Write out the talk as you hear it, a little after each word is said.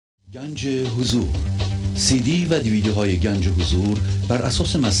گنج حضور، سی دی و دیویدیوهای گنج حضور بر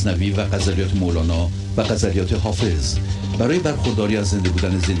اساس مثنوی و غزلیات مولانا و غزلیات حافظ برای برخورداری از زنده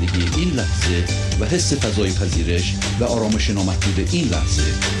بودن زندگی این لحظه و حس فضای پذیرش و آرامش نامحدود این لحظه،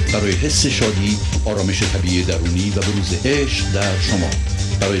 برای حس شادی، آرامش طبیعی درونی و بروز عشق در شما،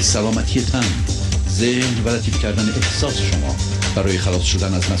 برای سلامتی تن، ذهن و لطیف کردن احساس شما، برای خلاص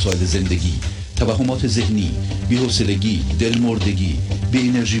شدن از مسائل زندگی، توهمات ذهنی، بی‌حوصلگی، دلمردگی، بی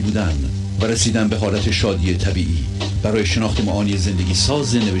انرژی بودن و رسیدن به حالت شادی طبیعی، برای شناخت معانی زندگی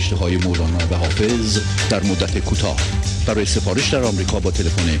ساز نوشته‌های مولانا و حافظ در مدت کوتاه. برای سفارش در آمریکا با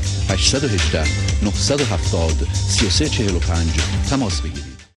تلفن 818 970 3345 تماس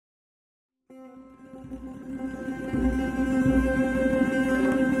بگیرید.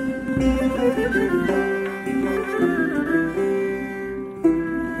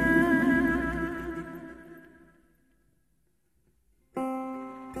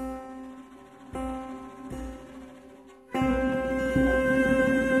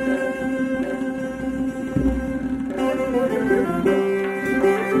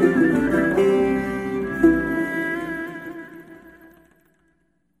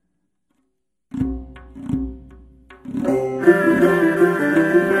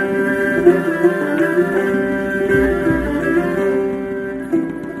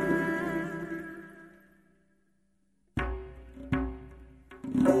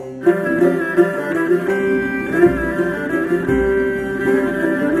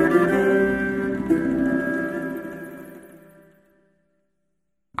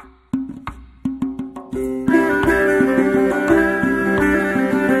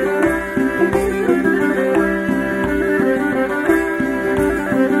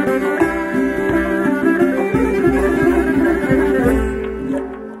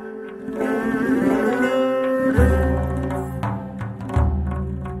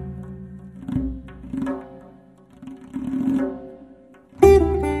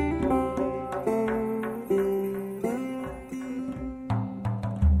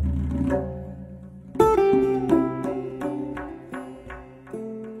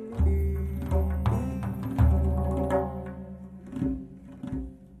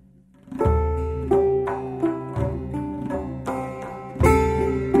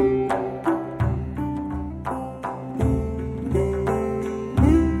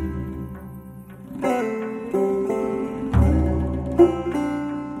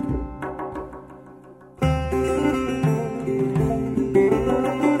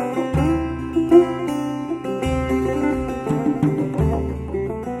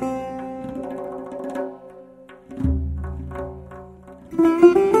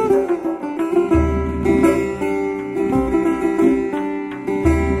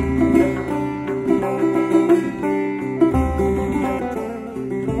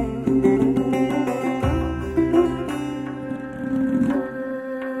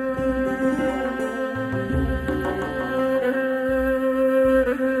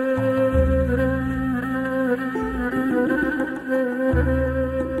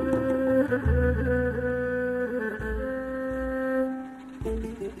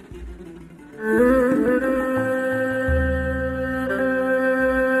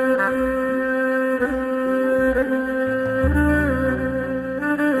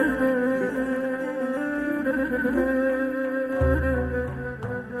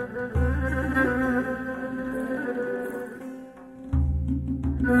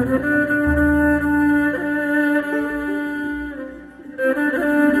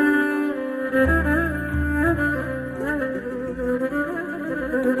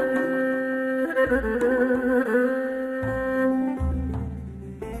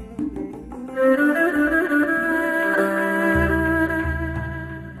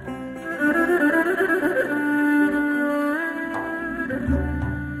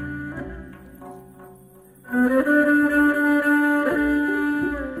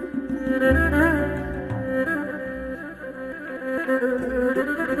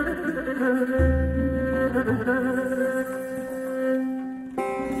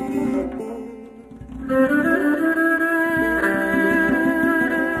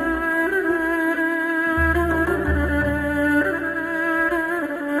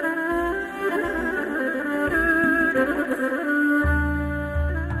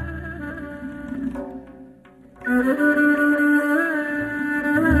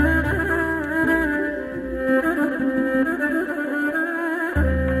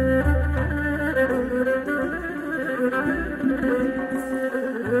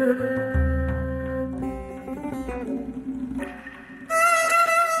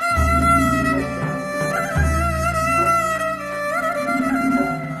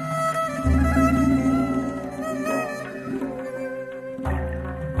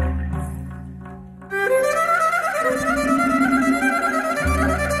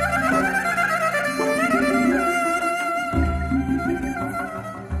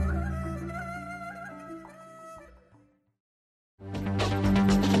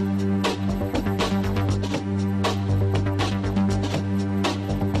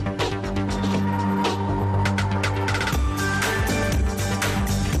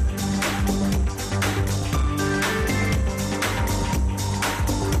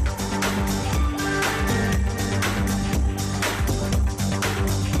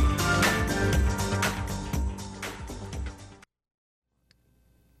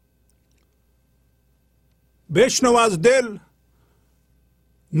 بشنو از دل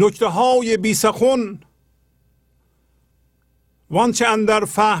نکته های بی سخن، وانچه اندر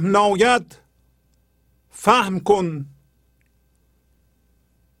فهم ناید فهم کن.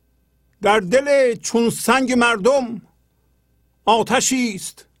 در دل چون سنگ مردم آتشی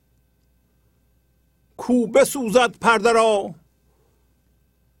است، کو بسوزد پرده را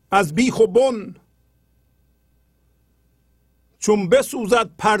از بیخ و بن. چون بسوزد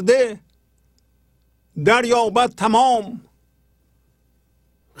پرده دریابد تمام،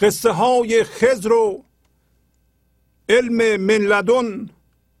 قصه های خضر و علم من لدن.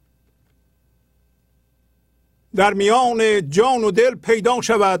 در میان جان و دل پیدا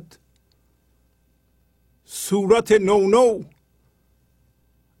شود صورت نو نو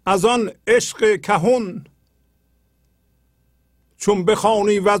از آن عشق کهن. چون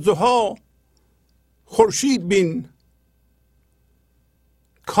بخوانی والضحی خورشید بین،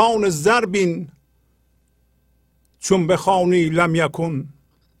 کان زر بین چون بخوانی لم یکن.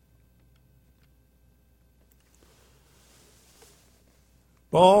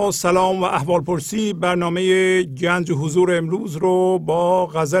 با سلام و احوال پرسی برنامه گنج حضور امروز رو با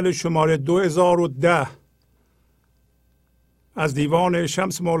غزل شماره 2010 از دیوان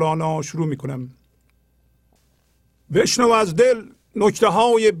شمس مولانا شروع می کنم. بشنو از دل نکته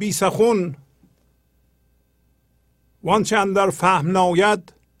های بی سخن، وانچه اندر فهم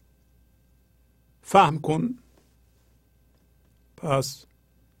ناید فهم کن. پس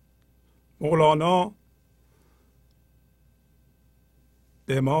مولانا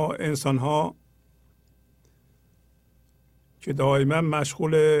به ما انسان ها که دائما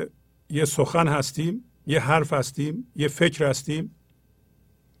مشغول یه سخن هستیم، یه حرف هستیم، یه فکر هستیم،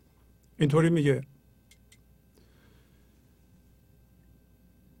 اینطوری میگه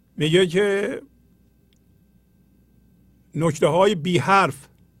که نکته های بی حرف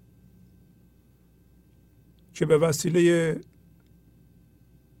که به وسیله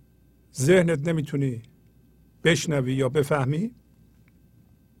ذهنت نمیتونی بشنوی یا بفهمی،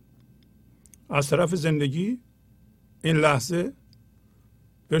 از طرف زندگی این لحظه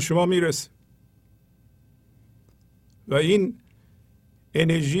به شما میرسه و این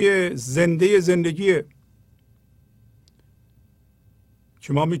انرژی زندگیه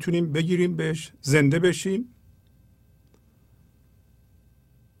که ما میتونیم بگیریم بهش زنده بشیم.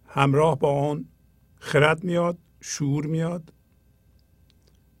 همراه با آن خرد میاد، شعور میاد،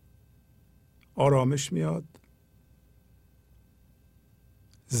 آرامش میاد،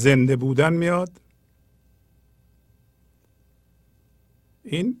 زنده بودن میاد.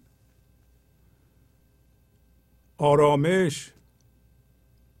 این آرامش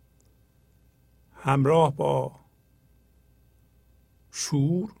همراه با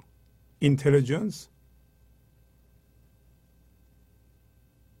شعور، اینتلیجنس،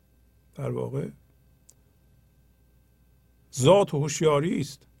 در واقع ذات و هوشیاری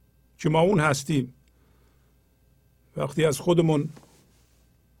است که ما اون هستیم. وقتی از خودمون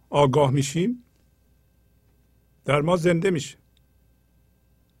آگاه میشیم در ما زنده میشه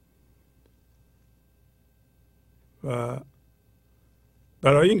و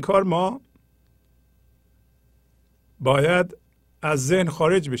برای این کار ما باید از ذهن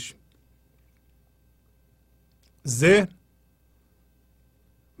خارج بشیم. ذهن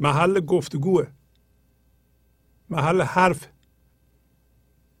محل گفتگوه، محل حرف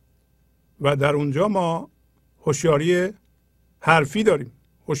و در اونجا ما هوشیاری حرفی داریم،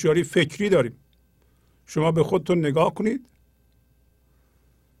 هوشیاری فکری داریم. شما به خودتون نگاه کنید،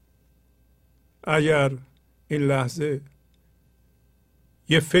 اگر این لحظه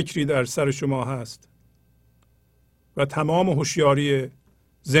یه فکری در سر شما هست و تمام هوشیاری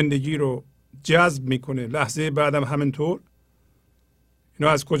زندگی رو جذب میکنه، لحظه بعدم همینطور،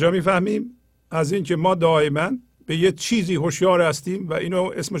 اینو از کجا میفهمیم؟ از این که ما دائما به یه چیزی هوشیار هستیم و اینو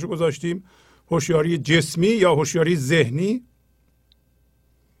اسمشو گذاشتیم هوشیاری جسمی یا هوشیاری ذهنی.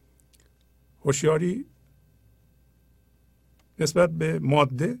 هوشیاری نسبت به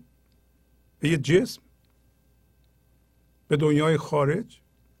ماده، به یه جسم، به دنیای خارج.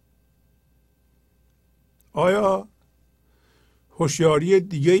 آیا هوشیاری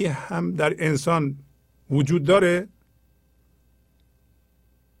دیگه هم در انسان وجود داره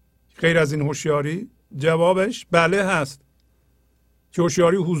غیر از این هوشیاری؟ جوابش بله هست، که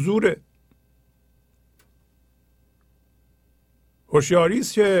هوشیاری حضوره. هوشیاری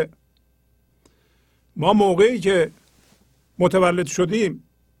است که ما موقعی که متولد شدیم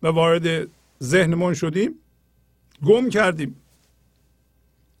و وارد ذهنمون شدیم گم کردیم.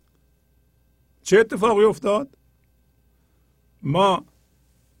 چه اتفاقی افتاد؟ ما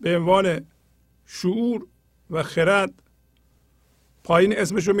به عنوان شعور و خرد، پایین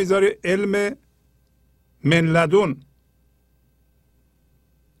اسمشو میذاره علم من لدن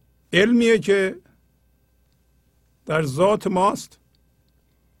علمیه که در ذات ماست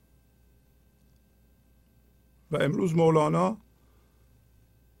و امروز مولانا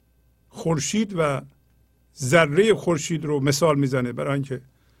خورشید و ذره خورشید رو مثال میزنه برای اینکه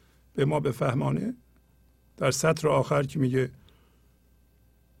به ما بفهمانه. در سطر آخر که میگه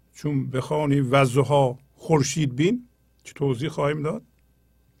چون بخوانی وضحا خورشید بین، که توضیح خواهیم داد،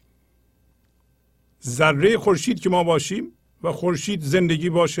 ذره خورشید که ما باشیم و خورشید زندگی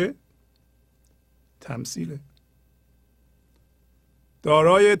باشه تمثیله،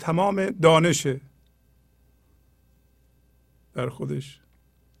 دارای تمام دانشه، در خودش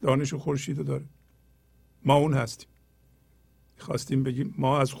دانش خورشید رو داره. ما اون هستیم. خواستیم بگیم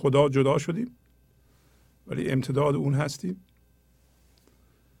ما از خدا جدا شدیم ولی امتداد اون هستیم.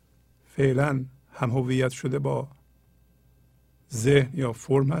 فعلا هم هویت شده با ذهن یا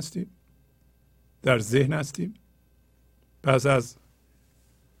فرم هستیم، در ذهن هستیم. پس از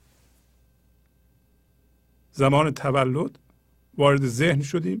زمان تولد وارد ذهن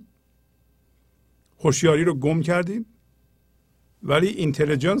شدیم، هوشیاری رو گم کردیم، ولی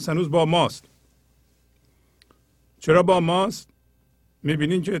اینتلیجنس هنوز با ماست. چرا با ماست؟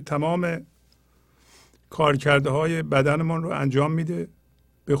 میبینین که تمام کارکرده های بدنمون رو انجام میده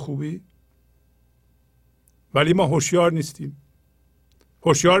به خوبی، ولی ما هوشیار نیستیم.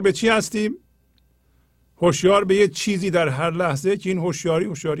 هوشیار به چی هستیم؟ هوشیار به یه چیزی در هر لحظه که این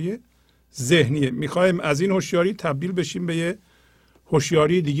هوشیاری ذهنیه. میخوایم از این هوشیاری تبدیل بشیم به یه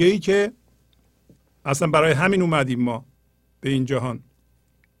هوشیاری دیگه ای که اصلا برای همین اومدیم ما به این جهان.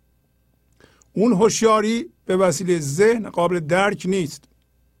 اون هوشیاری به وسیله ذهن قابل درک نیست.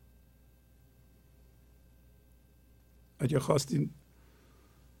 اگه خواستین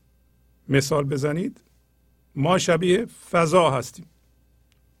مثال بزنید، ما شبیه فضا هستیم.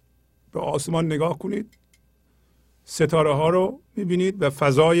 به آسمان نگاه کنید، ستاره ها رو میبینید و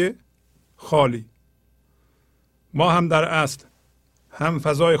فضای خالی. ما هم در اصل هم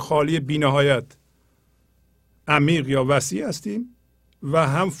فضای خالی بی‌نهایت عمیق یا وسیع هستیم و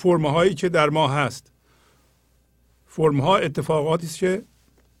هم فرم‌هایی که در ما هست. فرم‌ها اتفاقاتی است که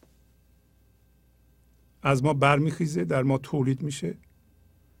از ما برمیخیزه، در ما تولید میشه.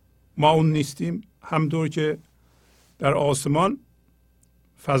 ما اون نیستیم. همطور که در آسمان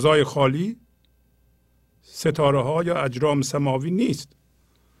فضای خالی ستاره ها یا اجرام سماوی نیست.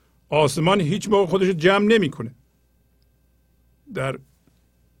 آسمان هیچ موقع خودش جمع نمیکنه در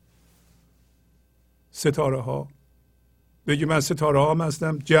ستاره ها. بگی من ستاره ها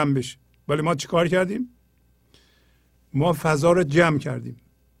هستم جمع بشه، ولی ما چیکار کردیم؟ ما فضا رو جمع کردیم.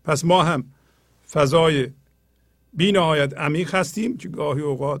 پس ما هم فضای بی نهایت عمیق هستیم که گاهی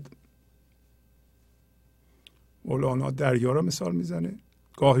اوقات مولانا دریا رو مثال میزنه،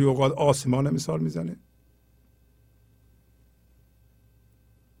 گاهی اوقات آسمان رو مثال میزنه.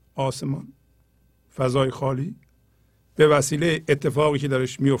 آسمان، فضای خالی، به وسیله اتفاقی که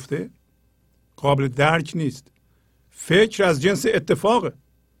درش میفته قابل درک نیست. فکر از جنس اتفاقه.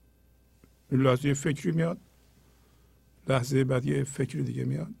 لحظه یه فکری میاد، لحظه بعد یه فکر دیگه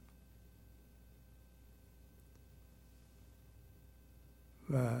میاد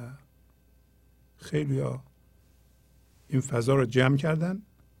و خیلی ها این فضا رو جمع کردن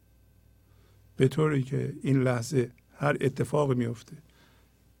به طوری که این لحظه هر اتفاقی میفته،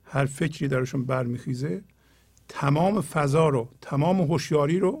 هر فکری درشون برمیخیزه، تمام فضا رو، تمام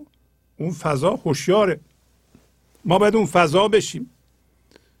هوشیاری رو، اون فضا هوشیاره. ما باید اون فضا بشیم.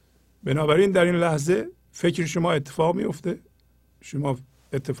 بنابراین در این لحظه فکر شما اتفاق میفته، شما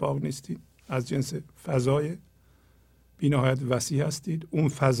اتفاق نیستید، از جنس فضای بی‌نهایت وسیع هستید. اون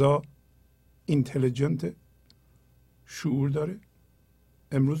فضا اینتلیجنت، شعور داره.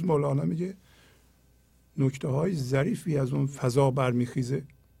 امروز مولانا میگه نکته های ظریفی از اون فضا برمیخیزه.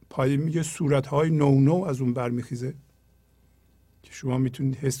 پای میگه صورت های نو از اون برمیخیزه که شما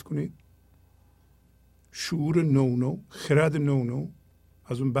میتونید حس کنید. شعور نو، خرد نو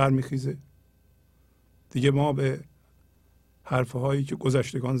از اون برمیخیزه. دیگه ما به حرفهایی که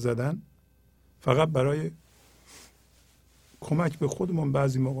گذشتگان زدن فقط برای کمک به خودمون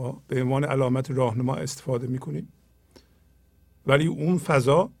بعضی موقع به عنوان علامت راهنما استفاده میکنیم، ولی اون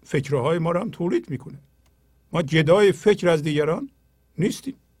فضا فکرهای ما رو هم تولید میکنه. ما جدای فکر از دیگران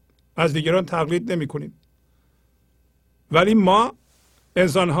نیستیم، از دیگران تقلید نمی کنیم، ولی ما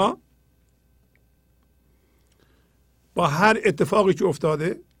انسان ها با هر اتفاقی که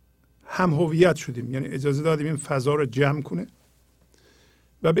افتاده هم هویت شدیم. یعنی اجازه دادیم این فضا رو جمع کنه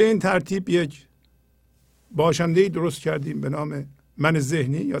و به این ترتیب یک باشنده‌ای درست کردیم به نام من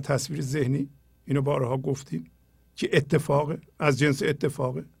ذهنی یا تصویر ذهنی. اینو بارها گفتیم که اتفاق از جنس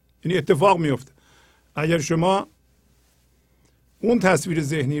اتفاقه، یعنی اتفاق میفته. اگر شما اون تصویر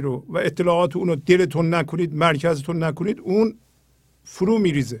ذهنی رو و اطلاعات اون رو دلتون نکنید، مرکزتون نکنید، اون فرو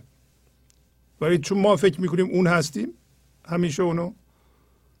میریزه. ولی چون ما فکر میکنیم اون هستیم، همیشه اونو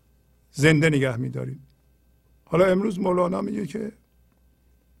زنده نگه میداریم. حالا امروز مولانا میگه که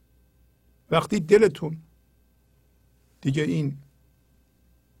وقتی دلتون دیگه این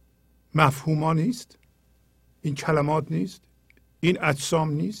مفهوما نیست، این کلمات نیست، این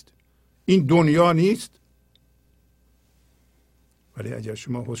اجسام نیست، این دنیا نیست، ولی اگر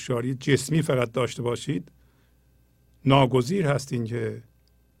شما هوشیاری جسمی فقط داشته باشید، ناگزیر هستین که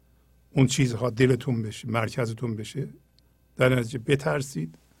اون چیزها دلتون بشه، مرکزتون بشه، در نتیجه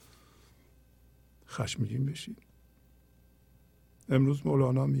بترسید، خشمگین بشید. امروز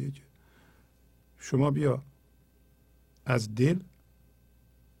مولانا میگه که شما بیا از دل،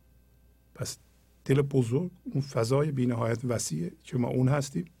 پس دل بزرگ، اون فضای بی نهایت وسیعه که ما اون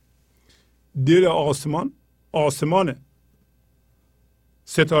هستیم، دل آسمان، آسمانه،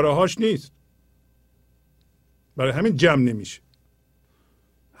 ستاره هاش نیست، برای همین جمع نمیشه.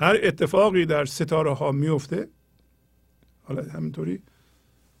 هر اتفاقی در ستاره ها میفته، حالا همینطوری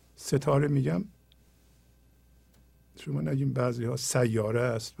ستاره میگم، شما نگیم بعضی ها سیاره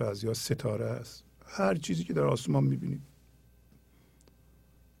است، بعضی ها ستاره است، هر چیزی که در آسمان میبینید،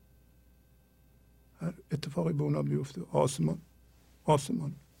 هر اتفاقی به اونا بیفته، آسمان،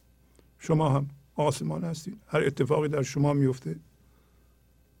 آسمان. شما هم آسمان هستید، هر اتفاقی در شما میفته،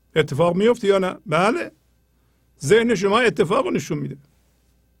 اتفاق میفته یا نه؟ بله، ذهن شما اتفاق نشون میده.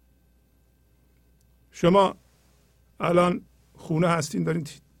 شما الان خونه هستین، دارین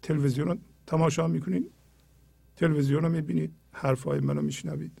تلویزیون رو تماشا میکنین، تلویزیون رو میبینید، حرفای منو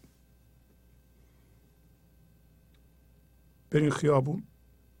میشنوید. برین خیابون،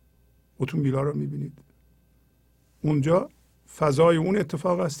 اتومبیلا رو میبینید، اونجا فضای اون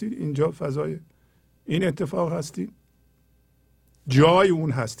اتفاق هستید، اینجا فضای این اتفاق هستید، جای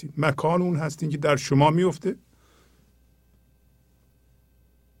اون هستید، مکان اون هستید که در شما میفته.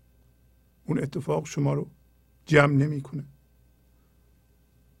 اون اتفاق شما رو جمع نمیکنه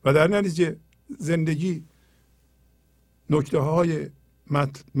و در نتیجه زندگی نکته های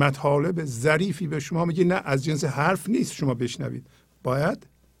مطالب ظریفی به شما میگه، نه از جنس حرف نیست شما بشنوید، باید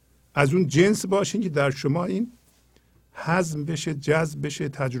از اون جنس باشین که در شما این هضم بشه، جذب بشه،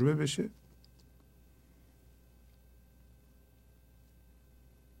 تجربه بشه.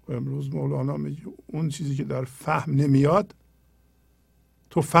 و امروز مولانا میگه اون چیزی که در فهم نمیاد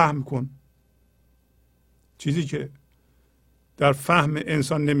تو فهم کن. چیزی که در فهم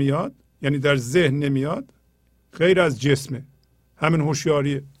انسان نمیاد، یعنی در ذهن نمیاد، غیر از جسمه، همین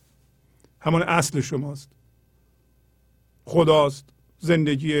هوشیاریه، همون اصل شماست، خداست،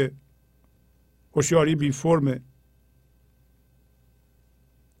 زندگی، هوشیاری بی فرمه.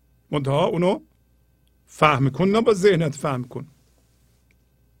 منتها اونو فهم کن، نه با ذهنت فهم کن،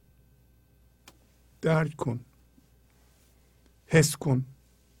 درک کن، حس کن،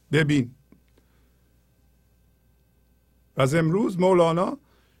 ببین. و از امروز مولانا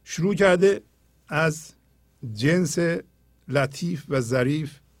شروع کرده از جنس لطیف و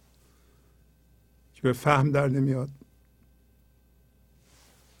ظریف که به فهم در نمیاد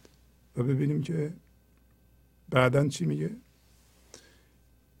و ببینیم که بعداً چی میگه.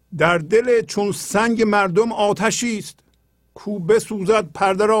 در دل چون سنگ مردم آتشی است، کو بسوزد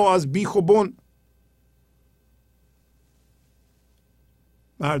پرده را از بیخ و بن.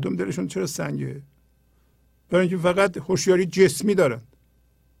 مردم دلشون چرا سنگه؟ برای اینکه فقط هوشیاری جسمی دارن.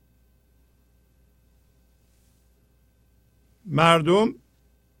 مردم،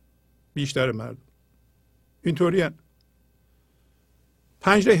 بیشتر مردم اینطوری هن.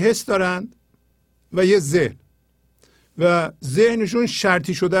 5 حس دارند و یه ذهن، و ذهنشون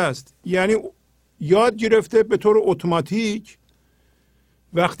شرطی شده است، یعنی یاد گرفته به طور اتوماتیک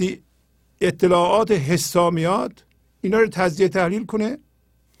وقتی اطلاعات حسا میاد اینا رو تجزیه تحلیل کنه،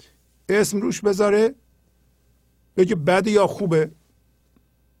 اسم روش بذاره، بگه بده یا خوبه.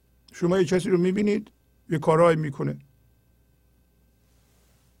 شما یه کسی رو میبینید یه کارهایی میکنه،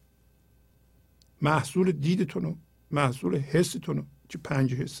 محصول دیدتونو، محصول حستونو که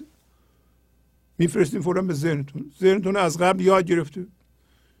 5 حسه، میفرستین فوراً به ذهنتون. ذهنتون از قبل یاد گرفته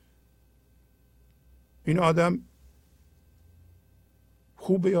این آدم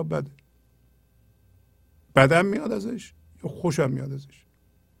خوبه یا بده، بدم میاد ازش یا خوشم میاد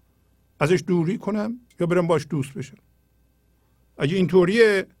ازش دوری کنم یا برم باش دوست بشم. اگه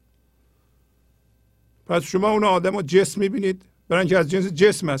اینطوریه پس شما اون آدم رو جسم میبینید، برای اینکه از جنس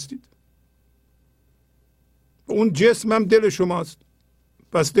جسم هستید. اون جسم هم دل شماست،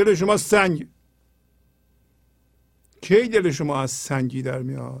 پس دل شما سنگ. کی دل شما از سنگی در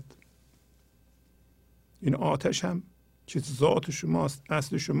میاد؟ این آتش هم که ذات شماست،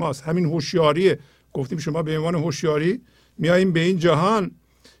 اصل شماست. همین هوشیاریه. گفتیم شما به عنوان هوشیاری میاییم به این جهان،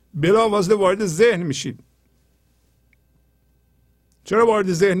 بلافاصله وارد ذهن میشید. چرا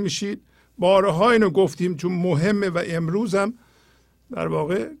وارد ذهن میشید؟ بارها اینو گفتیم چون مهمه و امروز هم در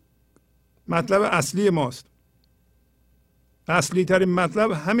واقع مطلب اصلی ماست. اصلی ترین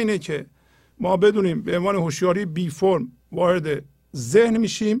مطلب همینه که ما بدونیم به عنوان هوشیاری بی فرم وارد ذهن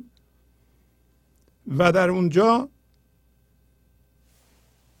میشیم و در اونجا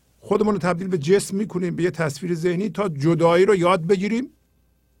خودمون رو تبدیل به جسم میکنیم، به یه تصویر ذهنی، تا جدایی رو یاد بگیریم،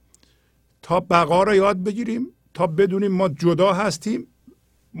 تا بقا رو یاد بگیریم، تا بدونیم ما جدا هستیم.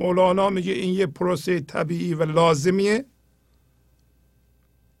 مولانا میگه این یه پروسه طبیعی و لازمیه،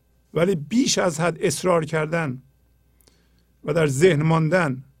 ولی بیش از حد اصرار کردن و در ذهن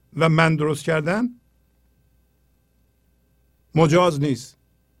ماندن و من درست کردن مجاز نیست.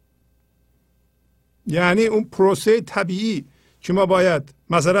 یعنی اون پروسه طبیعی که ما باید،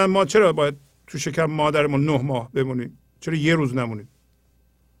 مثلا ما چرا باید تو شکم مادرمون 9 ماه بمونیم؟ چرا یه روز نمونیم؟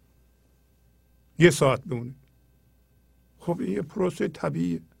 یه ساعت بمونیم؟ خب این یه پروسه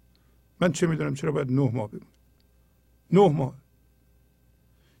طبیعیه. من چه میدونم چرا باید 9 ماه بمونیم؟ 9 ماه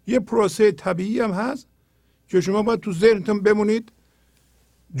یه پروسه طبیعی هم هست که شما باید تو ذهنتون بمونید،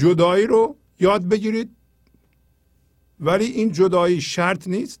 جدایی رو یاد بگیرید. ولی این جدایی شرط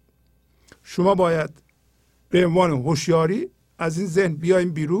نیست. شما باید به عنوان هوشیاری از این ذهن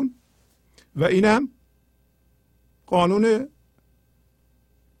بیایم بیرون و اینم قانون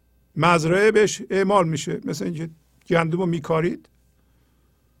مزرعه بهش اعمال میشه. مثل اینکه گندم رو میکارید،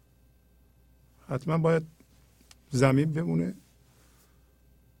 حتما باید زمین بمونه،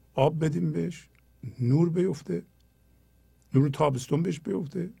 آب بدیم بهش، نور بیفته، نور تابستون بهش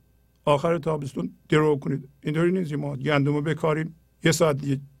بیفته، آخر تابستون درو کنید. اینطوری نیست ما گندم رو بکاریم یه ساعت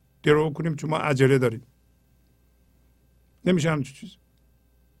دیگه درو کنیم چون ما عجله داریم. نمیشه همچین چیز.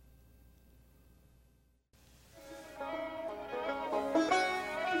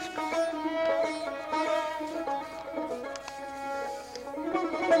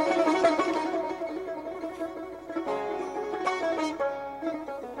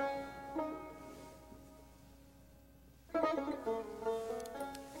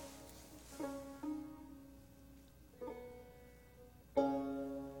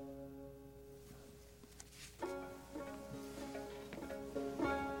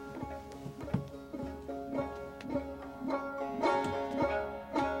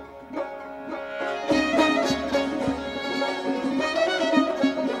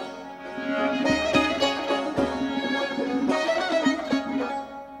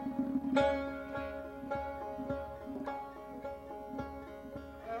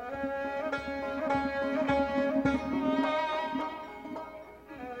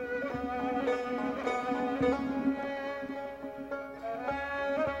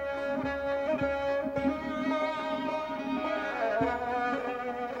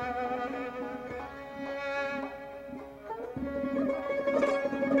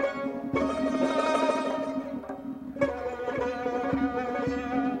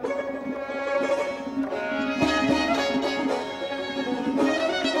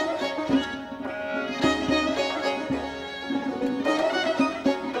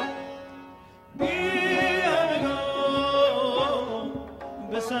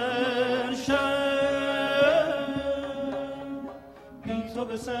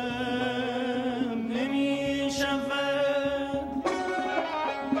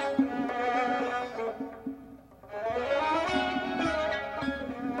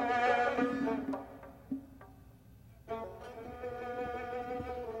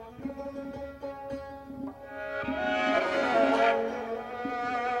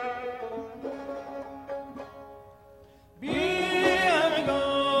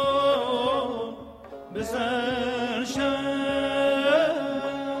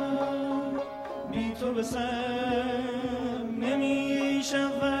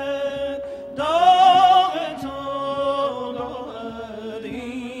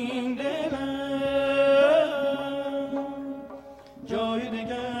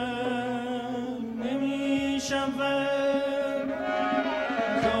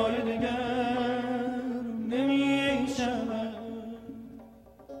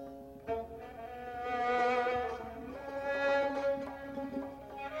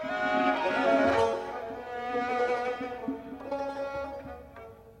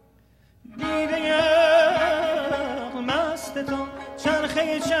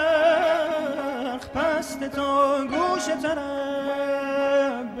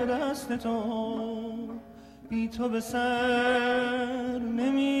 بی تو به سر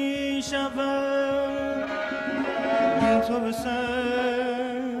نمی شود. تو به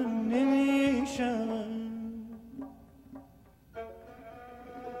سر نمی شود.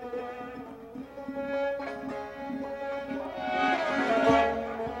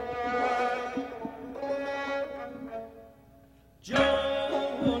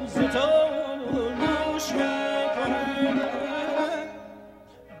 جان ز تو نوش می کند،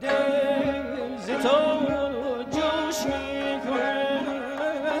 دل ز تو جوش می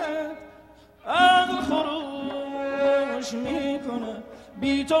کند، عقل خروش می کند،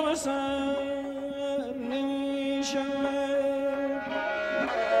 بی تو به سر نمی شود،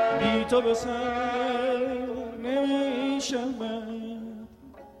 بی تو به سر نمی شود.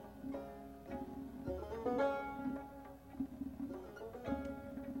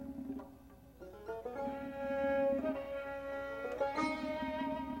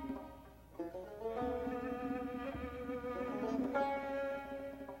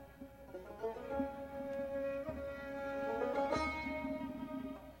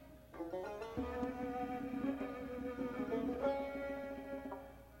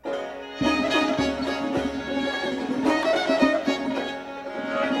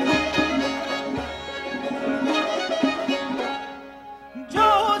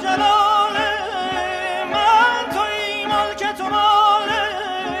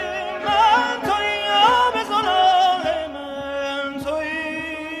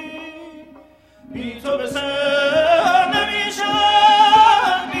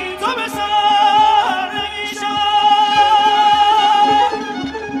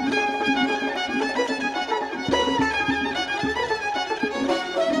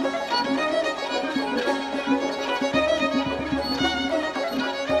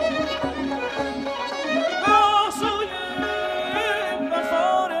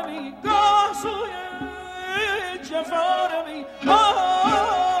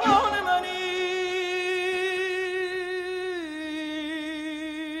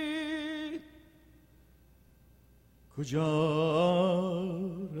 کجا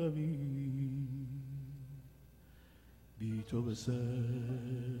روی بی تو به سر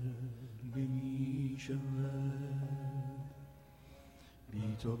نمی شود،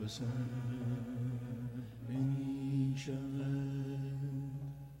 بی تو به سر نمی شود.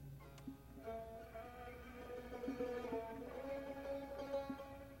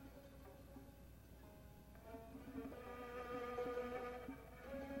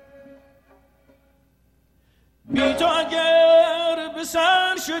 بی تو اگر به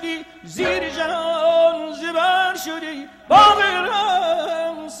سر شدی، زیر جهان زبر شدی، با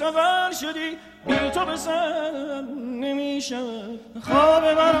غیرم سفر شدی، بی تو به سر نمی شود. خواب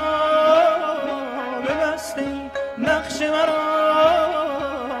مرا ببستی، نقش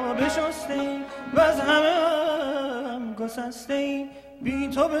مرا بشستی، و از همه هم گسستی، بی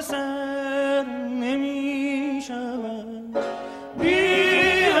تو به سر نمی شود. بی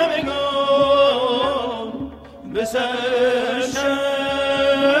همگان به سر شد،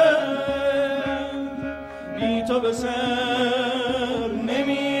 بی تو به سر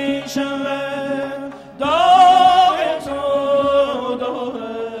نمی شود. داغ تو داغ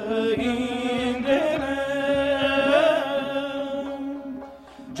این دلم،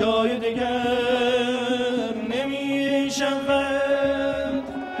 جای دگر نمی شود،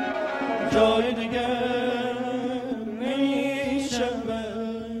 جای دگر نمی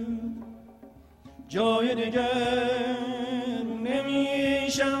شود، جای دگر نمی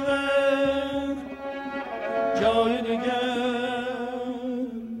شود، جای دگر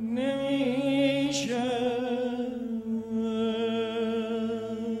نمی شود.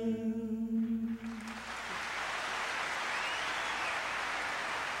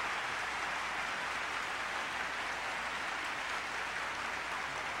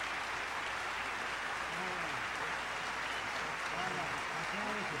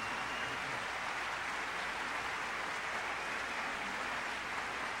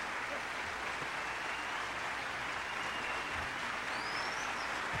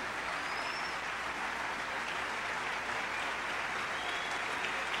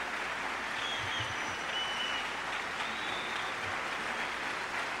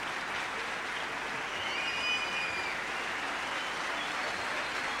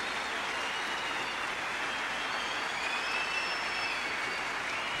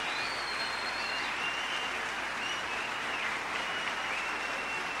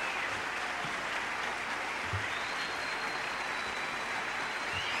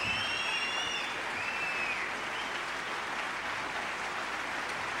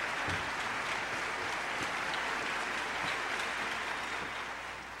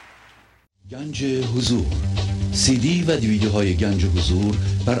 گنج حضور سی دی و دیویدیوهای گنج حضور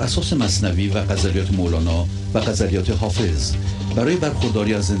بر اساس مثنوی و غزلیات مولانا و غزلیات حافظ برای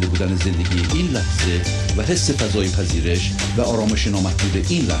برخورداری از زنده بودن زندگی این لحظه و حس فضای پذیرش و آرامش نامحدود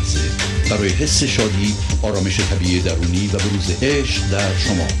این لحظه، برای حس شادی، آرامش طبیعی درونی و بروز عشق در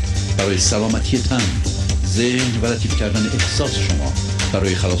شما، برای سلامتی تن، ذهن و لطیف کردن احساس شما،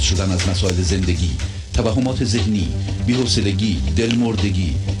 برای خلاص شدن از مسائل زندگی، توهمات ذهنی، بی‌حوصلگی،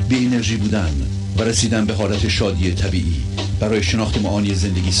 دلمردگی، بی انرژی بودن و رسیدن به حالت شادی طبیعی، برای شناخت معانی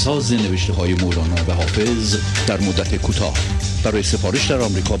زندگی ساز نوشته های مولانا و حافظ در مدت کوتاه. برای سفارش در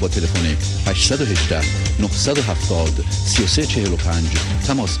آمریکا با تلفن 818 970 3345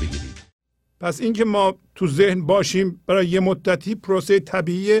 تماس بگیرید. پس اینکه ما تو ذهن باشیم برای یه مدتی پروسه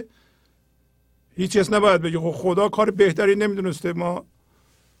طبیعیه، هیچ کس نباید بگه خب خدا کار بهتری نمیدونسته، ما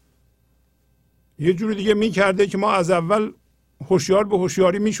یه جوری دیگه میکرده که ما از اول هوشیار به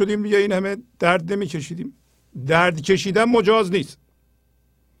هوشیاری میشدیم یا این همه درد نمیکشیدیم. درد کشیدن مجاز نیست،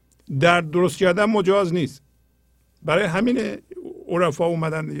 درد درست کردن مجاز نیست. برای همین عرفا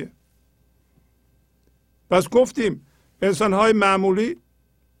اومدن دیگه. پس گفتیم انسان‌های معمولی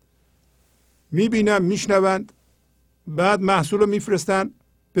میبینن، میشنوند، بعد محصول رو میفرستن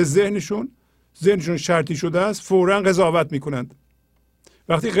به ذهنشون شرطی شده است، فوراً قضاوت میکنند.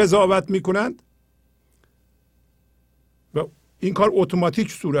 وقتی قضاوت میکنند و این کار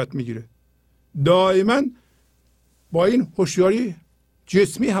اتوماتیک صورت میگیره، دائما با این هوشیاری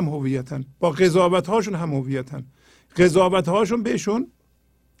جسمی هم هویتن، با قضاوت هاشون هم هویتن. قضاوت هاشون بهشون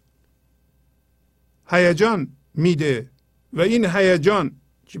هیجان میده و این هیجان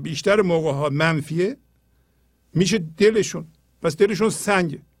که بیشتر موقع ها منفیه میشه دلشون. پس دلشون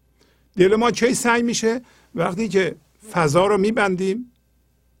سنگ. دل ما کی سنگ میشه؟ وقتی که فضا رو میبندیم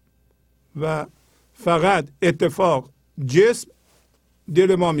و فقط اتفاق جسم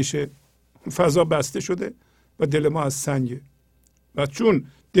دل ما میشه، فضا بسته شده و دل ما از سنگه. و چون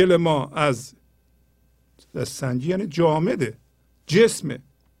دل ما از سنگی یعنی جامده، جسمه،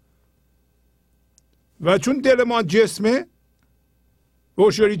 و چون دل ما جسمه،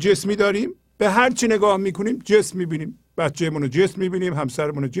 هوشیاری جسمی داریم، به هر چی نگاه میکنیم جسم میبینیم. بچه‌مون رو جسم میبینیم،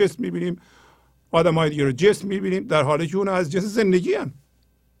 همسرمون رو جسم میبینیم، آدم‌های دیگه رو جسم میبینیم، در حالی که اونها از جنس زندگی هستند.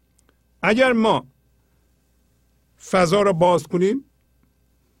 اگر ما فضا رو باز کنیم،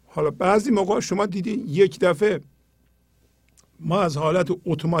 حالا بعضی موقع شما دیدین یک دفعه ما از حالت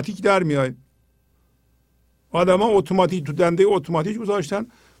اتوماتیک در میاییم. آدم‌ها اتوماتیک تو دنده اتوماتیک گذاشتن،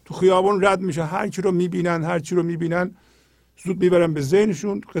 تو خیابون رد میشه، هر چی رو میبینن زود میبرن به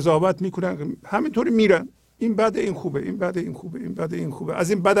ذهنشون، قضاوت میکنن، همینطوری میرن. این بده، این خوبه، این بده، این خوبه، این بده، این خوبه. از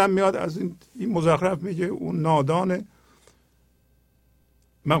این بدم میاد، از این مزخرف میگه، اون نادانه،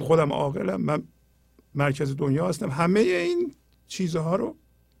 من خودم عاقلم، من مرکز دنیا هستم. همه این چیزها رو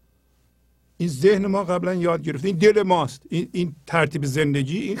این ذهن ما قبلا یاد گرفته. این دل ماست. این ترتیب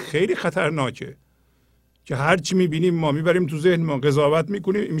زندگی این خیلی خطرناکه که هر چی میبینیم ما میبریم تو ذهن ما، قضاوت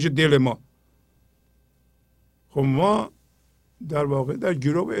میکنیم، این میشه دل ما. خب ما در واقع در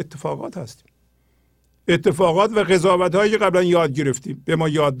گروه اتفاقات هستیم. اتفاقات و قضاوت هایی که قبلا یاد گرفتیم، به ما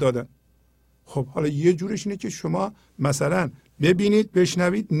یاد دادن. خب حالا یه جورش اینه که شما مثلا ببینید،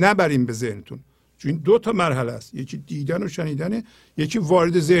 بشنوید، نبریم به ذهنتون. چون این 2 تا مرحله است، یکی دیدن و شنیدنه، یکی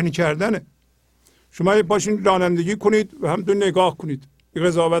وارد ذهن کردنه. شما باشین رانندگی کنید و همون نگاه کنید،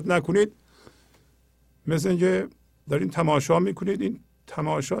 قضاوت نکنید، مثل اینکه دارین تماشا میکنید. این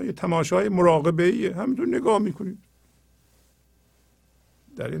تماشای مراقبه ایه، همینطور نگاه میکنید.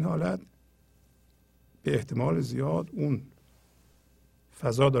 در این حالت به احتمال زیاد اون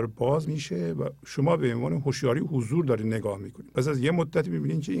فضا داره باز میشه و شما به عنوان هوشیاری حضور دارین نگاه میکنید. پس از یه مدتی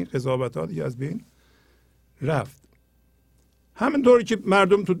میبینین که این قضاوت‌ها دیگه از بین رفت. همینطوری که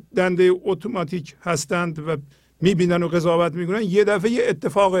مردم تو دنده اتوماتیک هستند و میبینن و قضاوت میکنن، یه دفعه یه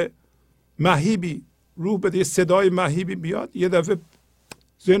اتفاق مهیبی روح بده، یه صدای مهیبی بیاد، یه دفعه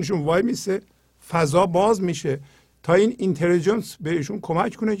ذهنشون وای میسه، فضا باز میشه تا این اینتلیجنس بهشون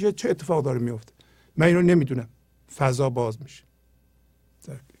کمک کنه که چه اتفاق داره میفته. من اینو نمیدونم. فضا باز میشه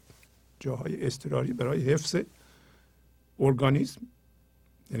در جاهای اضطراری برای حفظ ارگانیسم،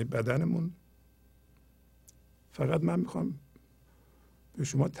 یعنی بدنمون. فقط من میخوام به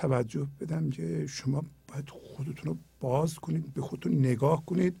شما توجه بدم که شما باید خودتون رو باز کنید، به خودتون نگاه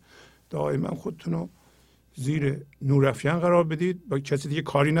کنید، دائما خودتون رو زیر نورافکن قرار بدید. با کسی دیگه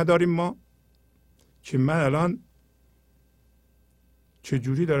کاری نداریم ما که من الان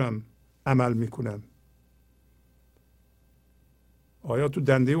چجوری دارم عمل میکنم. آیا تو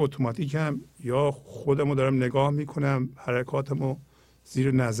دنده اتوماتیکم یا خودمو دارم نگاه میکنم، حرکاتمو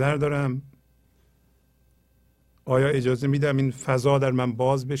زیر نظر دارم؟ آیا اجازه میدم این فضا در من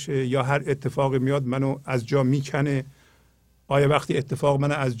باز بشه، یا هر اتفاقی میاد منو از جا میکنه؟ آیا وقتی اتفاق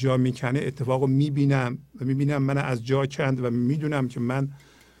منو از جا میکنه اتفاقو میبینم و میبینم منو از جا کند و میدونم که من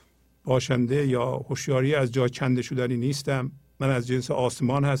باشنده یا هوشیاری از جا کنده شدنی نیستم، من از جنس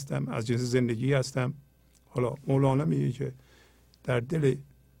آسمان هستم، از جنس زندگی هستم. حالا مولانا میگه که در دل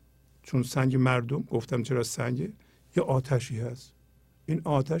چون سنگ مردم، گفتم چرا سنگ، یه آتشی هست. این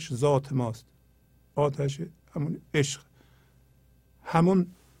آتش ذات ماست. آتش همون عشق، همون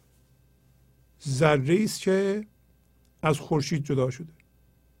ذره است که از خورشید جدا شده.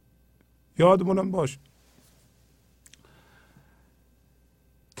 یادمونم باشه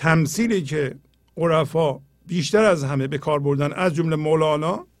تمثیلی که عرفا بیشتر از همه به کار بردن، از جمله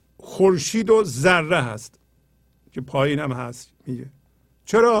مولانا، خورشید و ذره هست که پایین هم هست. میگه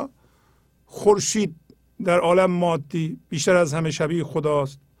چرا خورشید در عالم مادی بیشتر از همه شبیه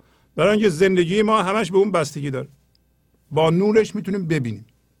خداست؟ برای اینکه زندگی ما همش به اون بستگی داره. با نورش میتونیم ببینیم،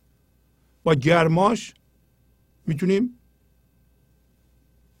 با گرماش میتونیم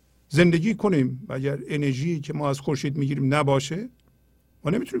زندگی کنیم. و اگر انرژی که ما از خورشید میگیریم نباشه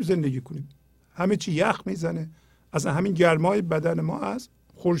ما نمیتونیم زندگی کنیم. همه چی یخ میزنه. اصلا همین گرمای بدن ما از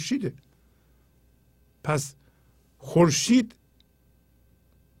خورشیده. پس خورشید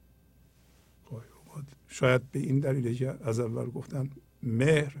شاید به این دلیل که از اول گفتن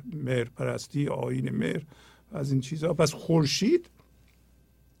مهر پرستی، آیین مهر از این چیزها. پس خورشید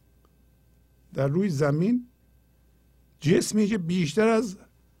در روی زمین جسمی که بیشتر از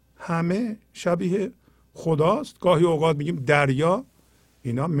همه شبیه خداست. گاهی اوقات میگیم دریا.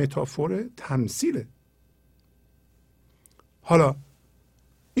 اینا متافور، تمثیله. حالا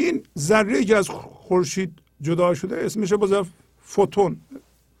این ذره که از خورشید جدا شده اسمش بذار فوتون.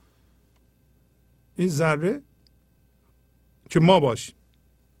 این ذره که ما باشیم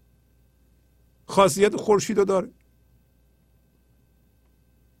خاصیت خورشید رو داره.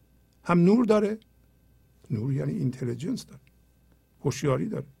 هم نور داره. نور یعنی اینتلیجنس داره، هوشیاری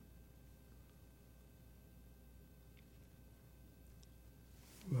داره.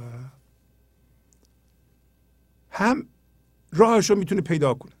 و هم راهش رو میتونه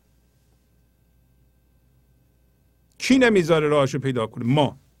پیدا کنه. کی نمیذاره راهش رو پیدا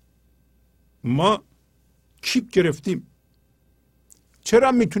کنه؟ ما کیپ گرفتیم.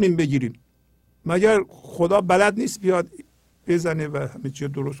 چرا میتونیم بگیریم؟ مگر خدا بلد نیست بیاد بزنه و همه چیز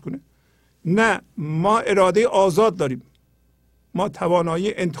درست کنه؟ نه، ما اراده آزاد داریم. ما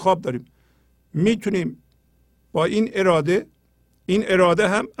توانایی انتخاب داریم. میتونیم با این اراده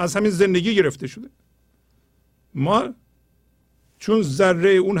هم از همین زندگی گرفته شده. ما چون ذره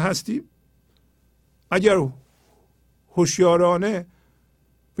اون هستیم، اگر هوشیارانه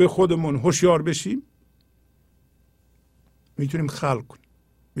به خودمون هوشیار بشیم میتونیم خلق کنیم،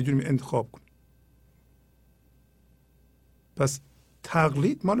 میتونیم انتخاب کنیم. پس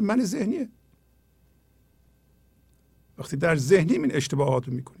تقلید مال من ذهنیه. وقتی در ذهنیم این اشتباهات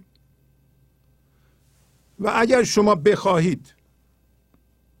رو میکنیم. و اگر شما بخواهید،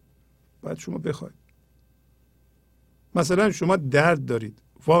 باید شما بخواهید، مثلا شما درد دارید،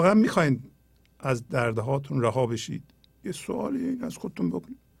 واقعا میخواین از دردهاتون رها بشید، یه سوالی این از خودتون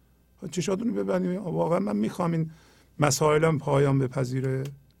بکنید، چشاتون رو ببندید، واقعا من میخوام این مسائلم پایان بپذیره،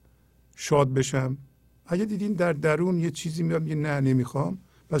 شاد بشم. اگه دیدین در درون یه چیزی میاد میگه نه نمیخوام،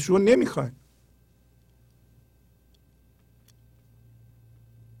 پس شما نمیخواین.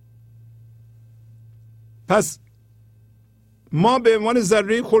 پس ما به عنوان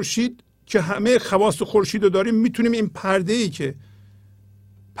ذره خورشید که همه خواص خورشید رو داریم میتونیم این پرده ای که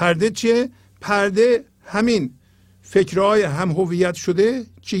پرده چیه؟ پرده همین فکرهای هم هویت شده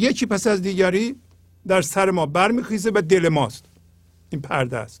که یکی پس از دیگری در سر ما برمیخیزه و دل ماست. این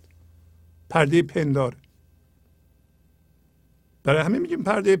پرده است، پرده پندار. برای همین میگیم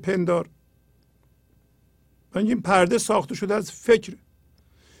پرده پندار. این پرده ساخته شده از فکر.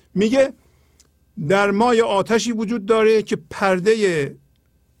 میگه در ما یه آتشی وجود داره که پرده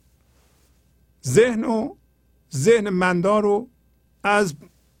ذهن مندار رو از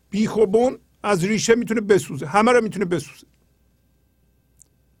بیخ و بن، از ریشه میتونه بسوزه، همه رو میتونه بسوزه.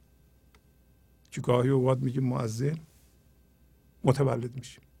 که گاهی اوقات میگیم ما از ذهن متولد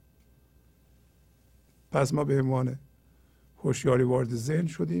میشیم. پس ما به عنوان هوشیاری وارد ذهن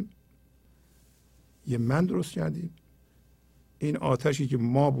شدیم، یه من درست کردیم. این آتشی که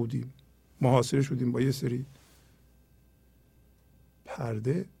ما بودیم محاصره شدیم با یه سری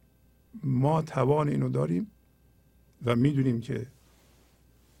پرده. ما توان اینو داریم و میدونیم که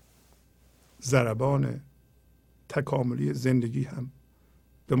ضربان تکاملی زندگی هم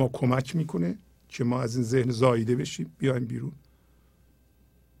به ما کمک میکنه که ما از این ذهن زاییده بشیم، بیایم بیرون.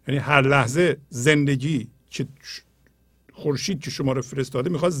 یعنی هر لحظه زندگی که خورشید که شما رو فرستاده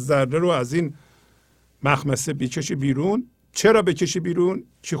میخواد ذره رو از این مخمسه بکشه بیرون. چرا بکشه بیرون؟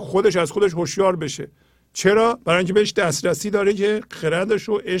 که خودش از خودش هوشیار بشه. چرا؟ برای اینکه بهش دسترسی داره که خردش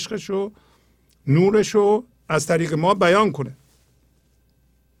و عشقش و نورش رو از طریق ما بیان کنه.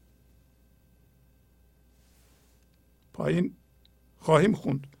 پایین خواهیم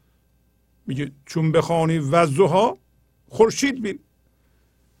خوند، میگه چون بخوانی والضحی خورشید بین.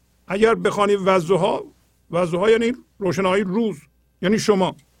 اگر بخوانی والضحی یعنی روشنایی روز، یعنی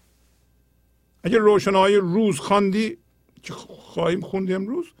شما. اگر روشنایی روز خواندی که خواهیم خوند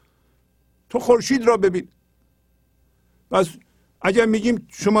امروز، تو خورشید را ببین. پس اگر میگیم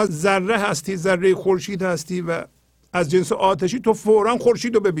شما ذره هستی، ذره خورشید هستی و از جنس آتشی، تو فوراً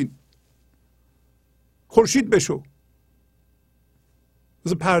خورشید رو ببین، خورشید بشو.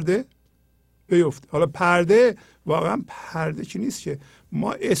 مثل پرده بیفت. حالا پرده واقعا پرده چی نیست که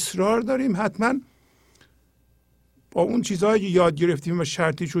ما اصرار داریم حتما با اون چیزهایی که یاد گرفتیم و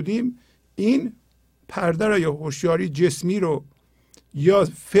شرطی شدیم این پرده رو یا هوشیاری جسمی رو یا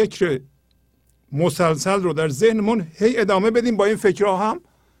فکر مسلسل رو در ذهنمون هی ادامه بدیم، با این فکرها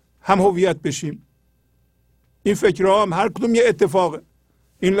هم هویت بشیم. این فکرها هم هر کدوم یه اتفاقه.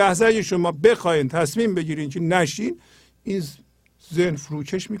 این لحظه اگه شما بخواین تصمیم بگیرین که نشین، این ذهن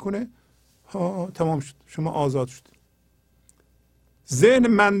فروکش میکنه، تمام شد، شما آزاد شد. ذهن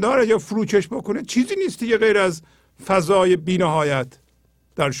مندار یا فروکش بکنه چیزی نیست دیگه غیر از فضای بی‌نهایت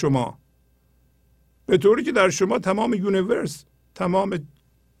در شما، به طوری که در شما تمام یونیورس، تمام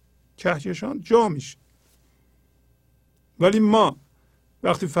کهکشان جا میشه. ولی ما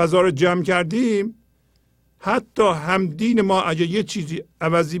وقتی فضا رو جمع کردیم، حتی هم دین ما اگه یه چیزی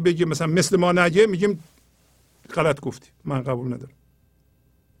عوضی بگه، مثلا مثل ما نگه، میگیم غلط گفتی، من قبول ندارم.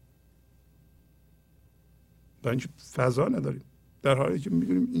 برای اینکه فضا نداریم، در حالی که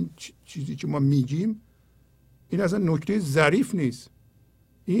میدونیم این چیزی که ما میگیم این اصلا نکته ظریف نیست،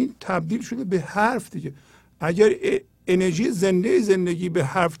 این تبدیل شده به حرف دیگه. اگر انرژی زندگی به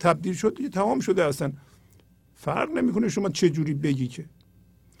حرف تبدیل شد دیگه تمام شده، اصلا فرق نمیکنه شما چه جوری بگی. که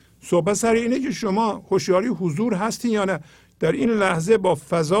صحبت سر اینه که شما هوشیاری حضور هستی یا نه، در این لحظه با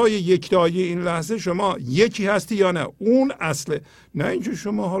فضای یکتایی این لحظه شما یکی هستی یا نه، اون اصله. نه اینکه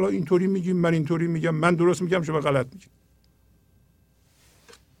شما حالا اینطوری میگیم، من اینطوری میگم، من درست میگم، شما غلط میگید.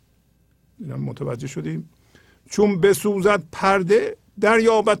 اینا متوجه شدیم؟ چون بسوزد پرده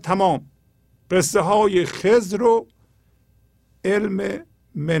دریابد تمام، قصه های خضر و علم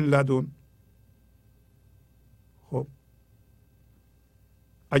من لدن. خب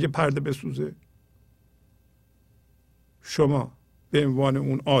اگه پرده بسوزه، شما به عنوان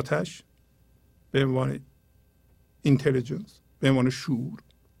اون آتش، به عنوان اینتلیجنس، به عنوان شعور،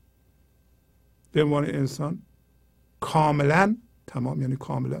 به عنوان انسان کاملا تمام، یعنی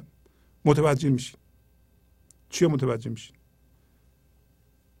کاملا متوجه میشین. چیه متوجه میشین؟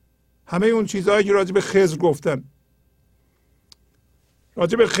 همه اون چیزهایی که راجع به خضر گفتن.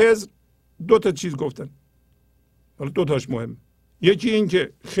 راجع به خضر دو تا چیز گفتن، حالا دو تاش مهم. یکی این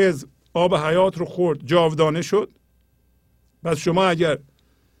که خضر آب حیات رو خورد، جاودانه شد. پس شما اگر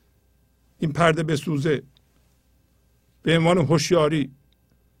این پرده بسوزه، به عنوان هوشیاری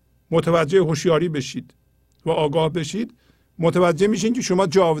متوجه هوشیاری بشید و آگاه بشید، متوجه میشین که شما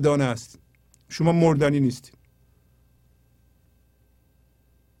جاودانه هستید، شما مردنی نیستید.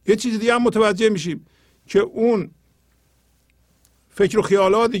 یه چیز دیگه هم متوجه میشیم که اون فکر و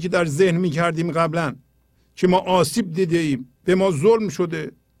خیالاتی که در ذهن میکردیم قبلا، که ما آسیب دیده ایم، به ما ظلم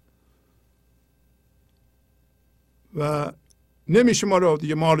شده و نمیشه ما رو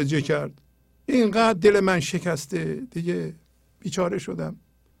دیگه معالجه کرد، اینقدر دل من شکسته، دیگه بیچاره شدم،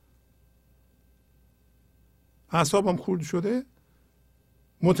 اعصابم خورد شده،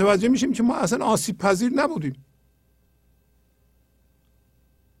 متوجه میشیم که ما اصلا آسیب پذیر نبودیم.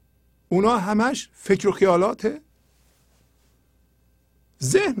 اونا همش فکر و خیالات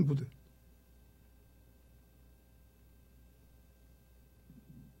ذهن بوده.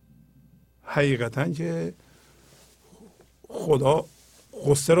 حقیقتا که خدا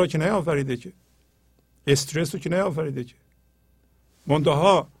غصه را که نیافریده، که استرس رو که نیافریده، که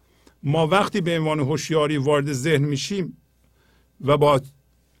منتها ما وقتی به عنوان هوشیاری وارد ذهن میشیم و با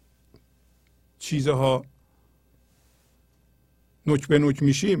چیزها نوک به نوک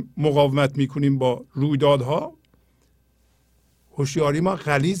میشیم، مقاومت میکنیم با رویدادها، هوشیاری ما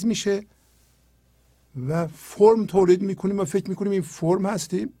غلیظ میشه و فرم تولید میکنیم و فکر میکنیم این فرم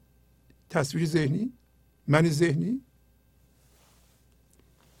هستیم، تصویر ذهنی، من ذهنی،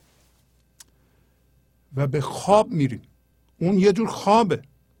 و به خواب میریم. اون یه جور خوابه.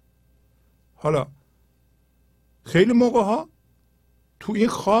 حالا خیلی موقع ها تو این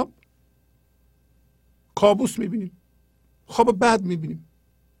خواب کابوس میبینیم، خواب بد میبینیم.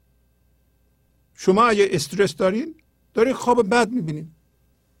 شما اگه استرس دارین خواب بد میبینین،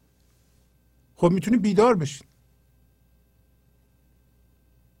 خب میتونید بیدار بشین.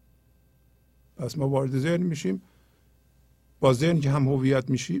 پس ما وارد ذهن میشیم، با ذهن که هم هویت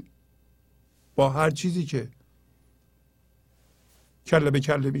میشیم، با هر چیزی که کله به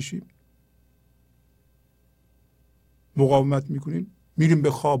کله میشیم مقاومت میکنیم، میریم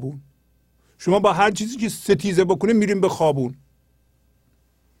به خوابون. شما با هر چیزی که ستیزه بکنیم میریم به خوابون.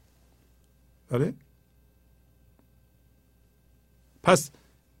 بله؟ پس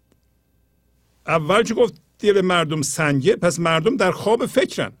اول که گفت دل مردم سنگه، پس مردم در خواب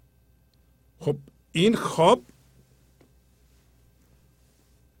فکرن. خب این خواب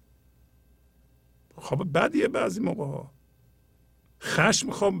بدیه، بعضی موقع ها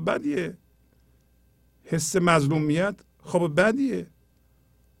خشم خواب بدیه، حس مظلومیت خواب بدیه.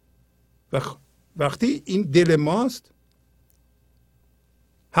 وقتی این دل ماست،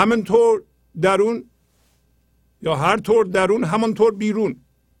 همونطور درون یا هر طور درون همونطور بیرون،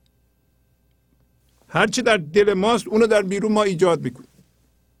 هرچی در دل ماست اونو در بیرون ما ایجاد میکنیم.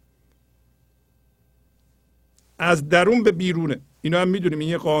 از درون به بیرونه، اینا هم میدونیم، این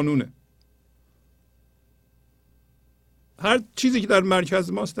یه قانونه. هر چیزی که در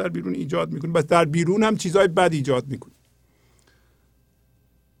مرکز ماست در بیرون ایجاد میکنیم، بس در بیرون هم چیزهای بد ایجاد میکنیم.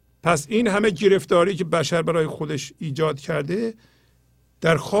 پس این همه گرفتاری که بشر برای خودش ایجاد کرده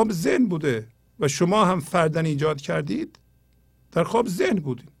در خواب ذهن بوده و شما هم فردن ایجاد کردید، در خواب ذهن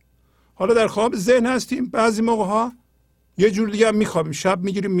بودیم. حالا در خواب ذهن هستیم، بعضی موقع ها یه جور دیگه هم میخوابیم، شب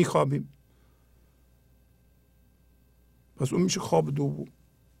میگیریم میخوابیم، پس اون میشه خواب دوم.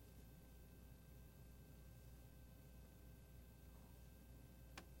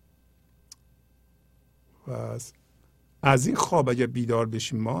 پس از این خواب اگر بیدار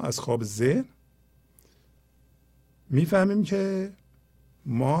بشیم، ما از خواب ذهن میفهمیم که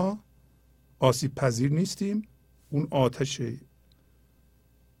ما آسیب پذیر نیستیم. اون آتش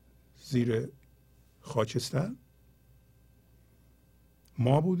زیر خاکستر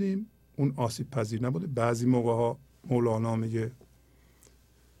ما بودیم، اون آسیب پذیر نبوده. بعضی موقع ها مولانا میگه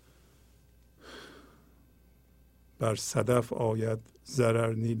بر صدف آید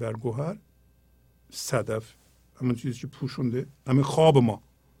ضرر نی بر گوهر. صدف همون چیزی که پوشونده، همین خواب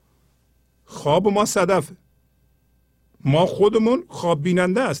ما صدفه. ما خودمون خواب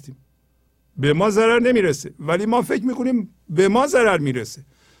بیننده هستیم، به ما ضرر نمیرسه ولی ما فکر میکنیم به ما ضرر میرسه.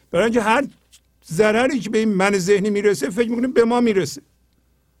 برای اینکه هر ضرری که به این من ذهنی میرسه فکر میکنیم به ما میرسه،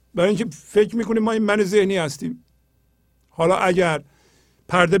 برای اینکه فکر میکنیم ما این من ذهنی هستیم. حالا اگر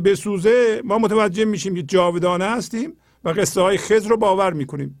پرده بسوزه ما متوجه میشیم که جاودانه هستیم و قصه های خضر رو باور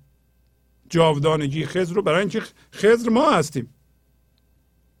میکنیم، جاودانگی خضر رو، برای اینکه خضر ما هستیم.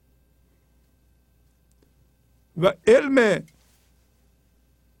 و علم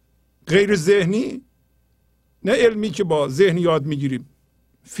غیر ذهنی، نه علمی که با ذهن یاد میگیریم،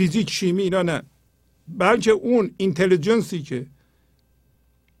 فیزیک، شیمی، اینا نه، بلکه اون اینتلیجنسی که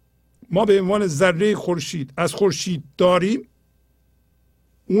ما به عنوان ذره خورشید از خورشید داریم،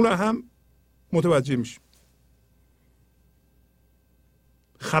 اون هم متوجه میشیم،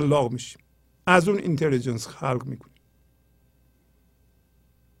 خلاق میشیم، از اون اینتلیجنس خلق میکنیم.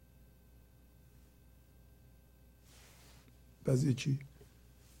 بعد یکی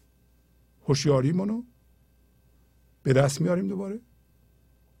هوشیاریمونو به دست میاریم دوباره.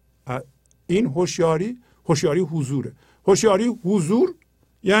 این هوشیاری حضوره. هوشیاری حضور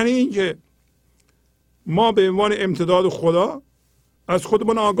یعنی اینکه ما به عنوان امتداد خدا از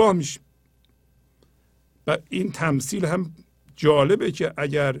خودمون آگاه میشیم. و این تمثیل هم جالبه که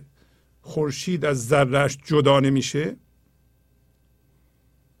اگر خورشید از ذره‌اش جدا نمیشه،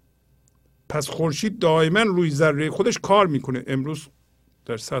 پس خورشید دائما روی ذره خودش کار میکنه. امروز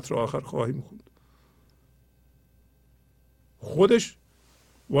در سطر آخر خواهیم خوند. خودش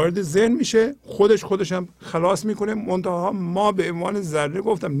وارد ذهن میشه، خودش هم خلاص میکنه، منتها ما به عنوان ذره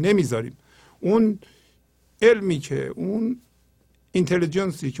گفتم نمیذاریم. اون علمی که، اون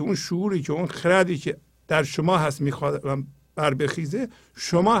اینتلیجنسی که، اون شعوری که، اون خردی که در شما هست میخواد بر بخیزه،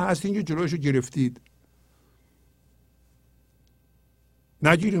 شما هستین که جلوشو گرفتید.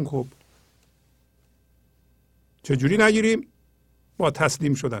 نگیریم. خب چجوری نگیریم؟ با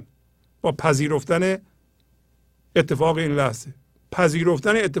تسلیم شدن، با پذیرفتن اتفاق این لحظه.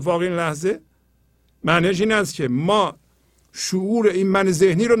 پذیرفتن اتفاق این لحظه معنیش این است که ما شعور این من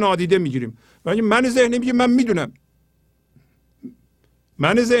ذهنی رو نادیده میگیریم. و این من ذهنی میگه من میدونم.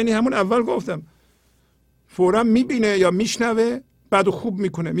 من ذهنی همون اول گفتم فوراً میبینه یا میشنوه، بعد خوب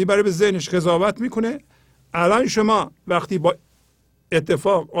میکنه، میبره به ذهنش قضاوت میکنه. الان شما وقتی با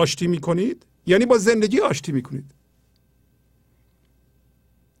اتفاق آشتی میکنید، یعنی با زندگی آشتی میکنید.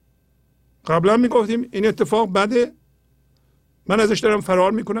 قبلا میگفتیم این اتفاق بده، من ازش دارم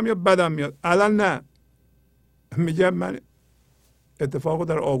فرار میکنم یا بدم میاد. الان نه، میگم من اتفاق رو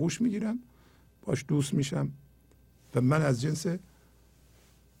در آغوش میگیرم، باش دوست میشم و من از جنس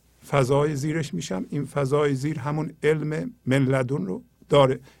فضای زیرش میشم. این فضای زیر همون علم من لدن رو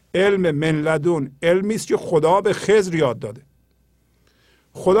داره. علم من لدن علمی است که خدا به خضر یاد داده.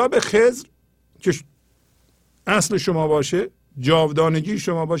 خدا به خضر که اصل شما باشه، جاودانگی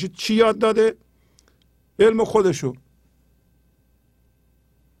شما باشه، چی یاد داده؟ علم خودشو.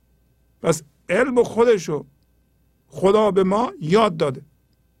 پس علم خودشو خدا به ما یاد داده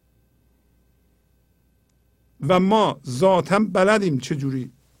و ما ذاتاً بلدیم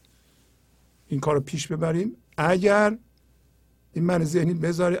چجوری این کار رو پیش ببریم. اگر این من ذهنی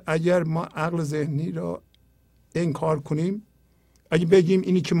بذاره، اگر ما عقل ذهنی را انکار کنیم، اگه بگیم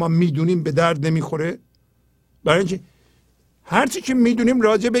اینی که ما میدونیم به درد نمیخوره، برای اینکه هرچی که میدونیم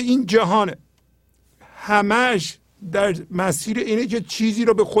راجع به این جهانه، همش در مسیر اینه که چیزی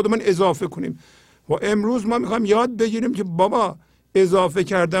رو به خودمون اضافه کنیم. و امروز ما میخوایم یاد بگیریم که بابا اضافه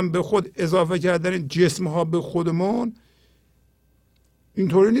کردن به خود، اضافه کردن جسم ها به خودمون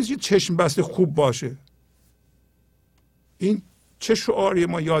اینطوری نیست که چشم بسته خوب باشه. این چه شعاری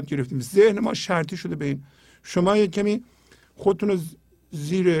ما یاد گرفتیم؟ ذهن ما شرطی شده به این. شما یک کمی خودتون رو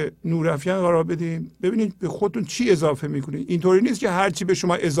زیر نورافکن قرار بدین، ببینید به خودتون چی اضافه میکنید. اینطوری نیست که هر چی به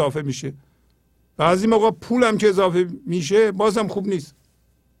شما اضافه میشه. بعضی موقع پولم که اضافه میشه بازم خوب نیست.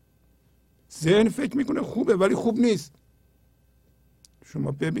 ذهن فکر میکنه خوبه ولی خوب نیست.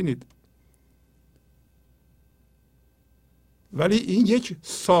 شما ببینید. ولی این یک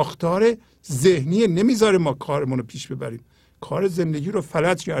ساختار ذهنی، نمیذاره ما کارمون رو پیش ببریم. کار زندگی رو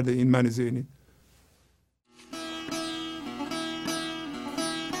فلج کرده این من ذهنی.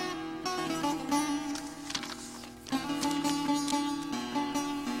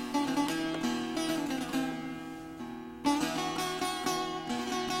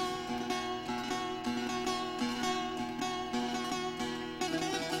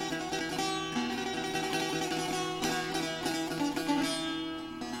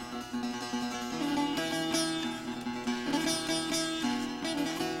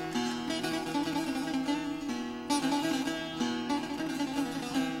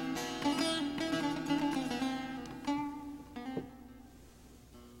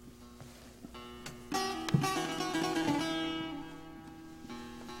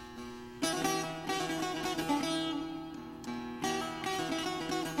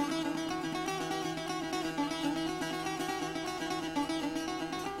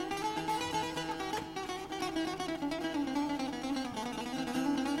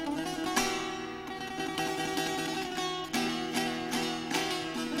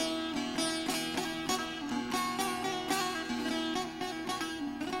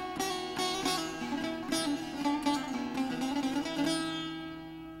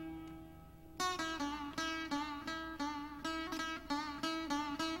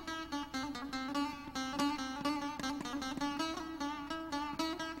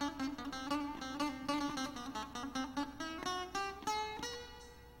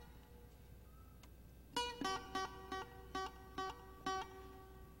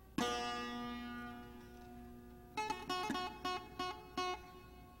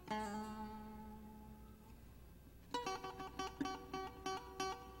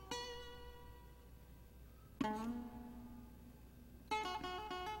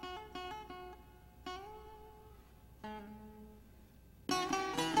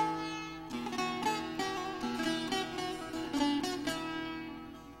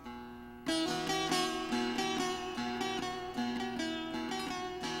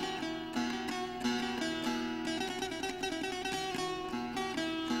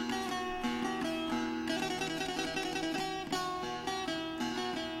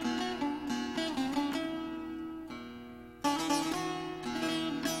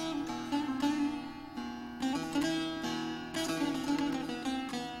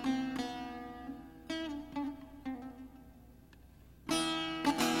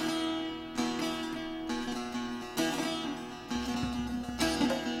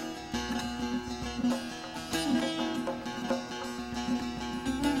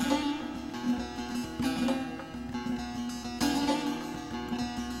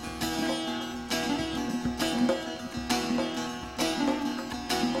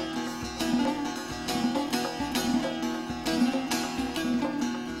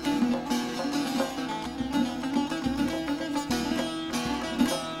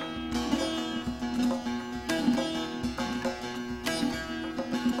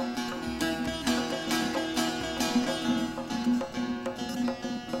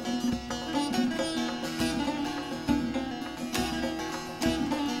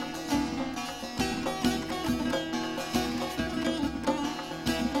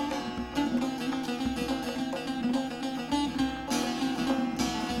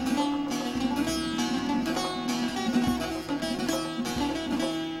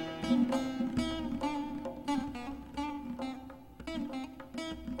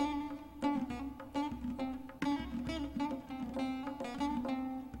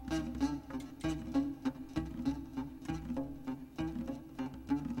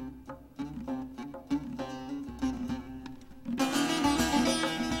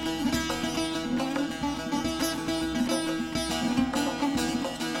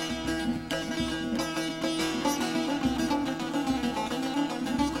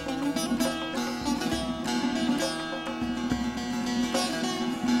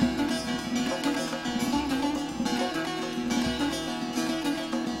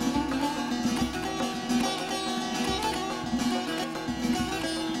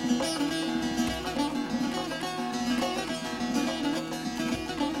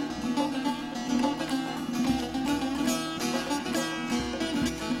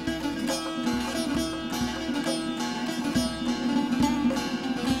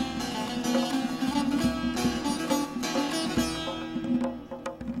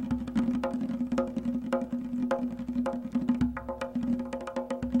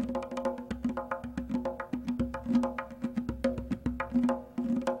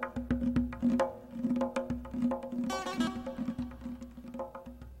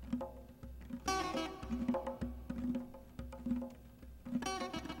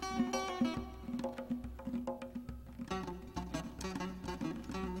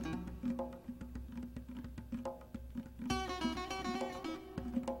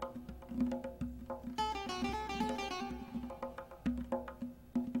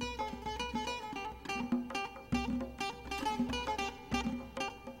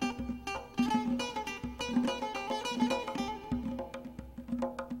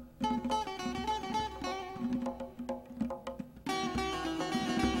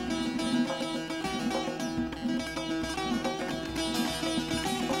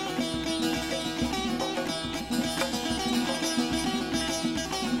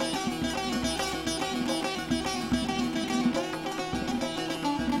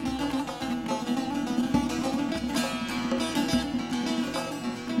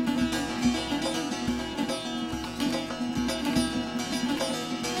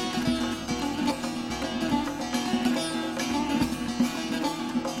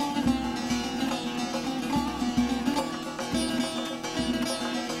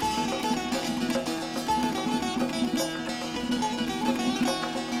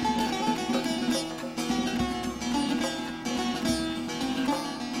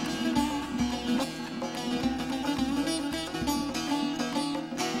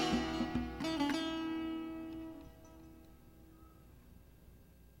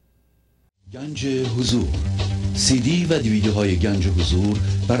 گنج حضور، سی دی و دیویدیوهای گنج حضور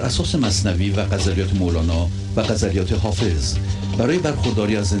بر اساس مثنوی و غزلیات مولانا و غزلیات حافظ برای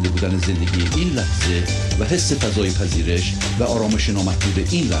برخورداری از زنده بودن زندگی این لحظه و حس فضای پذیرش و آرامش نامحدود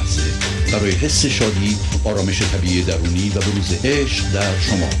این لحظه، برای حس شادی، آرامش طبیعی درونی و بروز عشق در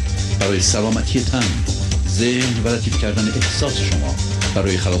شما، برای سلامتی تن، ذهن و لطیف کردن احساس شما،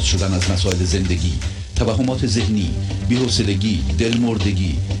 برای خلاص شدن از مسائل زندگی، توهمات ذهنی، بی‌حوصلگی،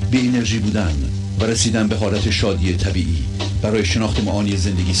 دلمردگی، بی انرژی بودن و رسیدن به حالت شادی طبیعی، برای شناخت معانی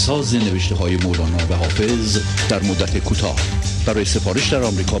زندگی ساز نوشته های مولانا و حافظ در مدت کوتاه. برای سفارش در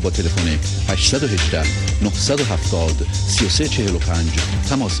آمریکا با تلفن 818 970 3345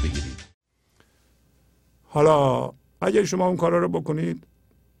 تماس بگیرید. حالا اگر شما اون کارا رو بکنید،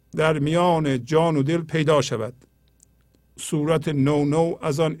 در میان جان و دل پیدا شود صورت نو نو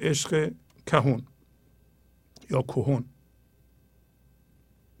از آن عشق کهون یا کهون.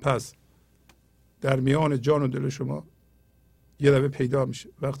 پس در میان جان و دل شما یه دفعه پیدا میشه.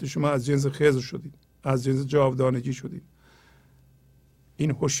 وقتی شما از جنس خضر شدید، از جنس جاودانگی شدید،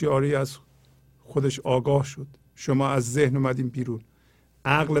 این هوشیاری از خودش آگاه شد، شما از ذهن اومدین بیرون،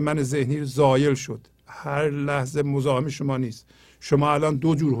 عقل من ذهنی زایل شد، هر لحظه مزاحم شما نیست. شما الان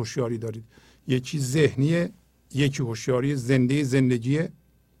دو جور هوشیاری دارید، یکی ذهنیه، یکی هوشیاری زندگیه.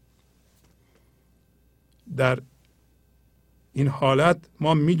 در این حالت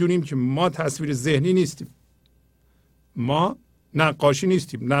ما میدونیم که ما تصویر ذهنی نیستیم، ما نقاشی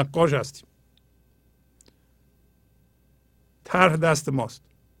نیستیم، نقاش هستیم. طرح دست ماست،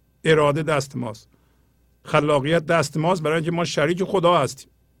 اراده دست ماست، خلاقیت دست ماست، برای اینکه ما شریک خدا هستیم،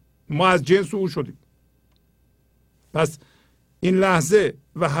 ما از جنس او شدیم. پس این لحظه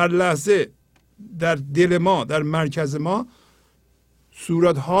و هر لحظه در دل ما، در مرکز ما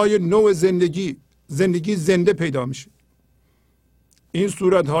صورتهای نو زندگی زنده پیدا میشه. این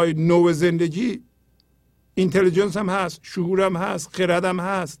صورتهای نو زندگی اینتلیجنس هم هست، شعور هم هست، خرد هم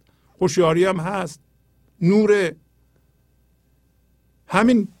هست، هوشیاری هم هست، نور.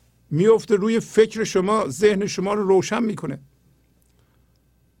 همین میفته روی فکر شما، ذهن شما رو روشن میکنه.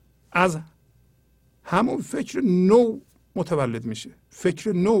 از همون فکر نو متولد میشه،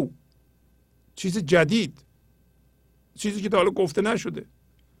 فکر نو، چیز جدید، چیزی که تا حالا گفته نشده.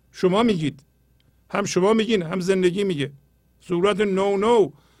 شما میگید، هم شما میگین، هم زندگی میگه، صورت نو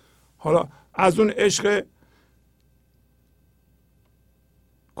نو. حالا از اون عشق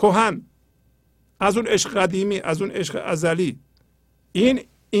کهن، از اون عشق قدیمی، از اون عشق ازلی، این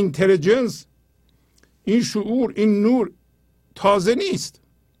اینتلیجنس، این شعور، این نور تازه نیست،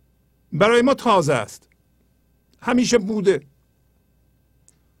 برای ما تازه است، همیشه بوده.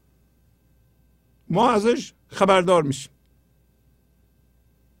 ما ازش خبردار میشیم،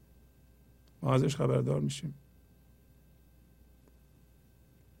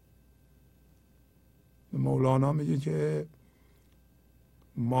 مولانا میگه که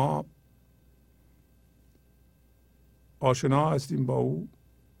ما آشنا هستیم با او،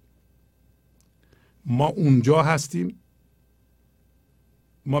 ما اونجا هستیم،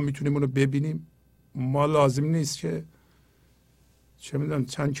 ما میتونیم اونو ببینیم. ما لازم نیست که چه میدونم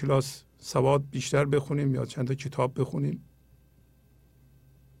چند کلاس سواد بیشتر بخونیم یا چند تا کتاب بخونیم.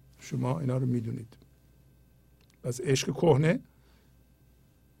 شما اینا رو میدونید. پس عشق کهنه،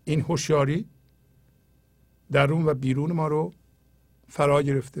 این هوشیاری درون و بیرون ما رو فرا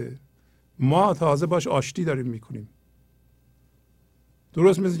گرفته، ما تازه باش آشتی داریم میکنیم.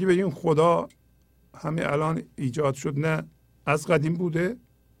 درست مثل که بگیم خدا همین الان ایجاد شد، نه، از قدیم بوده،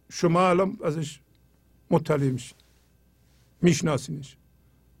 شما الان ازش مطلع میشید، میشناسینش،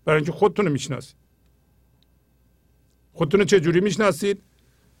 برای اینکه خودتون رو میشناسید. خودتون رو چجوری میشناسید؟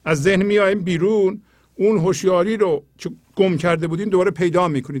 از ذهن میاییم بیرون، اون هوشیاری رو که گم کرده بودین دوباره پیدا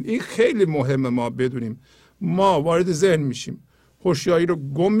میکنید. این خیلی مهمه ما بدونیم. ما وارد ذهن میشیم، هوشیاری رو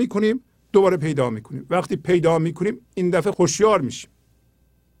گم میکنیم، دوباره پیدا میکنیم. وقتی پیدا میکنیم این دفعه هوشیار میشیم.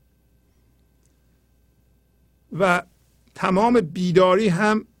 و تمام بیداری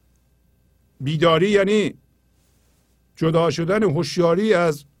هم، بیداری یعنی جدا شدن هوشیاری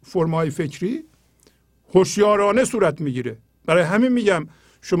از فرمای فکری، هوشیارانه صورت میگیره. برای همین میگم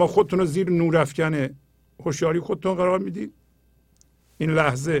شما خودتون رو زیر نورافکن هوشیاری خودتون قرار میدید، این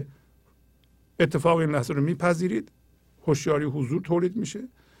لحظه اتفاق این لحظه رو میپذیرید، هوشیاری حضور تولید میشه،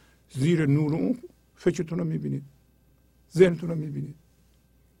 زیر نور اون فکرتون رو میبینید، ذهنتون رو میبینید،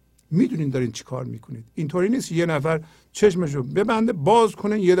 میدونین دارین چی کار میکنید. اینطوری نیست یه نفر چشمشو ببنده باز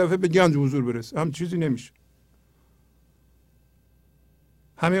کنه یه دفعه به گنج حضور برسه، هم چیزی نمیشه.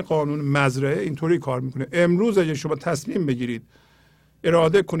 همین قانون مزرعه اینطوری کار میکنه. امروز اگه شما تصمیم بگیرید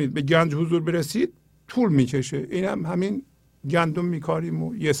اراده کنید به گنج حضور برسید، طول میکشه. این هم همین گندم میکاریم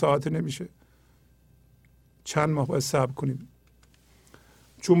و یه ساعت نمیشه. چند ماه باید صبر کنیم.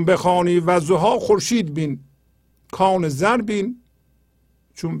 چون بخوانی والضحی خورشید بین، کان زر بین،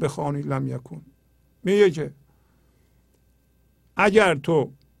 چون بخوانی لم یکن. میگه که اگر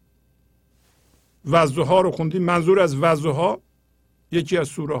تو والضحی رو خوندی، منظور از والضحی یکی از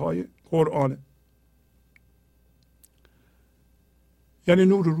سوره های قرآنه، یعنی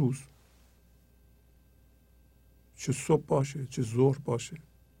نور روز، چه صبح باشه چه ظهر باشه،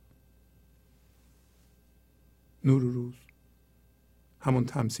 نور روز، همون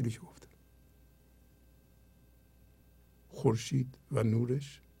تمثیلی که گفته، خورشید و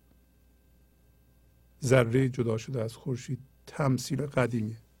نورش، ذره جدا شده از خورشید، تمثیل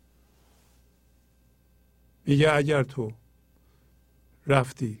قدیمی. میگه اگر تو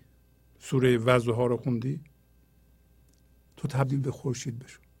رفتی سوره والضحی رو خوندی، تو تبدیل به خورشید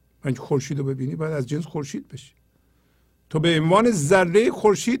بشو. من که خورشید رو ببینی باید از جنس خورشید بشی. تو به عنوان ذره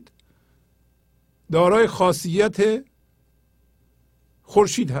خورشید دارای خاصیت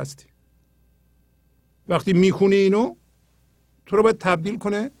خورشید هستی. وقتی میخونی اینو، تو رو باید تبدیل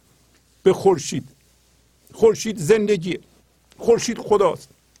کنه به خورشید. خورشید زندگیه، خورشید خداست.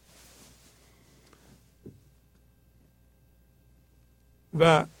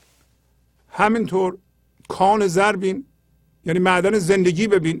 و همینطور کان زر بین، یعنی معدن زندگی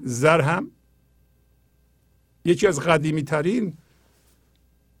ببین. زر هم یکی از قدیمی ترین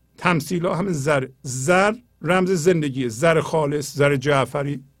تمثیل ها همین زر. زر رمز زندگیه، زر خالص، زر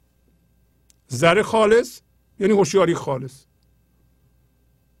جعفری. زر خالص یعنی هوشیاری خالص.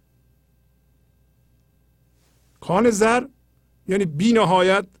 کان زر یعنی بی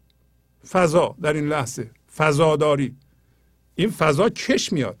نهایت فضا. در این لحظه فضاداری، این فضا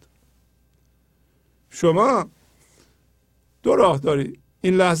کش میاد. شما دو راه داری.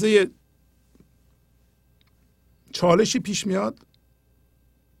 این لحظه چالشی پیش میاد،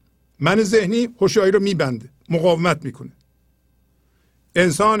 من ذهنی هوشیاری رو میبنده، مقاومت میکنه.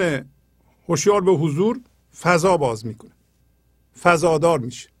 انسان هوشیار به حضور فضا باز میکنه، فضادار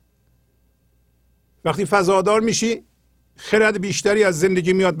میشه. وقتی فضادار میشی، خرد بیشتری از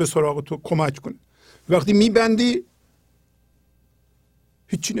زندگی میاد به سراغ تو کمک کنه. وقتی میبندی،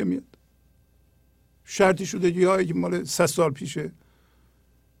 هیچی نمیاد. شرطی شده یا مال 100 سال پیشه،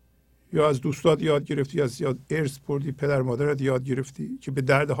 یا از دوستات یاد گرفتی، از یاد ارث بردی، پدر مادرت یاد گرفتی که به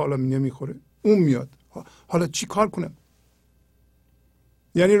درد حالا نمیخوره، اون میاد. حالا چی کار کنم؟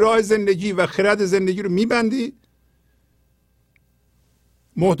 یعنی راه زندگی و خرد زندگی رو میبندی،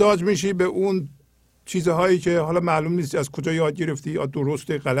 محتاج میشی به اون چیزهایی که حالا معلوم نیست از کجا یاد گرفتی، یا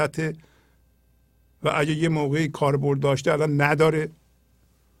درسته غلطه، و اگه یه موقعی کاربرد داشته الان نداره،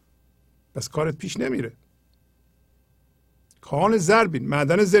 بس کارت پیش نمیره. کان زر بین،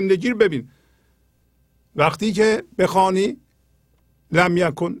 معدن زندگی رو ببین. وقتی که بخوانی لم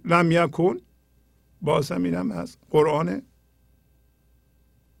یکن، لم یکن، باز هم اینم از قرآنه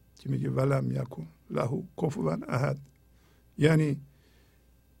که میگه ولم یکن له کفوا احد، یعنی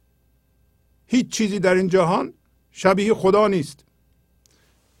هیچ چیزی در این جهان شبیه خدا نیست.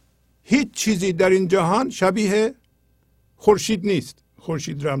 هیچ چیزی در این جهان شبیه خورشید نیست.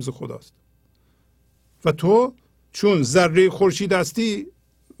 خورشید رمز خداست و تو چون ذره خورشید هستی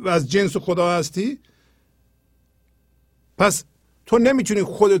و از جنس خدا هستی، پس تو نمیتونی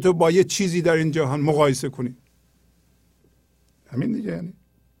خودتو با یه چیزی در این جهان مقایسه کنی. همین دیگه.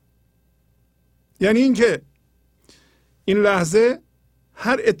 یعنی اینکه این لحظه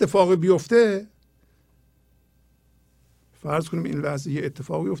هر اتفاقی بیفته، فرض کنیم این لحظه یه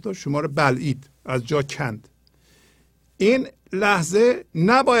اتفاقی افتاد، شما رو بلعید، از جا کند. این لحظه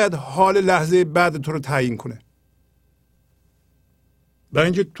نباید حال لحظه بعد تو رو تعیین کنه. برای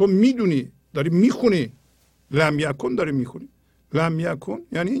اینکه تو میدونی، داری میخونی لم یکن، داری میخونی لم یکن،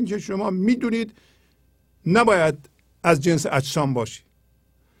 یعنی اینکه شما میدونید نباید از جنس اجسام باشی.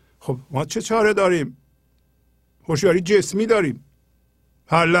 خب ما چه چاره داریم؟ هوشیاری جسمی داریم.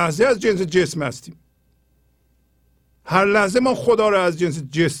 هر لحظه از جنس جسم هستیم. هر لحظه ما خدا رو از جنس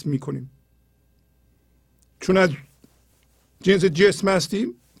جسم میکنیم. چون از جنس جسم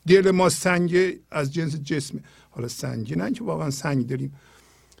هستیم، دل ما سنگ از جنس جسمه. حالا سنگی نه که واقعا سنگ داریم،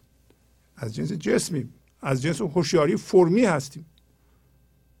 از جنس جسمیم، از جنس هوشیاری فرمی هستیم.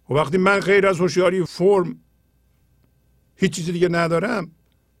 و وقتی من غیر از هوشیاری فرم هیچ چیز دیگه ندارم،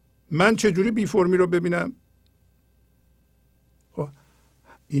 من چجوری بی فرمی رو ببینم؟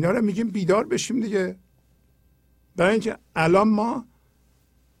 اینا رو میگیم بیدار بشیم دیگه. برای اینکه الان ما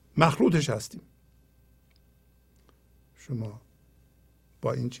مخلوطش هستیم. شما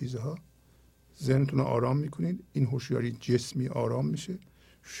با این چیزها ذهنتون رو آرام میکنید، این هوشیاری جسمی آرام میشه.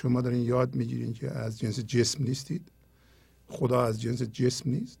 شما دارین یاد میگیرین که از جنس جسم نیستید، خدا از جنس جسم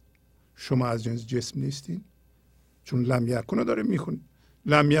نیست، شما از جنس جسم نیستید. چون لم یکن رو داره میخونه.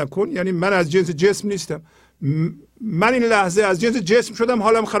 لم یکن یعنی من از جنس جسم نیستم. من این لحظه از جنس جسم شدم،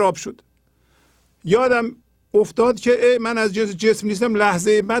 حالم خراب شد. یادم افتاد که من از جنس جسم نیستم،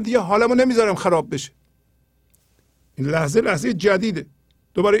 لحظه بعد دیگه حالمو نمیذارم خراب بشه. این لحظه جدیده.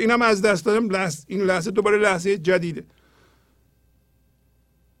 دوباره اینم از دست دادم، این لحظه دوباره لحظه جدیده.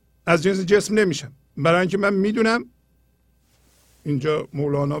 از جنس جسم نمیشم، برای اینکه من میدونم. اینجا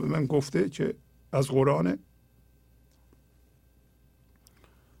مولانا به من گفته که از قرآنه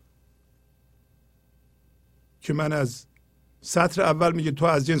که من از سطر اول میگه تو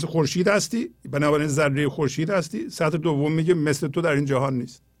از جنس خورشید هستی، بنابراین ذره خورشید هستی. سطر دوم میگه مثل تو در این جهان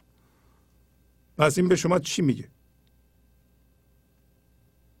نیست. پس این به شما چی میگه؟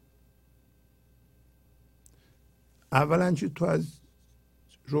 اولا چی؟ تو از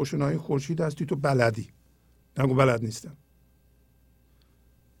روشنایی خورشید هستی، تو بلدی. نگو بلد نیستم.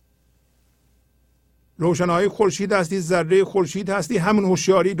 روشنایی خورشید هستی، ذره خورشید هستی، همون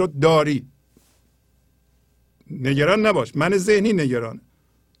هوشیاری رو داری. نگران نباش. من ذهنی نگران.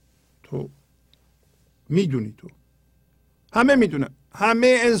 تو میدونی. تو همه میدونن.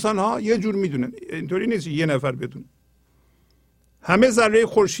 همه انسان ها یه جور میدونن. اینطوری نیست یه نفر بدونه. همه ذره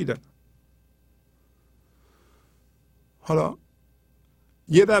خورشیدن. حالا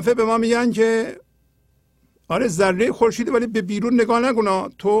یه دفعه به ما میگن که آره ذره خورشیده ولی به بیرون نگاه نکن،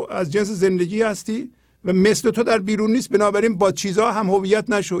 تو از جنس زندگی هستی و مثل تو در بیرون نیست، بنابراین با چیزها هم هویت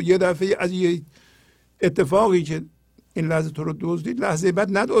نشو. یه دفعه از یه اتفاقی که این لحظه تو رو دزدید، لحظه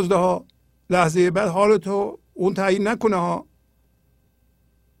بعد ندزده ها، لحظه بعد حال تو اون تعیین نکنه ها.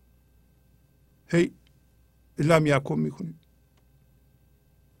 هی لم یکن میکنید.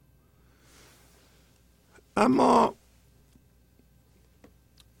 اما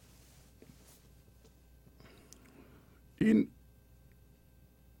این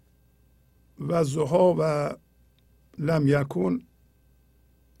وضعها و لم یکن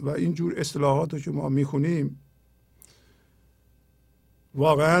و اینجور اصطلاحات رو که ما میخونیم،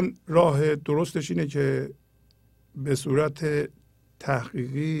 واقعا راه درستش اینه که به صورت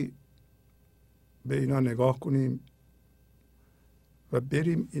تحقیقی به اینا نگاه کنیم و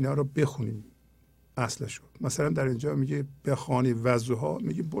بریم اینا رو بخونیم اصلشو. مثلا در اینجا میگه بخوانی وضعها،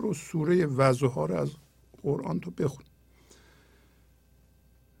 میگه برو سوره وضعها رو از قرآن تو بخون.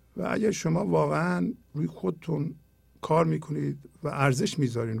 و اگر شما واقعا روی خودتون کار میکنید و ارزش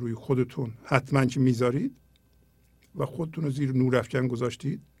میذارین روی خودتون، حتما که میذارید و خودتون رو زیر نورافکن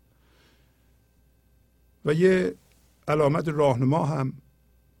گذاشتید و یه علامت راهنما هم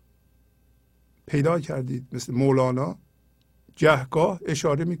پیدا کردید، مثل مولانا گهگاه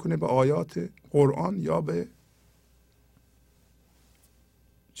اشاره میکنه به آیات قرآن یا به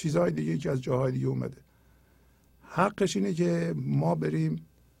چیزهای دیگه که از جاهای دیگه اومده. حقش اینه که ما بریم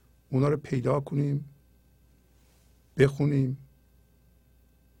اونا رو پیدا کنیم، بخونیم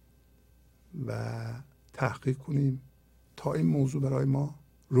و تحقیق کنیم تا این موضوع برای ما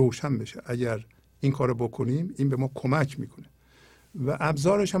روشن بشه. اگر این کار رو بکنیم این به ما کمک میکنه و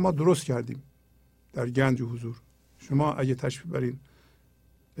ابزارش هم ما درست کردیم در گنج حضور. شما اگه تشریف برین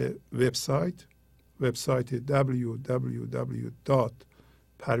به وبسایت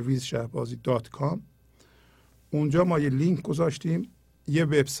www.parvizshahbazi.com، اونجا ما یه لینک گذاشتیم، یه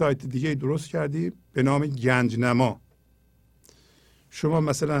وبسایت دیگه درست کردیم به نام گنجنما. شما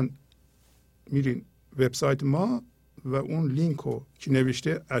مثلا میرین وبسایت ما و اون لینک رو که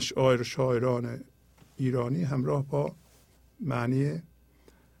نوشته اشعار شاعران ایرانی همراه با معنی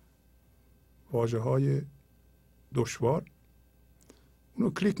واژه‌های دشوار، اونو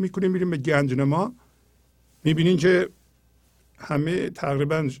کلیک میکنیم، میریم به گنجنما، میبینین که همه،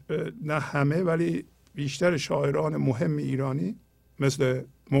 تقریبا نه همه ولی بیشتر شاعران مهم ایرانی مثل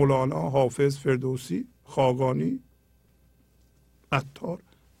مولانا، حافظ، فردوسی، خاقانی، عطار،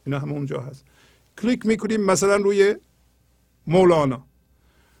 اینا همه اونجا هست. کلیک میکنیم مثلا روی مولانا،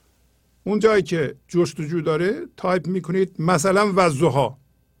 اون جایی که جستجو داره تایپ میکنید مثلا وضعها،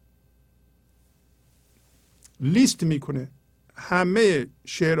 لیست میکنه همه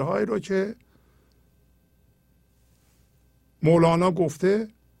شعرهایی رو که مولانا گفته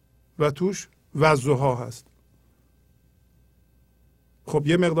و توش وضعها هست. خب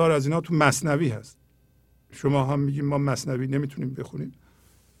یه مقدار از اینا تو مثنوی هست. شما هم میگیم ما مثنوی نمیتونیم بخونیم.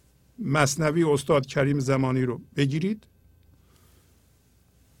 مثنوی استاد کریم زمانی رو بگیرید،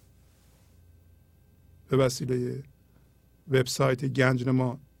 به وسیله وبسایت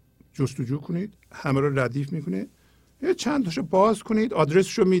گنجنما جستجو کنید، همه رو ردیف میکنه، یه چند تاشو باز کنید،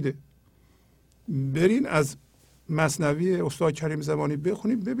 آدرسشو میده، برین از مثنوی استاد کریم زمانی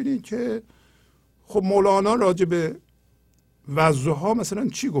بخونید، ببینید که خب مولانا راجع به وضعها مثلا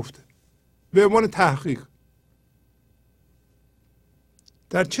چی گفته به عنوان تحقیق.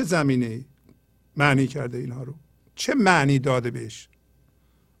 در چه زمینه معنی کرده اینها رو؟ چه معنی داده بهش؟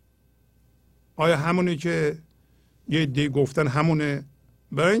 آیا همونه که یه عده گفتن همونه؟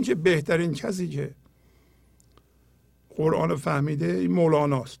 برای اینکه بهترین کسی که قرآن فهمیده این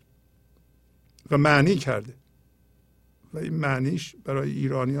مولاناست و معنی کرده و این معنیش برای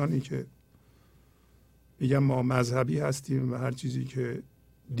ایرانیانی که میگن ما مذهبی هستیم و هر چیزی که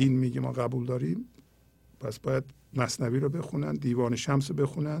دین میگه ما قبول داریم، پس باید مثنوی رو بخونند، دیوان شمس رو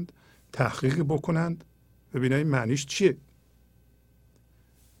بخونند، تحقیق بکنند، ببینن این معنیش چیه.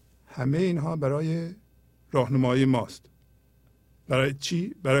 همه اینها برای راهنمایی ماست. برای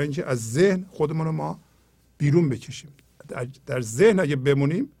چی؟ برای اینکه از ذهن خودمون رو ما بیرون بکشیم. در ذهن اگه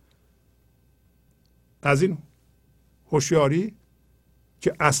بمونیم، از این هوشیاری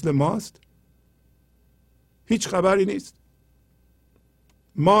که اصل ماست هیچ خبری نیست.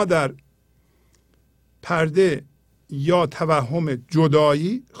 ما در پرده یا توهم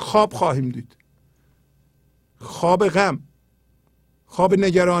جدایی خواب خواهیم دید، خواب غم، خواب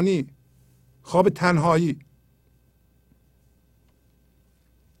نگرانی، خواب تنهایی،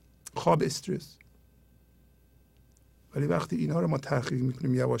 خواب استرس. ولی وقتی اینها رو ما تحقیق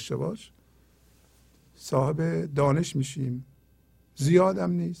میکنیم یواش یواش صاحب دانش میشیم.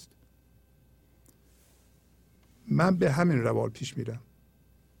 زیادم نیست. من به همین روال پیش میرم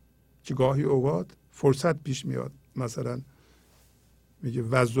که گاهی اوقات فرصت پیش میاد، مثلا میگه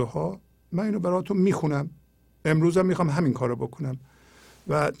وضوها، من اینو براتون میخونم، امروزم میخوام همین کارو بکنم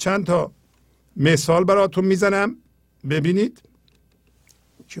و چند تا مثال براتون میزنم ببینید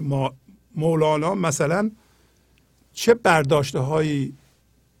که مولانا مثلا چه برداشته هایی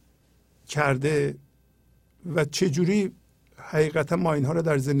کرده و چه جوری حقیقتا ما اینها رو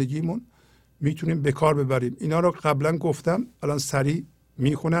در زندگیمون میتونیم به کار ببریم. اینا رو قبلا گفتم، الان سریع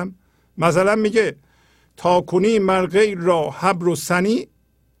میخونم. مثلا میگه تا کنی مر غیر را حبر و سنی،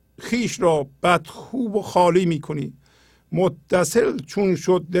 خویش را بدخوب و خالی میکنی. متصل چون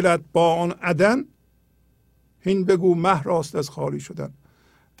شد دلت با آن عدن، هین بگو مه راست از خالی شدن.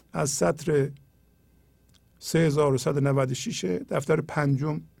 از سطر 3196 دفتر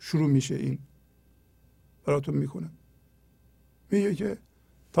 5 شروع میشه. این براتون میکنم. میگه که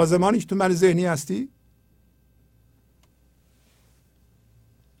تا زمانی که تو من ذهنی هستی،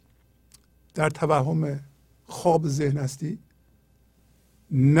 در توهم خواب ذهن هستی،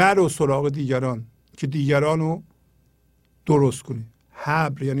 نرو سراغ دیگران که دیگران رو درست کنی.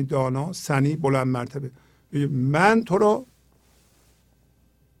 حبر یعنی دانا، سنی بلند مرتبه. من تو رو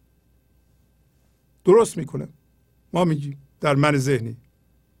درست میکنم. ما میگیم در من ذهنی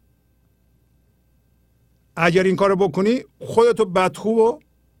اگر این کارو بکنی خودتو بدخوب و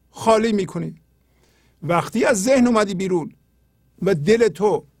خالی میکنی. وقتی از ذهن اومدی بیرون و دل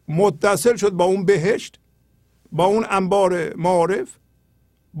تو متصل شد با اون بهشت، با اون انبار معارف،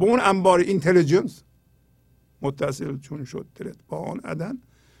 با اون انبار اینتلیجنس، متصل چون شد دلت با آن عدن،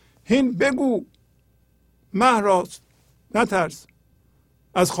 هین بگو مه راست، نترس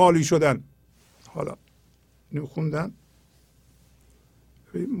از خالی شدن. حالا اینو خوندم.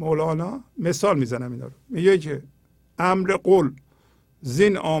 مولانا مثال میزنم اینا رو. میگه که امر قل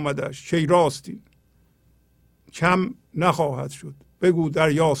زین آمدش کی راستین، کم نخواهد شد بگو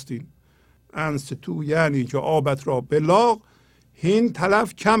دریاستین. انس تو یعنی که آبت را بلاغ، هین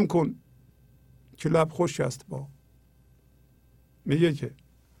تلف کم کن که لب خوش است با. میگه که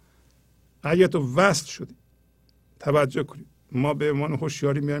اگه تو وصل شدی، توجه کنید، ما به عنوان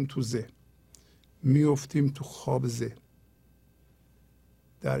هوشیاری میایم تو ذهن، میفتیم تو خواب ذهن.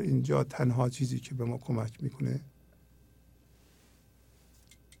 در اینجا تنها چیزی که به ما کمک میکنه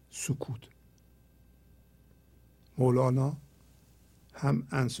سکوت. مولانا هم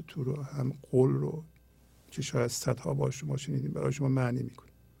انستو رو هم قول رو که شاید صدها با شما شنیدیم برای شما معنی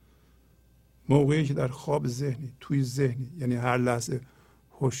میکنه. موقعی که در خواب ذهنی، توی ذهنی، یعنی هر لحظه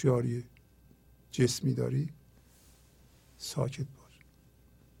هوشیاری جسمی داری، ساکت باش.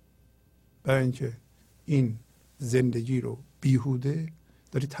 برای اینکه این زندگی رو بیهوده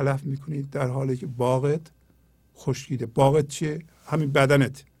داری تلف میکنی در حالی که باغت خشکیده. باغت چیه؟ همین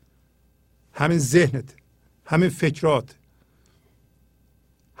بدنت، همین ذهنت، همین فکرات.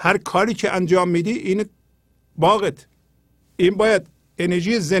 هر کاری که انجام میدی این باغت. این باید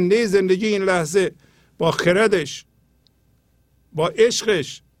انرژی زندگی این لحظه با خردش، با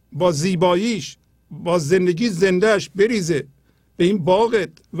عشقش، با زیباییش، با زندگی زندهش بریزه به این باغت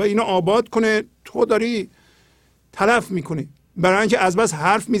و اینو آباد کنه. تو داری تلف میکنی برای اینکه از بس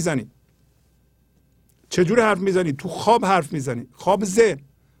حرف میزنی. چجور حرف میزنی؟ تو خواب حرف میزنی. خواب ذهن،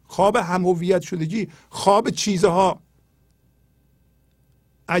 خواب هم‌هویت شدگی، خواب چیزها.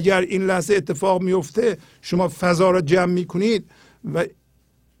 اگر این لحظه اتفاق میفته، شما فضا را جمع میکنید و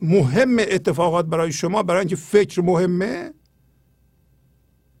مهم اتفاقات برای شما، برای اینکه فکر مهمه.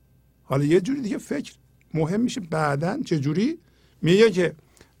 حالا یه جوری دیگه فکر مهم میشه بعداً. چه جوری؟ میگه که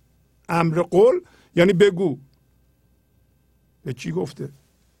امر قول یعنی بگو. به کی گفته؟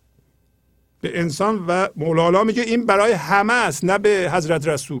 به انسان. و مولانا میگه این برای همه است، نه به حضرت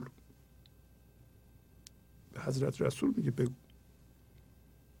رسول. به حضرت رسول میگه بگو،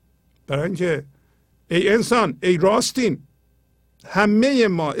 برای اینکه ای انسان، ای راستین، همه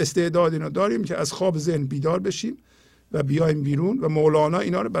ما استعداد اینو داریم که از خواب ذهن بیدار بشیم و بیایم بیرون. و مولانا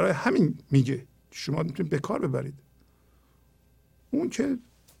اینا رو برای همین میگه، شما میتونید به کار ببرید. اون که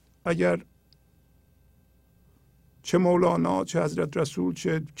اگر چه مولانا، چه حضرت رسول،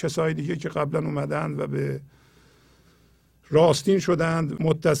 چه کسای دیگه که قبلا اومدن و به راستین شدند،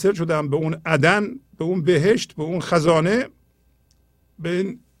 متصل شدند به اون عدن، به اون بهشت، به اون خزانه،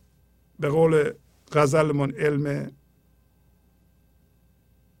 به قول غزلمون علم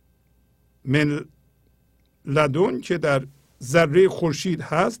من لدن که در ذره خورشید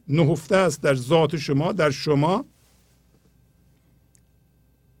هست، نهفته است در ذات شما، در شما.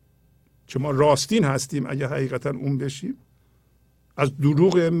 که ما راستین هستیم اگه حقیقتا اون بشیم، از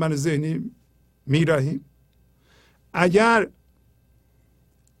دروغ من ذهنی میرهیم. اگر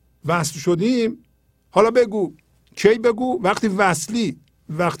وصل شدیم، حالا بگو. کی بگو؟ وقتی وصلی،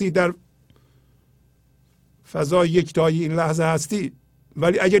 وقتی در فضای یکتایی این لحظه هستی.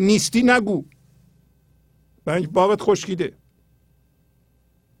 ولی اگر نیستی نگو، برای اینکه باغت خشکیده.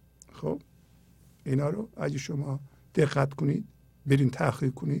 خب اینا رو اگه شما دقت کنید، برین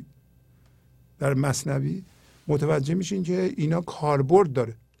تحقیق کنید در مثنوی، متوجه میشین که اینا کاربرد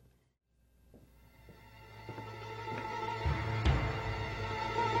داره.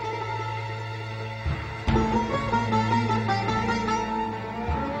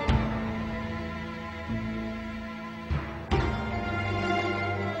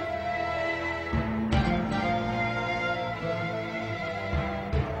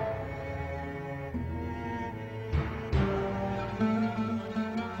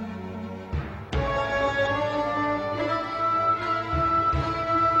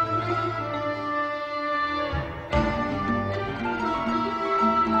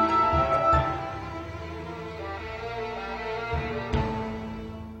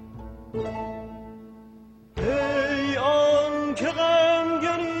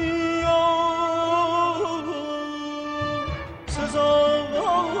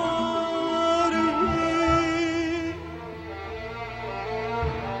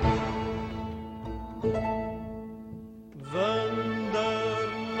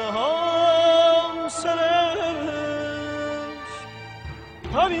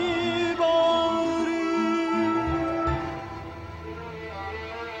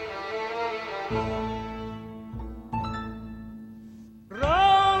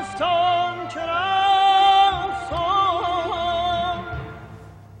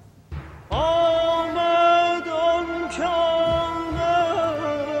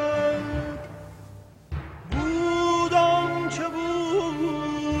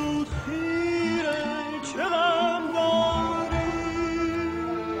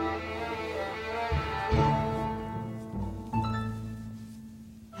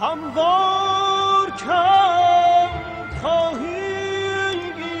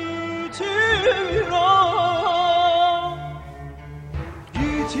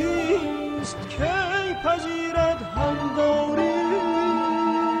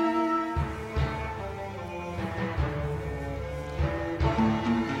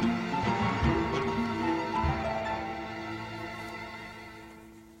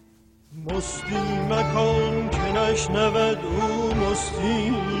 مستی مکن که نشنود او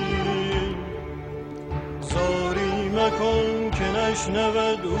مستی، زاری مکن که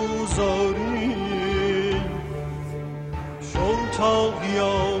نشنود او زاری. شو تا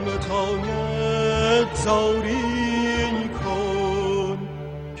قیامت آید زاری کن،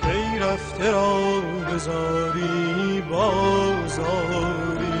 کی رفته را بزاری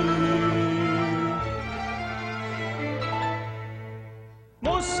بازاری.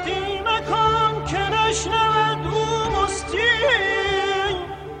 مستی مکن که نشنود او مستی،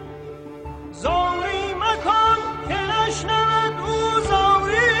 زاری مکن که نشنود او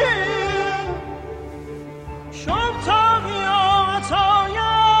زاری. شب تا قیامت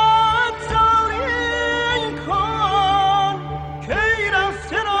آید زاری کن، کی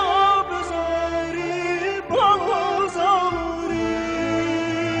رفته را بزاری بازاری.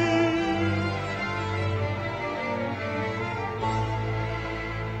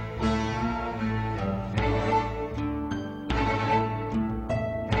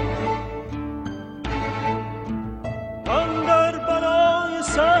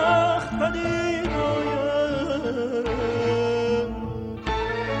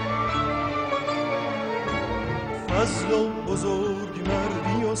 فضل و بزرگ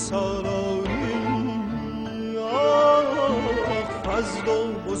مردی و سالاری، فضل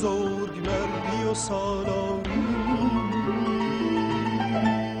و بزرگ مردی و سالاری.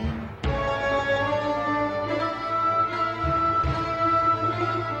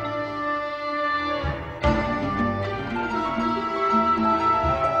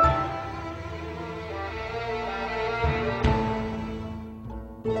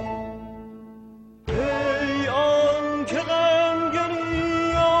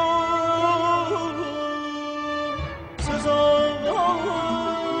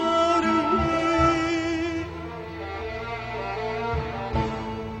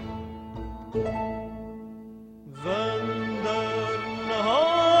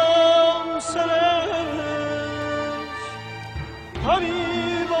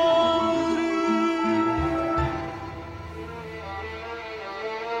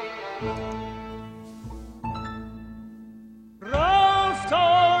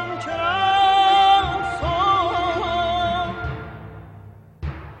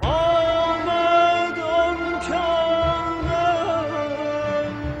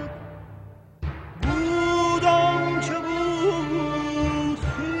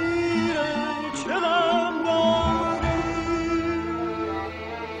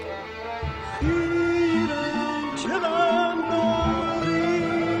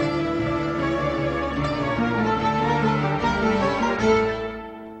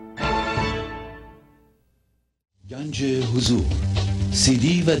 گنج حضور، CD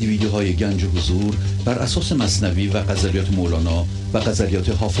و دیویدیوهای گنج حضور بر اساس مثنوی و غزلیات مولانا و غزلیات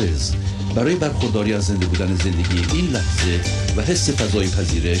حافظ برای برخورداری از زنده بودن زندگی این لحظه و حس فضای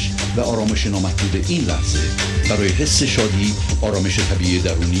پذیرش و آرامش نامحدود این لحظه، برای حس شادی، آرامش طبیعی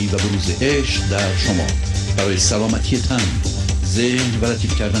درونی و بروز عشق در شما، برای سلامتی تن، ذهن و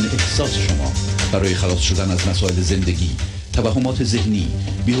لطیف کردن احساس شما، برای خلاص شدن از مسائل زندگی، توهمات ذهنی،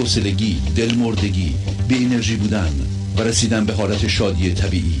 بی‌حوصلگی، دلمردگی، بی انرژی بودن و رسیدن به حالت شادی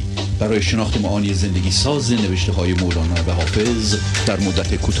طبیعی، برای شناخت معانی زندگی ساز نوشته های مولانا و حافظ در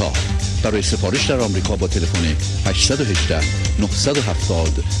مدت کوتاه. برای سفارش در آمریکا با تلفن 818 970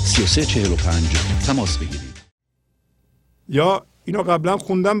 3345 تماس بگیرید. یا اینو قبلا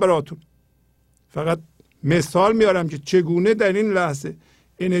خوندم براتون، فقط مثال میارم که چگونه در این لحظه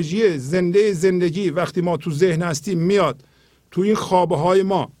انرژی زندگی وقتی ما تو ذهن هستیم میاد تو این خوابه های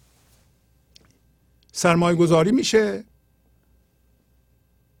ما سرمایه گذاری میشه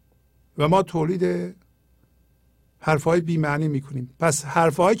و ما تولید حرفهای بی‌معنی میکنیم. پس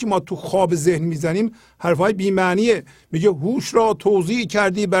حرفهایی که ما تو خواب ذهن میزنیم حرفهای بی‌معنیه. میگه هوش را توزیع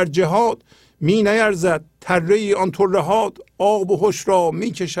کردی بر جهاد، می نیرزد تره آن ترهات، آب و هوش را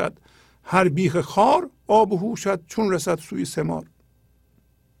میکشد هر بیخ خار، آب و هوشت چون رسد سوی ثمار.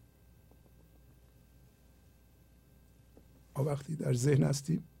 وقتی در ذهن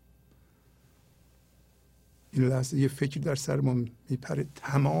هستیم این لحظه یه فکر در سر ما میپره،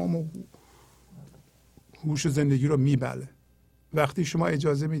 تمام هوش زندگی رو میبله. وقتی شما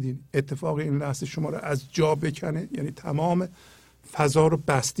اجازه میدین اتفاق این لحظه شما رو از جا بکنه، یعنی تمام فضا رو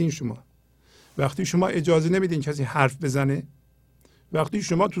بستین شما. وقتی شما اجازه نمیدین کسی حرف بزنه، وقتی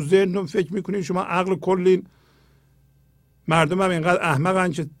شما تو ذهنتون فکر میکنین شما عقل کلین، مردم هم اینقدر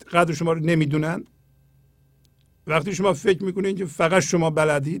احمقن که قدر شما رو نمیدونن، وقتی شما فکر میکنین که فقط شما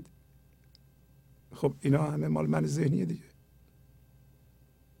بلدید، خب اینا همه مال من ذهنیه دیگه.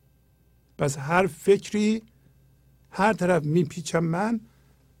 پس هر فکری هر طرف میپیچم، من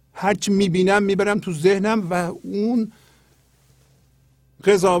هرچی میبینم میبرم تو ذهنم و اون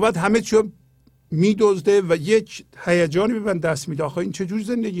قضاوت همه چی رو میدزده و یک هیجانی به من دست میده. آخه این چجور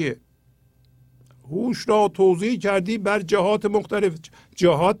زندگیه؟ هوش را توزیع کردی بر جهات مختلف.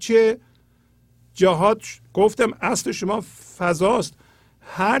 جهات چه؟ جهات گفتم اصل شما فضاست.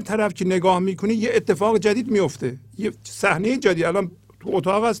 هر طرف که نگاه میکنی یه اتفاق جدید میفته، یه صحنه جدید. الان تو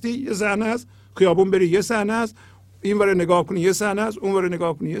اتاق هستی یه صحنه است، خیابون بری یه صحنه است، این ور نگاه کنی یه صحنه است، اون ور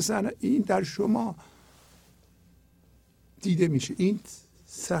نگاه کنی یه صحنه. این در شما دیده میشه. این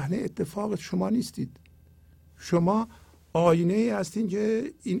صحنه اتفاق شما نیستید، شما آینه ای هستین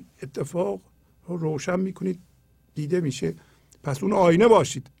که این اتفاق رو روشن میکنید، دیده میشه. پس اون آینه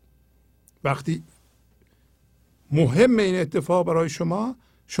باشید. وقتی مهم این اتفاق برای شما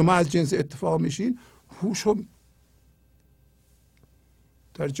از جنس اتفاق میشین، هوش رو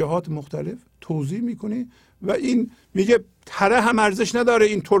در جهات مختلف توزیع میکنی و این میگه تره هم ارزش نداره.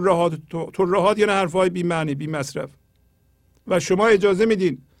 این ترهات یعنی حرفای بی معنی، بی مصرف. و شما اجازه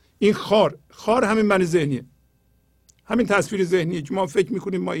میدین این خار همین من ذهنیه، همین تصویر ذهنیه که ما فکر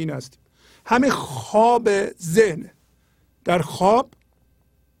میکنیم ما این هستیم، همین خواب ذهن. در خواب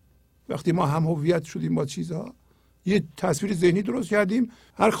وقتی ما هم هویت شدیم با چیزها، یه تصویر ذهنی درست کردیم،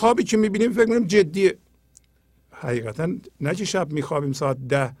 هر خوابی که میبینیم فکر می‌کنیم جدیه. حقیقتا نه که شب میخوابیم ساعت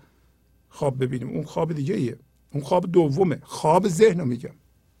 10 خواب ببینیم، اون خواب دیگه ایه، اون خواب دومه، خواب ذهن رو میگم.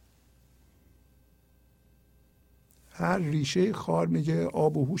 هر ریشه خار میگه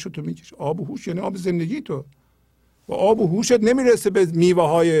آب و هوش تو میکش. آب و هوش یعنی آب زندگی تو. و آب و هوشت نمیرسه به میوه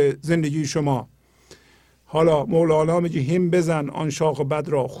های زندگی شما. حالا مولانا میگه هیم بزن آن شاخ بد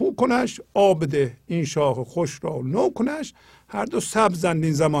را خوب کنش، آب ده این شاخ خوش را نو کنش. هر دو سبزند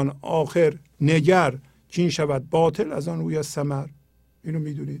این زمان آخر نگر، که این شود باطل از آن روی ثمر. اینو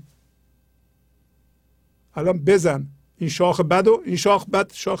میدونید. الان بزن این شاخ بد، و این شاخ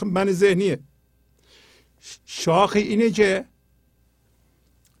بد شاخ من ذهنیه. شاخ اینه که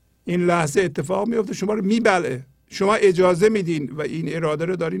این لحظه اتفاق میفته، شما رو میبلعه. شما اجازه میدین و این اراده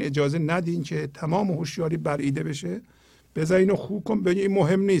رو دارین اجازه ندین که تمام هوشیاری بریده بشه. بذار اینو خوب کن، بگی این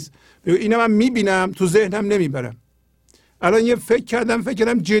مهم نیست، بگو اینو من میبینم تو ذهنم نمیبرم. الان یه فکر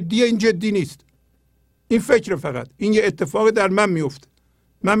کردم جدیه، این جدی نیست، این فکر فقط، این یه اتفاق در من میفته.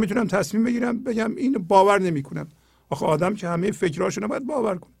 من میتونم تصمیم بگیرم بگم اینو باور نمیکنم. آخه آدم که همه فکراشو نباید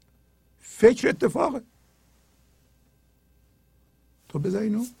باور کنه. فکر اتفاقه. تو بذار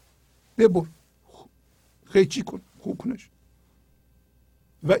اینو ببر، قیچی کن، خوب کنش.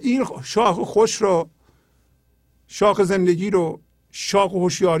 و این شاخ خوش رو، شاخ زندگی رو، شاخ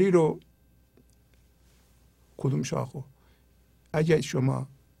هوشیاری رو، کدوم شاخو؟ اگر شما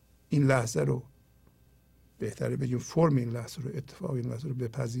این لحظه رو، بهتره بگیم فرم این لحظه رو، اتفاق این لحظه رو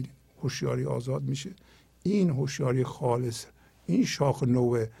بپذیرید، هوشیاری آزاد میشه. این هوشیاری خالص، این شاخ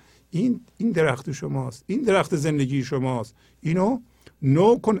نوه، این درخت شماست، این درخت زندگی شماست. اینو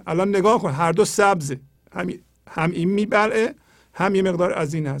نو کن. الان نگاه کن، هر دو سبزه، هم این میبلعه، هم یه مقدار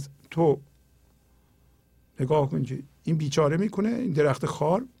از این هست. تو نگاه کن که این بیچاره میکنه، این درخت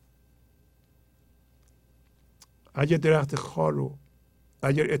خار. اگر درخت خار رو،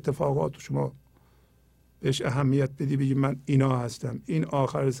 اگر اتفاقات شما بهش اهمیت بدی، بگی من اینا هستم، این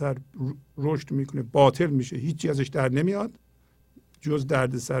آخر سر رشد میکنه، باطل میشه، هیچی ازش در نمیاد جز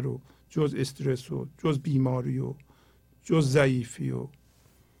دردسر و جز استرس و جز بیماری و جز ضعیفی و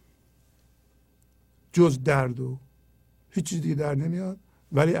جز درد و هیچ چیز دیگه در نمیاد.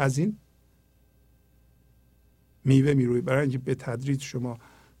 ولی از این میوه میروی، برای اینکه به تدریج شما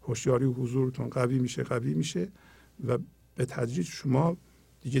هوشیاری و حضورتون قوی میشه و به تدریج شما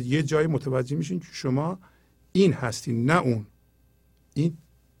دیگه یه جای متوجه میشین که شما این هستین، نه اون. این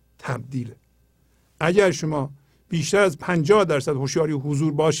تبدیله. اگر شما بیشتر از 50% هوشیاری و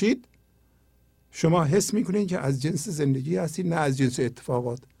حضور باشید، شما حس میکنین که از جنس زندگی هستید، نه از جنس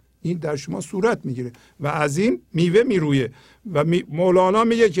اتفاقات. این در شما صورت میگیره و از این میوه میرویه. و مولانا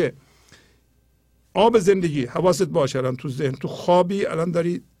میگه که آب زندگی، حواست باشه الان تو ذهن، تو خوابی الان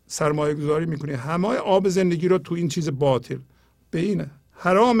داری سرمایه گذاری میکنی، همه آب زندگی رو تو این چیز باطل، به این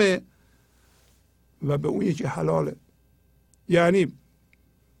حرامه و به اون یکی حلاله. یعنی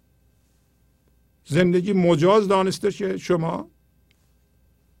زندگی مجاز دانسته که شما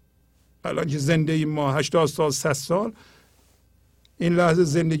الان که زنده ایم ما 80 سال 100 سال، این لحظه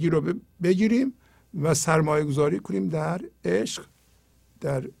زندگی رو بگیریم و سرمایه گذاری کنیم در عشق،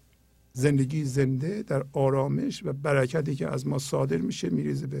 در زندگی زنده، در آرامش و برکتی که از ما صادر میشه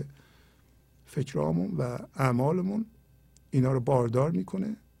میریزه به فکرامون و اعمالمون، اینا رو باردار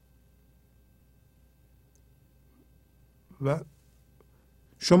میکنه. و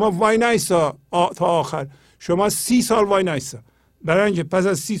شما وای نایسا تا آخر، شما 30 سال وای نایسا، برای اینکه پس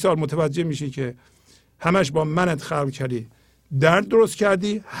از 30 سال متوجه میشی که همش با منت خلق کردی، درد درست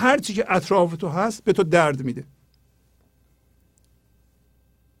کردی، هر چی که اطراف تو هست به تو درد میده.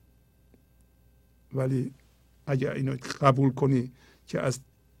 ولی اگر اینو قبول کنی که از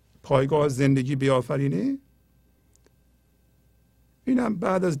پایگاه زندگی بیافرینی، اینم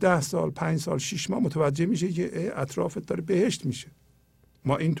بعد از 10 سال 5 سال 6 ماه متوجه میشه که اطرافت داره بهشت میشه.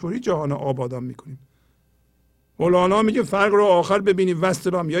 ما اینطوری جهان آبادان میکنیم. مولانا میگه فرق رو آخر ببینی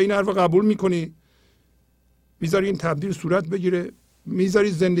وسترام، یا این حرف قبول میکنی میذاری این تبدیل صورت بگیره،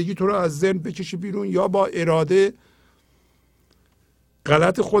 میذاری زندگی تو رو از ذهن بکشی بیرون، یا با اراده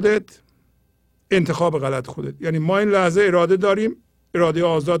غلط خودت، انتخاب غلط خودت. یعنی ما این لحظه اراده داریم، اراده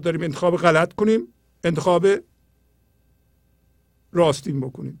آزاد داریم، انتخاب غلط کنیم، انتخاب راستین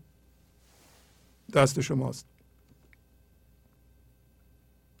بکنیم، دست شماست.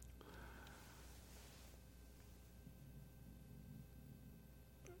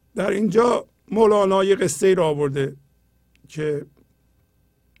 در اینجا مولانا یه قصه ای را آورده که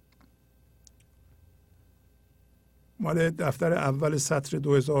مال دفتر اول سطر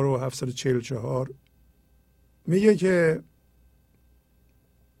 2744 میگه که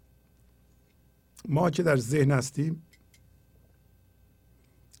ما که در ذهن هستیم،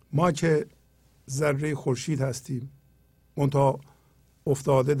 ما که ذره خورشید هستیم، منتها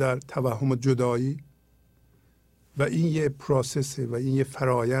افتاده در توهم جدایی و این یه پروسسه و این یه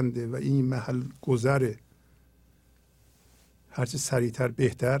فراینده و این محل گذره، هرچه سریعتر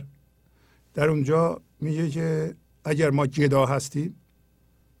بهتر. در اونجا میگه که اگر ما جدا هستیم،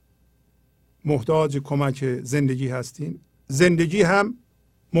 محتاج کمک زندگی هستیم، زندگی هم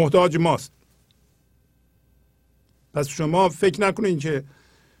محتاج ماست. پس شما فکر نکنین که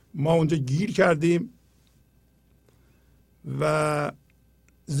ما اونجا گیر کردیم و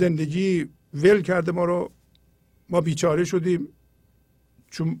زندگی ول کرده ما رو، ما بیچاره شدیم.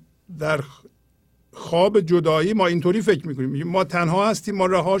 چون در خواب جدایی ما اینطوری فکر میکنیم، ما تنها هستیم، ما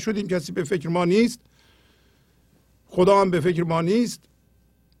رها شدیم، کسی به فکر ما نیست، خدا هم به فکر ما نیست،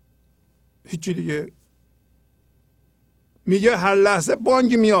 هیچی دیگه. میگه هر لحظه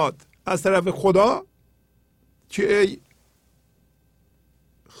بانگ میاد از طرف خدا که ای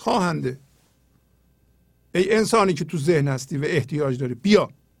خواهنده، ای انسانی که تو ذهن هستی و احتیاج داری، بیا.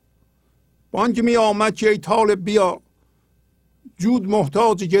 بانگ می آمد که ای طالب بیا، جود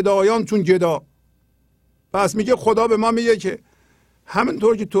محتاج گدایان چون گدا. پس میگه خدا به ما میگه که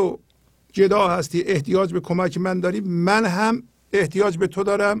همینطور که تو جدا هستی، احتیاج به کمک من داری، من هم احتیاج به تو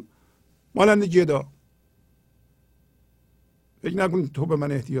دارم، مانند جدا. فکر نکن تو به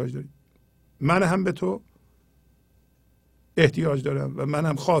من احتیاج داری، من هم به تو احتیاج دارم و من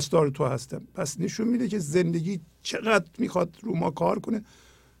هم خواستار تو هستم. پس نشون میده که زندگی چقدر میخواد رو ما کار کنه،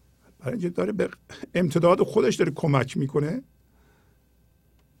 برای اینکه داره به امتداد خودش داره کمک میکنه.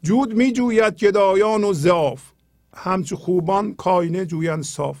 جود میجوید گدایان و ضعاف، همچو خوبان کاینه جویند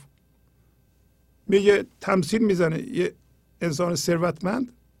صاف. میگه تمثیل میزنه یه انسان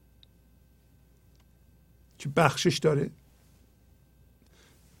ثروتمند که بخشش داره،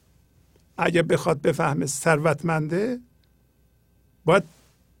 اگه بخواد بفهمه ثروتمنده باید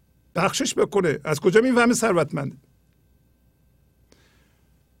بخشش بکنه. از کجا میفهمه ثروتمنده؟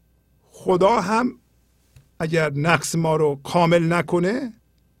 خدا هم اگر نقص ما رو کامل نکنه،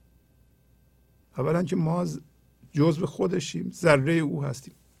 اولا که ما جزء خودشیم، ذره او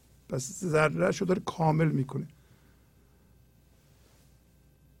هستیم، پس ذره شو داره کامل میکنه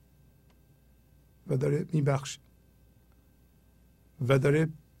و داره میبخشه و داره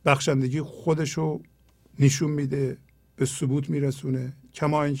بخشندگی خودشو نشون میده، به ثبوت میرسونه.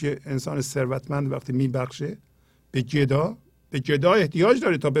 کما اینکه انسان ثروتمند وقتی میبخشه به گدا احتیاج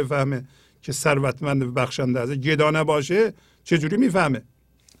داره تا بفهمه که ثروتمند و بخشنده است. گدا نباشه چجوری میفهمه؟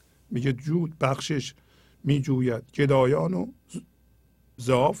 میگه جود بخشش میجوید گدایان و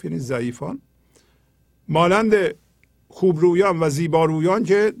ضعاف، یعنی ضعیفان، مانند خوبرویان و زیبارویان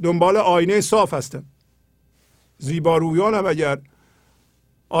که دنبال آینه صاف هستن. زیبارویان هم اگر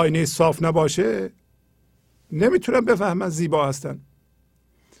آینه صاف نباشه نمیتونن بفهمن زیبا هستن.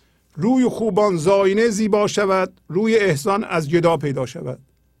 روی خوبان ز آینه زیبا شود، روی احسان از گدا پیدا شود.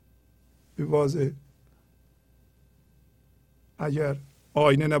 به واضح اگر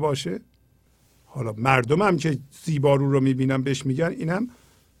آینه نباشه، حالا مردم هم که زیبارو رو میبینن بهش میگن، اینم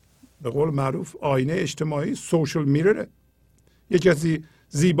به قول معروف آینه اجتماعی، سوشال میرره. یک کسی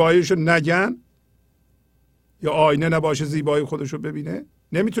زیباییشو نگن یا آینه نباشه زیبایی خودشو ببینه،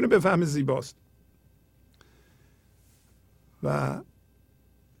 نمیتونه بفهمه زیباست. و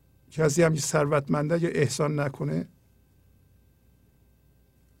کسی هم که ثروتمنده یا احسان نکنه،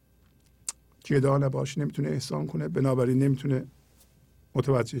 گدا نباشه، نمیتونه احسان کنه، بنابراین نمیتونه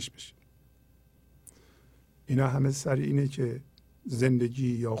متوجهش بشه. اینا همه سر اینه که زندگی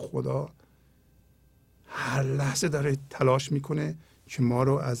یا خدا هر لحظه داره تلاش میکنه که ما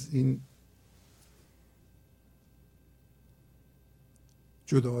رو از این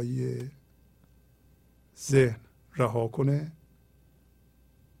جدایی ذهن رها کنه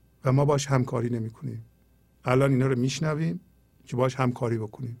و ما باش همکاری نمی کنیم. الان اینا رو میشنویم که باش همکاری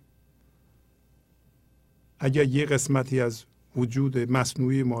بکنیم. اگر یه قسمتی از وجود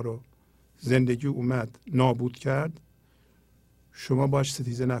مصنوعی ما رو زندگی اومد نابود کرد، شما باش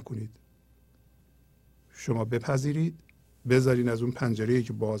ستیزه نکنید. شما بپذیرید، بذارین از اون پنجره‌ای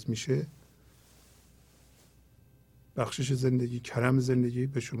که باز میشه بخشش زندگی، کرم زندگی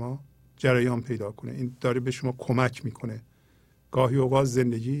به شما جریان پیدا کنه. این داره به شما کمک میکنه. گاهی اوقات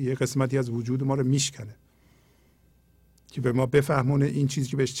زندگی یه قسمتی از وجود ما رو میشکنه که به ما بفهمونه این چیزی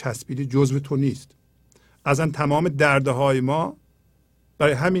که بهش چسبیدی جزو تو نیست. اصلا تمام دردهای ما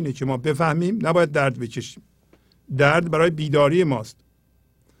برای همینه که ما بفهمیم نباید درد بکشیم. درد برای بیداری ماست.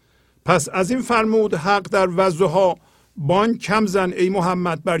 پس از این فرمود حق در وضعها بان کم زن ای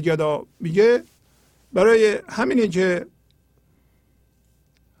محمد برگدا. میگه برای همینه که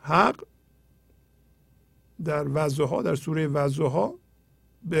حق در والضحی، در سوره والضحی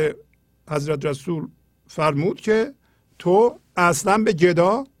به حضرت رسول فرمود که تو اصلا به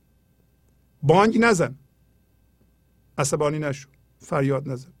گدا بانگ نزن، عصبانی نشو، فریاد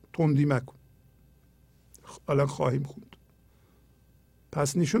نزن، تندی مکن. الان خواهیم خوند.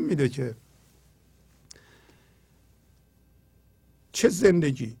 پس نشون میده که چه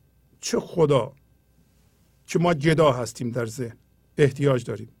زندگی، چه خدا که ما گدا هستیم در ذهن احتیاج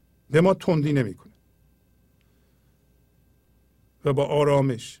داریم، به ما تندی نمیکنه و با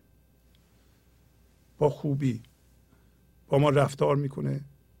آرامش، با خوبی با ما رفتار میکنه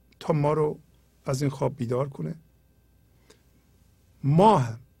تا ما رو از این خواب بیدار کنه. ما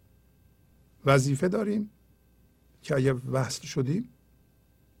هم وظیفه داریم که اگه وصل شدیم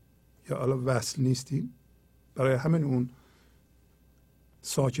یا الان وصل نیستیم، برای همین اون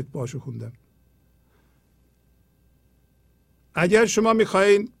ساکت باشو خوندم. اگر شما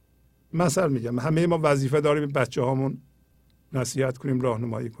میخواین، مثلا میگم، همه ما وظیفه داریم بچه هامون نصیحت کنیم،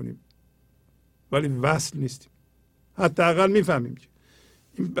 راهنمایی کنیم، ولی وصل نیستیم. حداقل میفهمیم که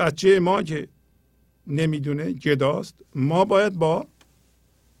این بچه ما که نمیدونه گداست، ما باید با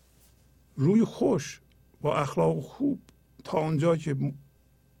روی خوش، با اخلاق خوب، تا اونجا که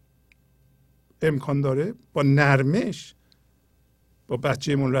امکان داره با نرمش با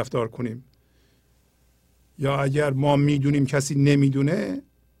بچه‌مون رفتار کنیم. یا اگر ما میدونیم کسی نمیدونه،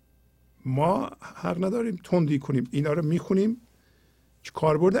 ما حق نداریم تندی کنیم. اینا رو میخونیم که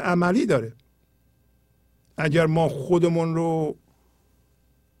کاربرد عملی داره. اگر ما خودمون رو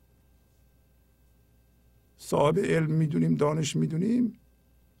صاحب علم میدونیم، دانش میدونیم،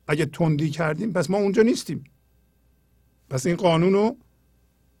 اگه تندی کردیم پس ما اونجا نیستیم، پس این قانون رو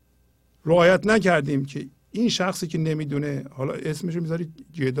رعایت نکردیم که این شخصی که نمیدونه، حالا اسمش رو میذاری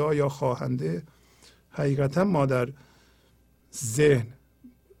گدا یا خواهنده، حقیقتا ما در ذهن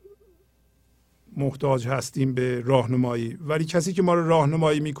محتاج هستیم به راهنمایی، ولی کسی که ما رو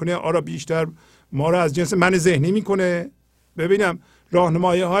راهنمایی میکنه آره بیشتر ما رو از جنس من ذهنی میکنه. ببینم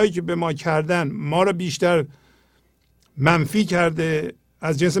راهنمایی هایی که به ما کردن ما رو بیشتر منفی کرده،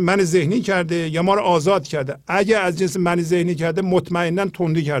 از جنس من ذهنی کرده، یا ما رو آزاد کرده. اگه از جنس من ذهنی کرده، مطمئنا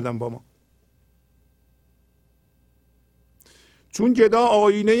تندی کردن با ما. چون گدا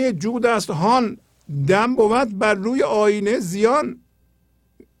آینه جود است هان، دم بود بر روی آینه زیان.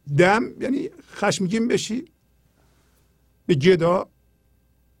 دم یعنی خشمگین بشی به گدا.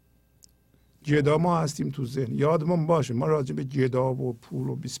 گدا ما هستیم تو ذهن. یادمون باشه ما راجع به گدا و پول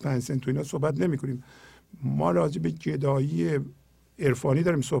و 25 سنت تو اینا صحبت نمی کنیم. ما راجع به گدایی عرفانی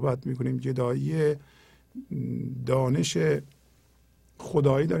داریم صحبت میکنیم، گدایی دانش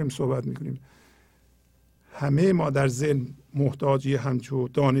خدایی داریم صحبت میکنیم. همه ما در ذهن محتاجی همچو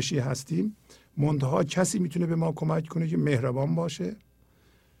دانشی هستیم. منتها کسی میتونه به ما کمک کنه که مهربان باشه.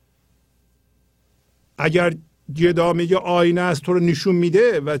 اگر گدا میگه آینه است تو رو نشون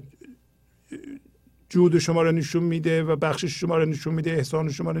میده و جود شما رو نشون میده و بخشش شما رو نشون میده، احسان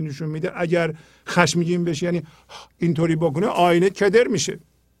شما رو نشون میده، اگر خشمگین بشی یعنی اینطوری بکنه، آینه کدر میشه.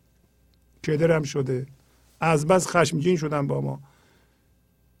 کدر هم شده، از بس خشمگین شدن با ما.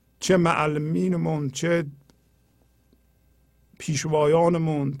 چه معلمینمون، چه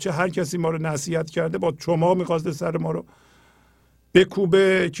پیشوایانمون، چه هر کسی ما رو نصیحت کرده با چما میخواسته سر ما رو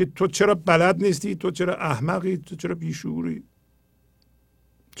بکوبه که تو چرا بلد نیستی، تو چرا احمقی، تو چرا بیشعوری،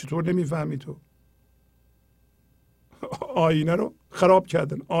 چطور نمیفهمی. تو آینه رو خراب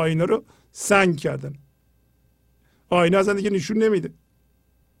کردن، آینه رو سنگ کردن. آینه اصلا دیگه نشون نمیده.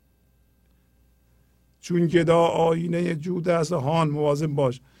 چون گدا آینه جود است هان، مواظب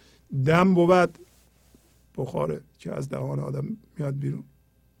باش. دم بود بخاره که از دهان آدم میاد بیرون.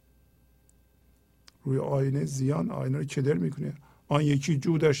 روی آینه زیان، آینه رو کدر میکنه. آن یکی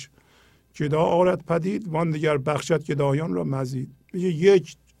جودش گدا آرد پدید، وان دیگر بخشد گدایان را مزید. میگه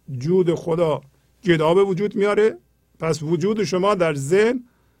یک جود خدا گدا به وجود میاره. پس وجود شما در ذهن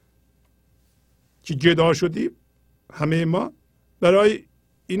که گدا شدیم همه ما، برای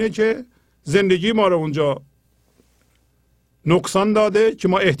اینه که زندگی ما رو اونجا نقصان داده که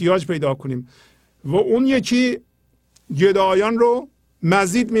ما احتیاج پیدا کنیم و اون یکی گدایان رو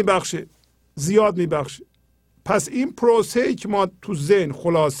مزید میبخشه، زیاد میبخشه. پس این پروسه که ما تو ذهن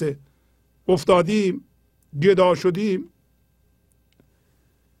خلاصه افتادیم، گدا شدیم،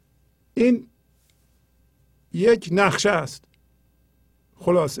 این یک نقشه است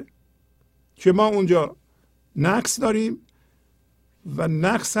خلاصه که ما اونجا نقص داریم و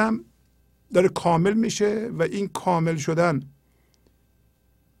نقص هم داره کامل میشه و این کامل شدن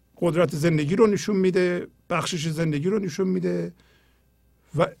قدرت زندگی رو نشون میده، بخشش زندگی رو نشون میده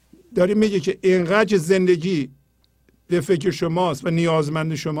و داریم میگه که اینقدر زندگی به فکر شماست و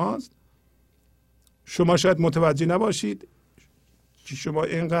نیازمند شماست، شما شاید متوجه نباشید که شما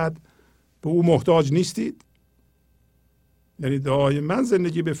اینقدر به او محتاج نیستید. یعنی دائما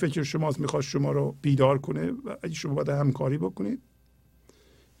زندگی به فکر شماست، میخواد شما رو بیدار کنه و اگه شما باید همکاری بکنید،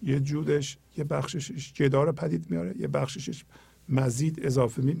 یه جودش، یه بخشش جدا رو پدید میاره، یه بخشش مزید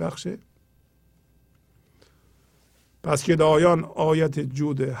اضافه میبخشه. پس گدایان آیت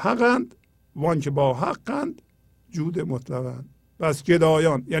جود حقند، وان که با حقند جود مطلقند. پس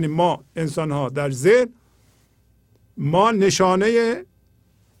گدایان یعنی ما انسان ها در ذهن، ما نشانه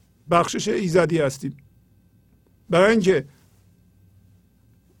بخشش ایزدی هستیم. برای اینکه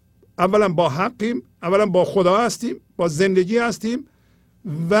اولا با حقیم، اولا با خدا هستیم، با زندگی هستیم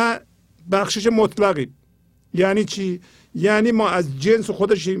و بخشش مطلقیم. یعنی چی؟ یعنی ما از جنس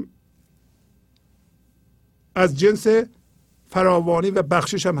خودشیم، از جنس فراوانی و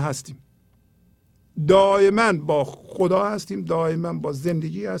بخشش هم هستیم. دائما با خدا هستیم، دائما با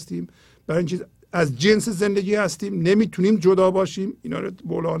زندگی هستیم. برای اینکه از جنس زندگی هستیم، نمیتونیم جدا باشیم. اینا رو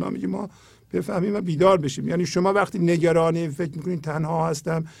مولانا میگه ما بفهمیم و بیدار بشیم. یعنی شما وقتی نگرانی فکر میکنید تنها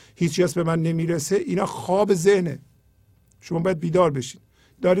هستم، هیچ کس به من نمیرسه، اینا خواب ذهنه. شما باید بیدار بشین.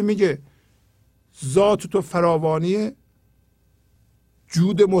 داره میگه ذات تو فراوانی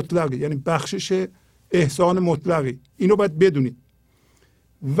جود مطلقی، یعنی بخشش احسان مطلقی. اینو باید بدونید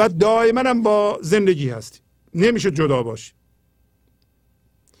و دائما هم با زندگی هستی، نمیشه جدا باشی.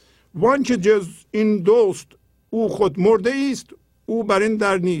 وان که جز این دوست او خود مرده است، او بر این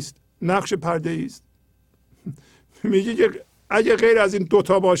در نیست، نقش پرده است. میگه که اگه غیر از این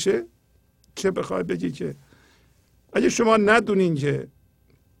دوتا باشه، چه بخوای بگی که اگه شما ندونین که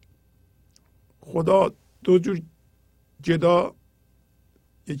خدا دو جور جدا،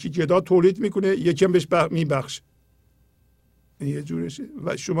 یکی جدا تولید میکنه، یکی هم بهش میبخشه، یه جورشه،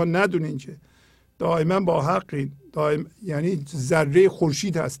 و شما ندونین که دائما با حقین، یعنی ذره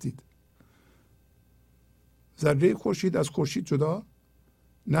خورشید هستید. ذره خورشید از خورشید جدا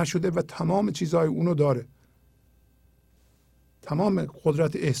نشده و تمام چیزهای اونو داره، تمام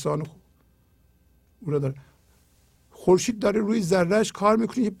قدرت احسان اونو داره. خورشید داره روی ذرهش کار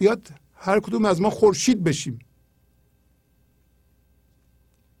میکنه که بیاد هر کدوم از ما خورشید بشیم.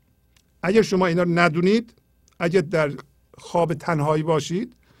 اگر شما اینا رو ندونید، اگر در خواب تنهایی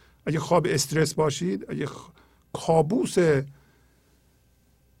باشید، اگه خواب استرس باشید، اگه کابوس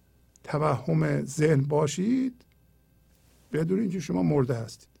توهم ذهن باشید، بدونید که شما مرده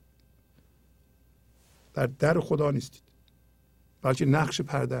هستید، در خدا نیستید، بلکه نقش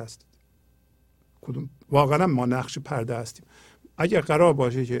پرده هستید. کدوم واقعا ما نقش پرده هستیم. اگر قرار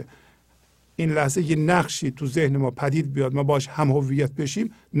باشه که این لحظه یه نقشی تو ذهن ما پدید بیاد، ما باش هم هویت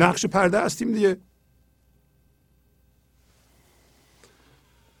بشیم، نقش پرده هستیم دیگه.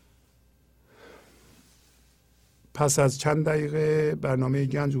 پس از چند دقیقه برنامه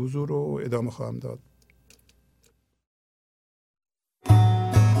گنج حضور رو ادامه خواهم داد.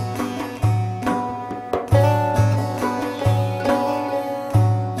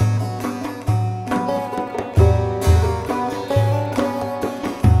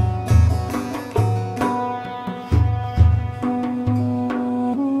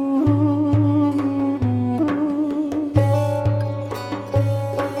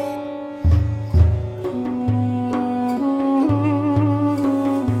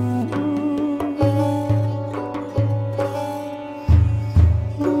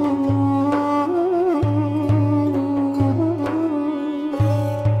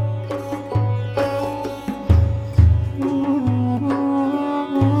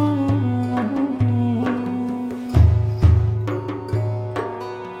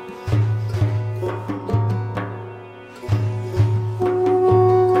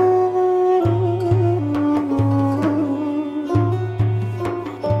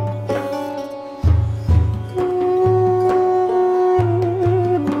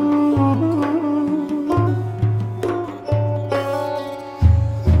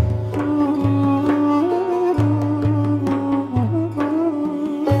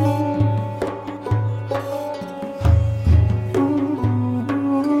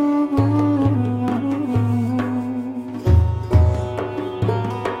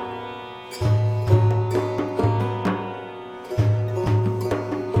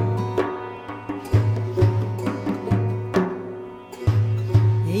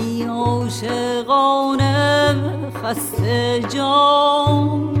 خسته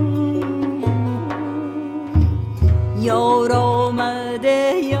جان یار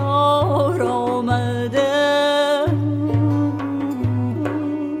آمده، یار آمده،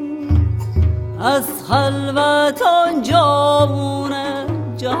 از خلوت آن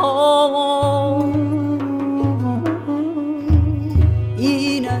جان جهان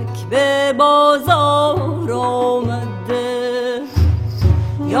اینک به بازار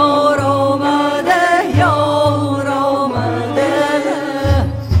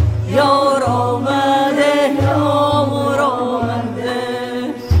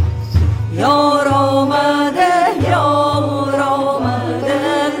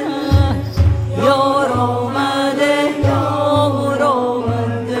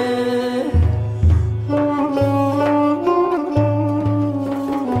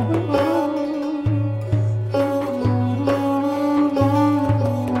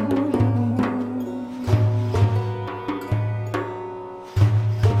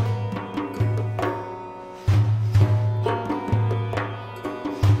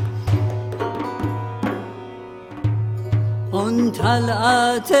آن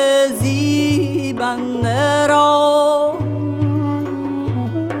طلعت زیبنده را،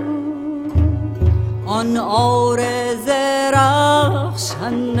 آن عارض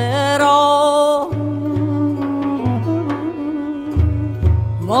رخشنده را،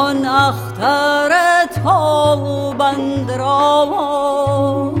 وان اختر تابنده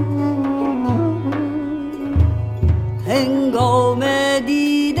را، هنگام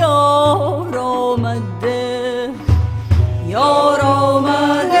دیدار آمده، یار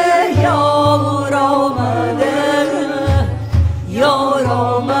آمده، یار آمده، یار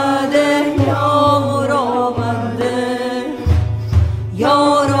آمده، یار آمده،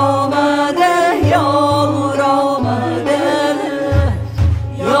 یار آمده، یار آمده،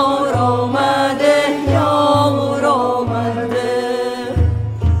 یار آمده، یار آمده.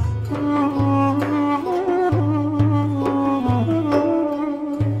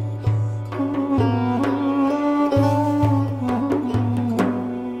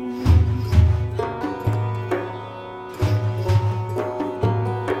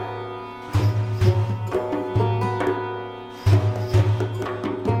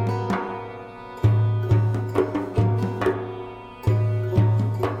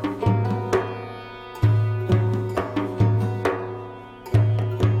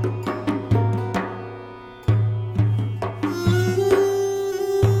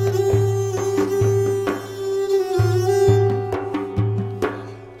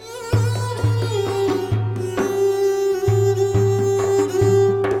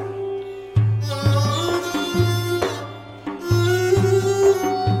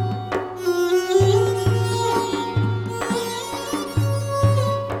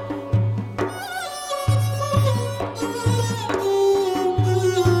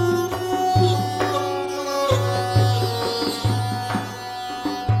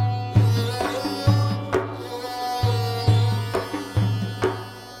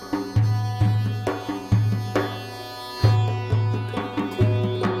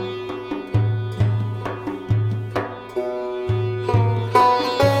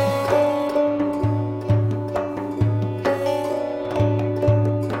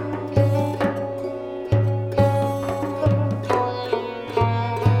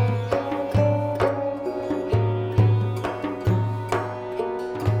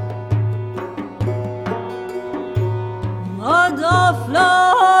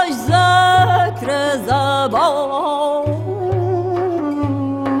 افلاش ذکر زبان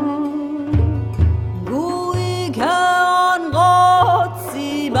گویی که آن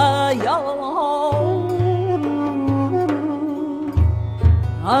قدسی بیان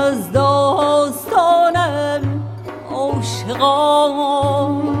از داستان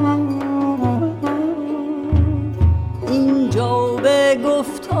عاشقان اینجا به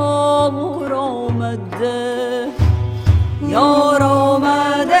گفتار آمده. یار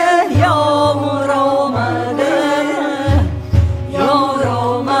آمده، یار آمده، یار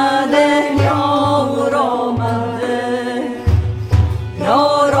آمده، یار آمده،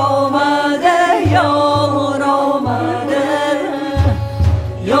 یار آمده، یار آمده،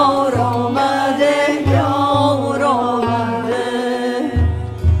 یار آمده، یار آمده.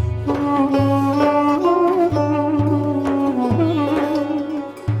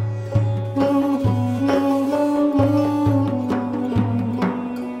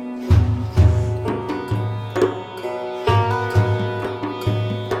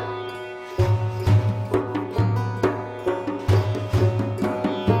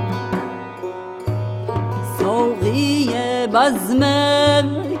 ساقی بزم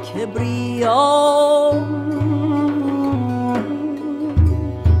کبریا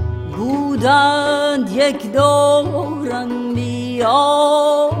بودند یک دور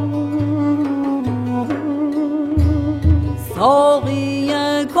انبیا، ساقی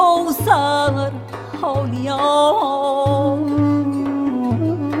کوثر حالیا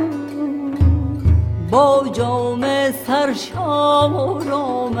با جام سرشار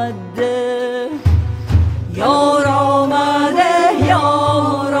آمده. یار آمده،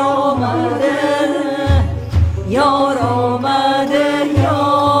 یار آمده، یار آمده،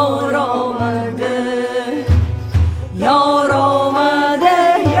 یار آمده، یار آمده،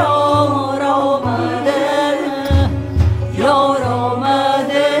 یار آمده، یار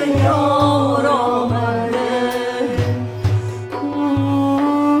آمده، یار آمده.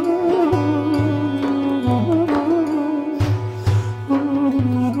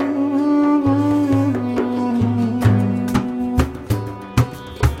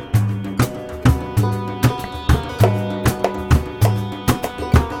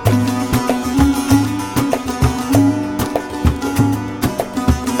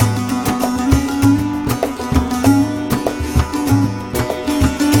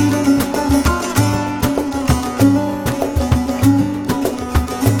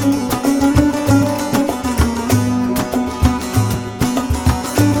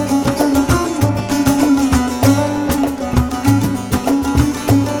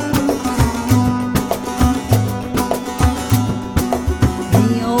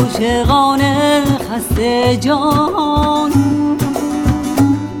 مست جان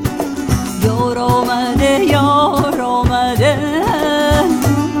یار آمده یار آمده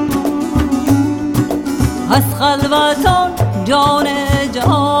از خلوتان جان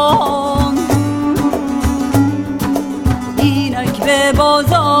جان اینک به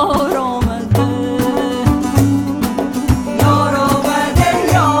بازار آمده یار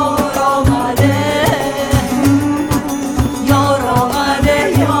آمده یار آمده یار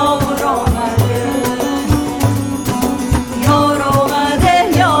آمده یار آمده یار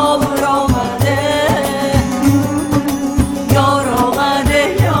آمده یار آمده یار آمده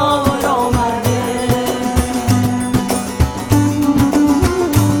یار آمده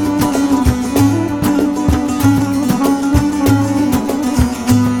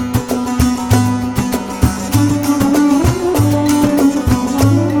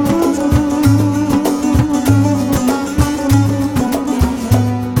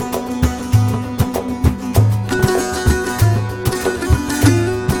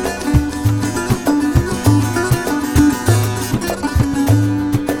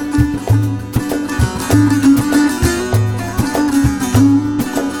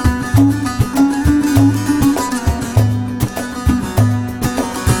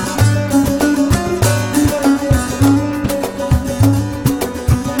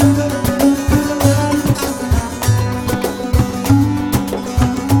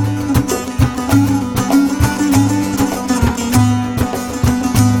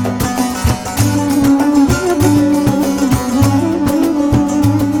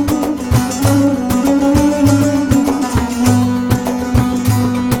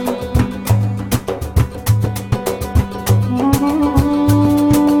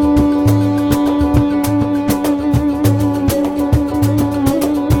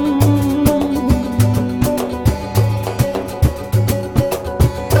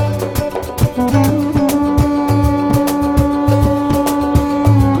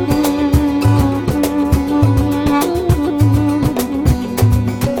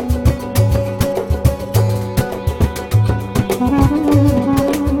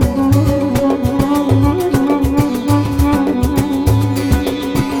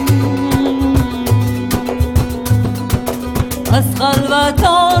از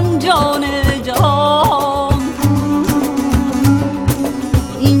خلوتان جان جان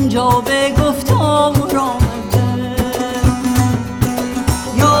اینجا به گفتار آمده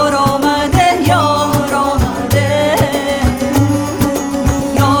یار آمده یار آمده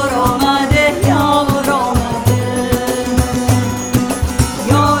یار آمده یار آمده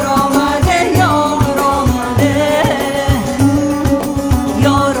یار آمده یار آمده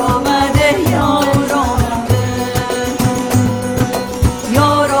یار آمده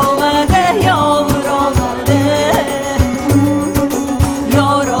یار آمده یار آمده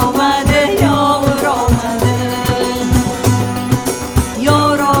یار آمده یار آمده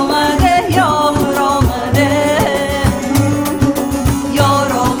یار آمده یار آمده یار آمده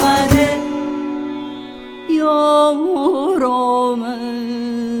یار آمده یار آمده.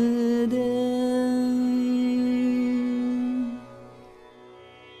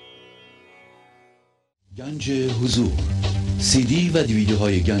 گنج حضور سی دی و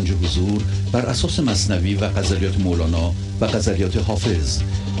دیویدیوهای گنج حضور بر اساس مثنوی و غزلیات مولانا و غزلیات حافظ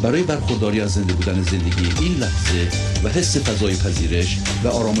برای برخورداری از زنده بودن زندگی این لحظه و حس فضای پذیرش و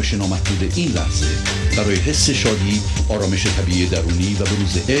آرامش نامحدود این لحظه برای حس شادی، آرامش طبیعی درونی و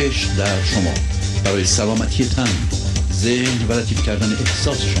بروز عشق در شما، برای سلامتی تن، ذهن و لطیف کردن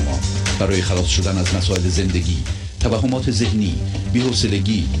احساس شما، برای خلاص شدن از مسائل زندگی، توهمات ذهنی،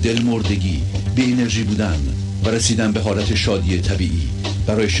 بی‌حوصلگی، دلمردگی، بی انرژی بودن و رسیدن به حالت شادی طبیعی،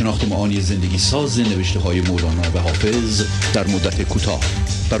 برای شناخت معانی زندگی ساز نوشته های مولانا و حافظ در مدت کوتاه.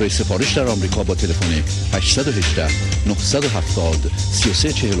 برای سفارش در آمریکا با تلفن 818 970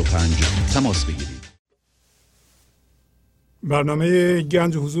 3345 تماس بگیرید. برنامه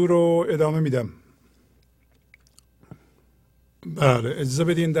گنج حضور رو ادامه میدم. بله، اجازه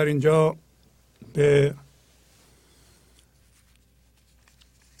بدین در اینجا به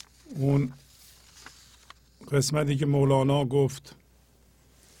اون قسمتی که مولانا گفت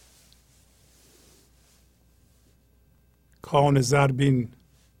کان زربین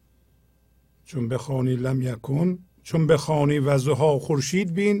چون بخوانی لم یکن، چون بخوانی و ضحی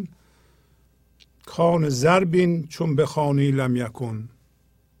خورشید بین، کان زربین چون بخوانی لم یکن.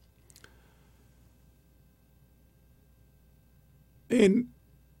 این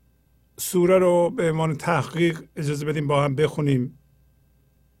سوره رو به عنوان تحقیق اجازه بدیم با هم بخونیم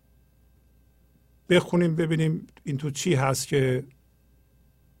ببینیم این تو چی هست که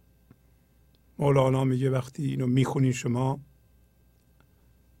مولانا میگه وقتی اینو میخونین شما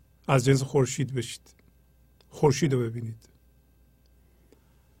از جنس خورشید بشید، خورشید رو ببینید.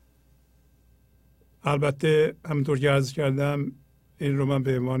 البته همونطور که عرض کردم این رو من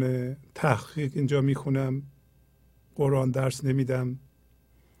به عنوان تحقیق اینجا میخونم، قرآن درس نمیدم،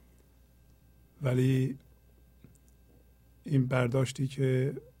 ولی این برداشتی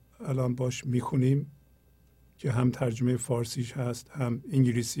که الان باش میخونیم که هم ترجمه فارسیش هست هم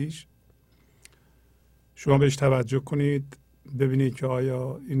انگلیسیش، شما بهش توجه کنید، ببینید که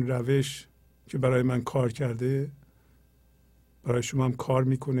آیا این روش که برای من کار کرده برای شما هم کار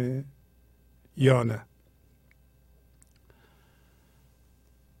میکنه یا نه.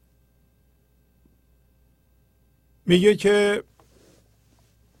 میگه که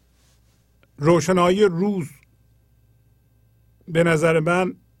روشنایی روز به نظر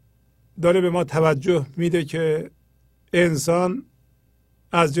من داره به ما توجه میده که انسان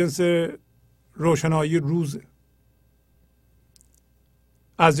از جنس روشنایی روزه،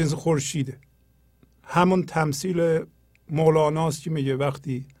 از جنس خورشیده. همون تمثیل مولاناست که میگه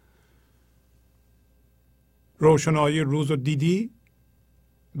وقتی روشنایی روز رو دیدی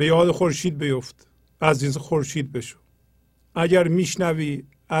به یاد خورشید بیفت، از جنس خورشید بشو. اگر میشنوی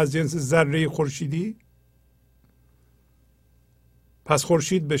از جنس ذره خورشیدی پس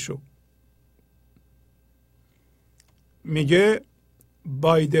خورشید بشو. میگه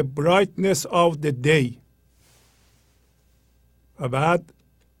by the brightness of the day. و بعد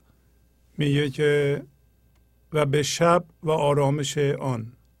میگه که و به شب و آرامش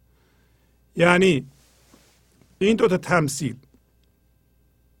آن. یعنی این دوتا تمثیل،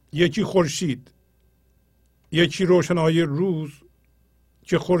 یکی خورشید یکی روشنایی روز،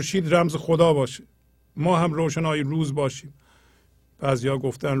 که خورشید رمز خدا باشه، ما هم روشنایی روز باشیم. بعضیا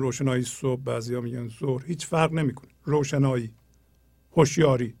گفتن روشنایی صبح، بعضیا میگن ظهر، هیچ فرق نمیکنه. روشنایی،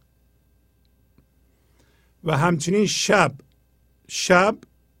 هوشیاری. و همچنین شب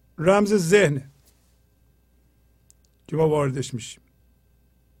رمز ذهنه که ما واردش میشیم.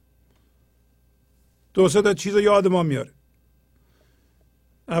 دو سه تا چیز یاد ما میاره.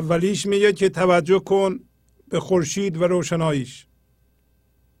 اولیش میگه که توجه کن به خورشید و روشناییش.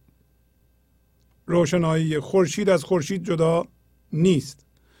 روشنایی خورشید از خورشید جدا نیست.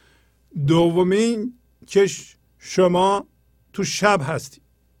 دومین که شما تو شب هستی.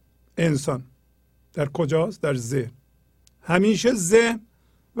 انسان در کجاست؟ در ذهن. همیشه ذهن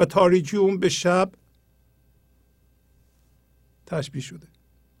و تاریکی اون به شب تشبیه شده.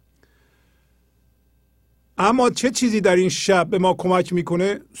 اما چه چیزی در این شب به ما کمک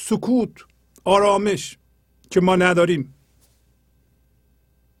میکنه؟ سکوت، آرامش که ما نداریم.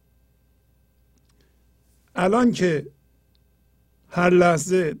 الان که هر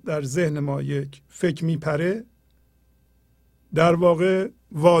لحظه در ذهن ما یک فکر میپره، در واقع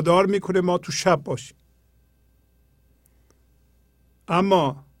وادار میکنه ما تو شب باشیم.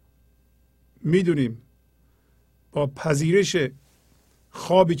 اما میدونیم با پذیرش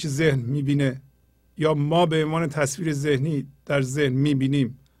خوابی که ذهن میبینه یا ما به عنوان تصویر ذهنی در ذهن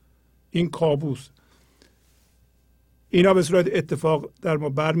میبینیم، این کابوس، اینا به صورت اتفاق در ما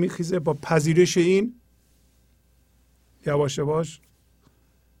برمیخیزه. با پذیرش این یواش یواش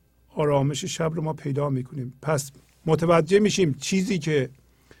آرامش شب رو ما پیدا میکنیم. پس متوجه میشیم چیزی که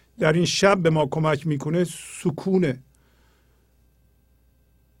در این شب به ما کمک میکنه سکونه.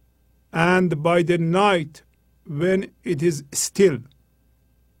 And by the night when it is still.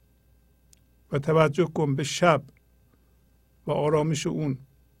 و توجه کن به شب و آرامش اون.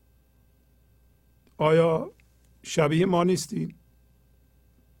 آیا شبیه ما نیستیم؟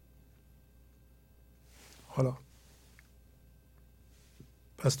 حالا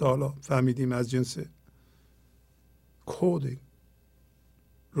پس تا حالا فهمیدیم از جنس کد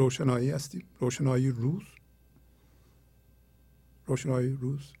روشنایی هستیم. روشنایی روز، روشنایی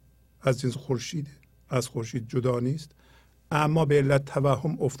روز از جنس خورشیده، از خورشید جدا نیست. اما به علت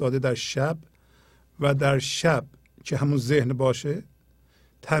توهم افتاده در شب، و در شب که همون ذهن باشه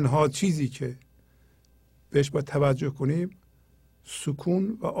تنها چیزی که بهش باید توجه کنیم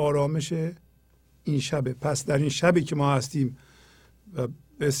سکون و آرامش این شبه. پس در این شبی که ما هستیم و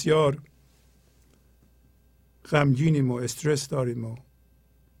بسیار غمگینیم و استرس داریم و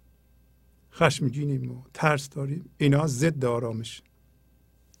خشمگینیم و ترس داریم، اینا ضد آرامش.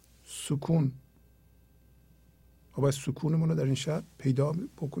 سکون، ما باید سکونمون رو در این شب پیدا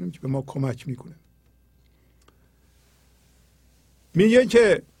بکنیم که به ما کمک میکنه. میگه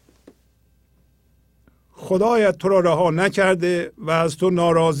که خدایت تو را رها نکرده و از تو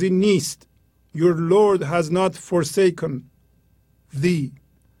ناراضی نیست. Your Lord has not forsaken thee,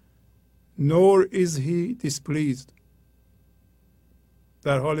 nor is he displeased.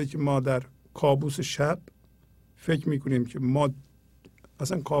 در حالی که ما در کابوس شب فکر میکنیم که ما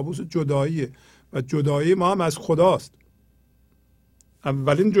اصلا کابوس جداییه و جدایی ما هم از خداست.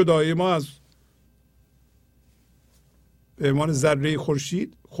 اولین جدایی ما از به عنوان ذره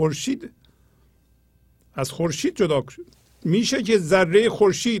خورشید از خورشید جدا شد. میشه که ذره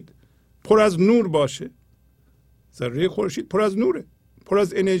خورشید پر از نور باشه. ذره خورشید پر از نوره، پر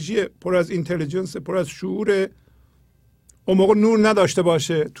از انرژی، پر از اینتلیجنس، پر از شعور. اون موقع نور نداشته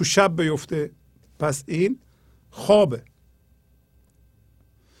باشه، تو شب بیفته، پس این خوابه.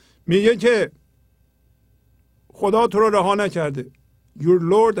 میگه که خدا تو رو رها نکرده. Your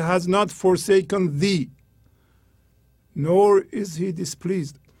Lord has not forsaken thee nor is he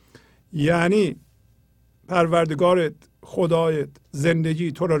displeased. یعنی پروردگارت، خدایت،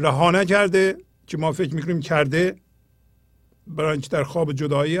 زندگی تو رو رها نکرده که ما فکر میکنیم کرده، برای اینکه در خواب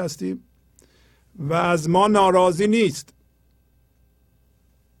جدایی هستیم، و از ما ناراضی نیست.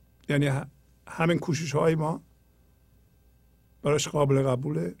 یعنی همین کوشش های ما براش قابل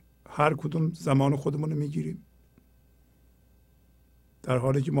قبوله. هر کدوم زمان خودمون رو میگیریم، در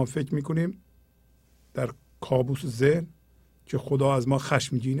حالی که ما فکر میکنیم در کابوس ذهن که خدا از ما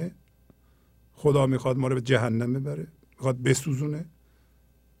خشمگینه، خدا میخواد ما رو به جهنم ببره، میخواد بسوزونه،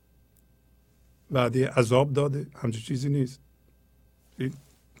 وعده عذاب داده. همچین چیزی نیست. این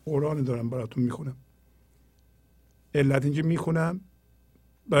قرآن دارم براتون میخونم. علت اینکه میخونم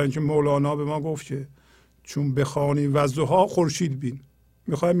برای اینکه مولانا به ما گفت که چون بخوانی والضحی خورشید بین.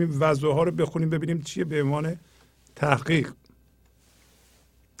 میخوایم این والضحی رو بخونیم ببینیم چیه به عنوان تحقیق.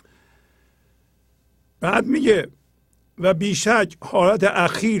 بعد میگه و بیشک حالت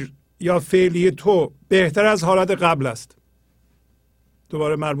اخیر یا فعلی تو بهتر از حالت قبل است.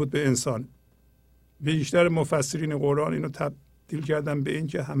 دوباره مربوط به انسان. بیشتر مفسرین قرآن اینو تبدیل کردن به این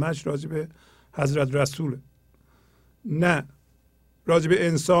که همش راجع به حضرت رسوله. نه، راجع به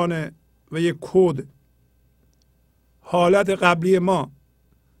انسانه و یک کد. حالت قبلی ما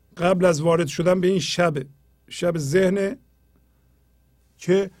قبل از وارد شدن به این شب ذهن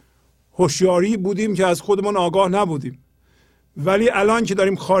که هوشیاری بودیم که از خودمون آگاه نبودیم، ولی الان که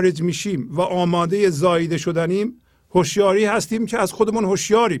داریم خارج میشیم و آماده زاییده شدنیم، هوشیاری هستیم که از خودمون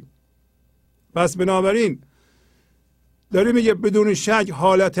هوشیاریم. پس بنابراین داریم میگه بدون شک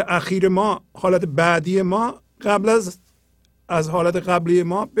حالت اخیر ما، حالت بعدی ما قبل از حالت قبلی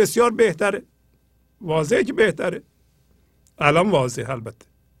ما بسیار بهتره. واضحه که بهتره. الان واضح البته.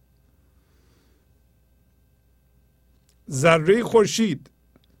 ذره خورشید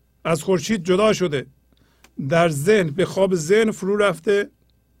از خورشید جدا شده، در ذهن به خواب ذهن فرو رفته،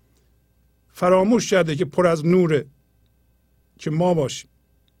 فراموش کرده که پر از نوره که ما باشیم،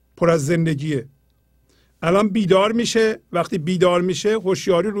 پر از زندگیه. الان بیدار میشه. وقتی بیدار میشه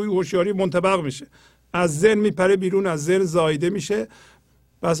هوشیاری روی هوشیاری منطبق میشه، از ذهن میپره بیرون، از ذهن زایده میشه.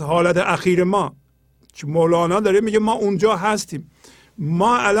 پس حالت اخیر ما که مولانا داره میگه ما اونجا هستیم.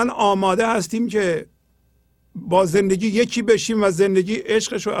 ما الان آماده هستیم که با زندگی یکی بشیم و زندگی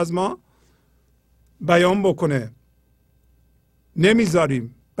عشقش رو از ما بیان بکنه.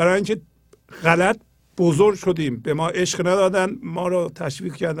 نمیذاریم، برای اینکه غلط بزرگ شدیم. به ما عشق ندادن، ما رو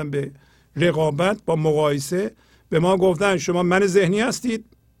تشویق کردن به رقابت با مقایسه. به ما گفتن شما من ذهنی هستید،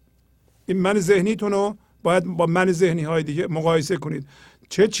 این من ذهنیتون رو باید با من ذهنی های دیگه مقایسه کنید.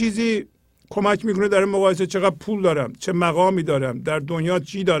 چه چیزی کمک میکنه در مقایسه؟ چقدر پول دارم، چه مقامی دارم در دنیا،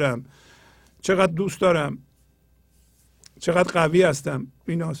 چی دارم، چقدر دوست دارم، چقدر قوی هستم.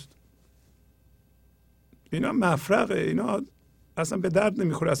 ایناست. اینا مفرقه. اینا اصلا به درد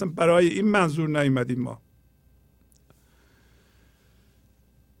نمیخوره. اصلا برای این منظور نیومدیم ما.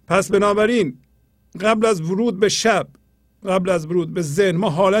 پس بنابراین قبل از ورود به شب، قبل از ورود به ذهن، ما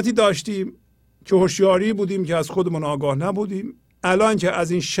حالتی داشتیم که هوشیاری بودیم که از خودمون آگاه نبودیم. الان که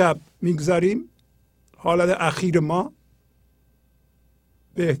از این شب میگذریم، حالت اخیر ما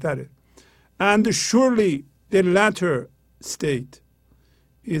بهتره. And surely the latter state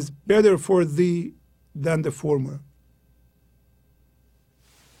is better for thee than the former.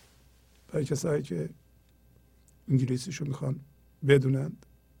 برای کسایی که انگلیسیشو میخوان بدونند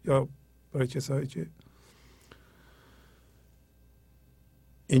یا برای کسایی که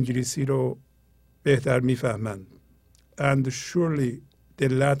انگلیسی رو بهتر میفهمند. And surely the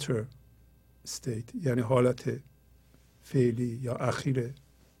latter state یعنی حالت فعلی یا اخیر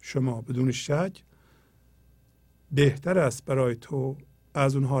شما بدون شک بهتر است برای تو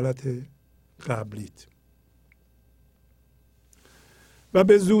از اون حالت قبلیت. و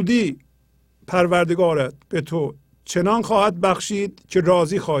به زودی پروردگارت به تو چنان خواهد بخشید که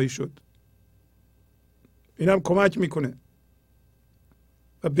راضی خواهی شد. اینم کمک میکنه.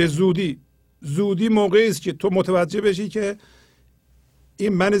 و به زودی موقعی است که تو متوجه بشی که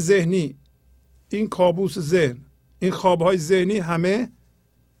این من ذهنی، این کابوس ذهن، این خوابهای ذهنی همه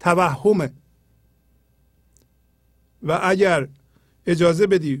توهمه. و اگر اجازه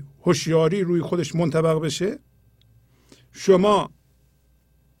بدی هوشیاری روی خودش منطبق بشه، شما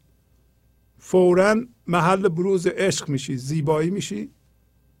فوراً محل بروز عشق میشی، زیبایی میشی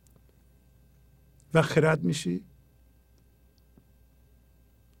و خرد میشی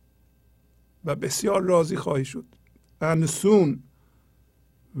و بسیار راضی خواهی شد. And soon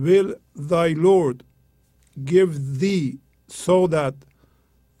will thy Lord give thee so that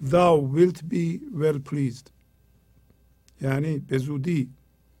thou wilt be well pleased. یعنی به زودی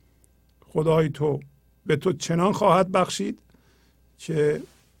خدای تو به تو چنان خواهد بخشید که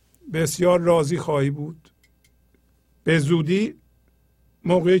بسیار راضی خواهی بود. به زودی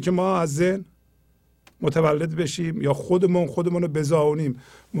موقعی که ما از ذهن متولد بشیم یا خودمون رو بزاونیم،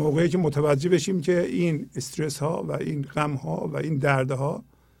 موقعی که متوجه بشیم که این استرس ها و این غم ها و این درد ها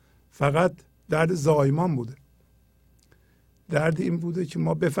فقط درد زایمان بوده. درد این بوده که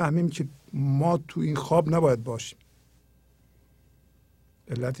ما بفهمیم که ما تو این خواب نباید باشیم.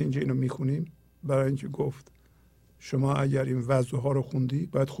 علت اینکه اینو میخونیم برای اینکه گفت شما اگر این وضع ها رو خوندی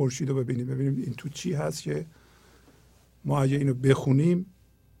باید خورشید رو ببینیم این تو چی هست که ما اگر اینو بخونیم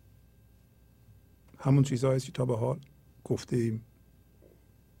همون چیزهایی که تا به حال گفته ایم.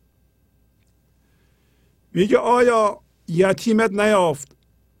 میگه آیا یتیمت نیافت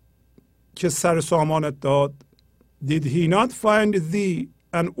که سر سامانت داد؟ Did he not find thee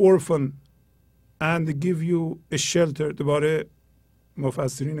an orphan and give you a shelter؟ دوباره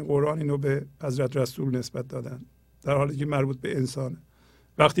مفسرین قرآن اینو به حضرت رسول نسبت دادن در حالی که مربوط به انسانه.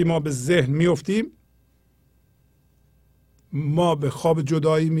 وقتی ما به ذهن میفتیم، ما به خواب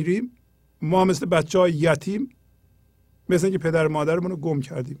جدایی میریم، ما مثل بچه های یتیم، مثل اینکه پدر مادرمون رو گم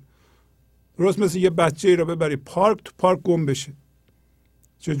کردیم. درست مثل یه بچه رو ببری پارک، تو پارک گم بشه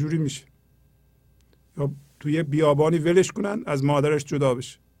چجوری میشه؟ یا توی یه بیابانی ولش کنن از مادرش جدا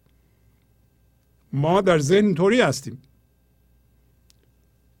بشه. ما در ذهن اینطوری هستیم.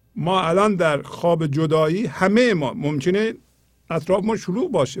 ما الان در خواب جدایی همه ما ممکنه اطراف ما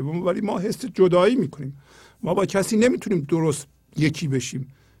شلوغ باشه ولی ما حس جدایی میکنیم. ما با کسی نمیتونیم درست یکی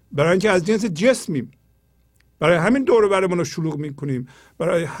بشیم برای اینکه از جنس جسمیم. برای همین دور و برمون رو شلوغ میکنیم.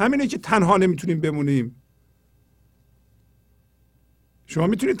 برای همینه که تنها نمیتونیم بمونیم. شما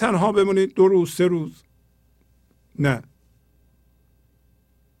میتونید تنها بمونید 2 روز 3 روز؟ نه.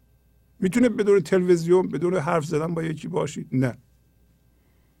 میتونید بدون تلویزیون بدون حرف زدن با یکی باشید؟ نه،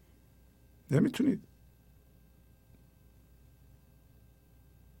 نمیتونید.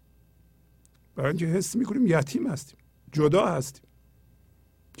 برای اینکه حس میکنیم یتیم هستیم، جدا هستیم،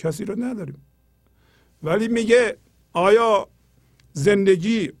 کسی رو نداریم. ولی میگه آیا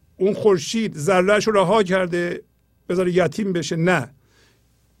زندگی اون خورشید ذره‌اش رو رها کرده بذاره یتیم بشه؟ نه.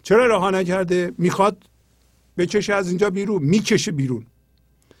 چرا رها نکرده؟ میخواد بکشه از اینجا بیرون، میکشه بیرون.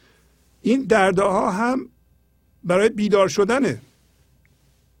 این دردها هم برای بیدار شدنه.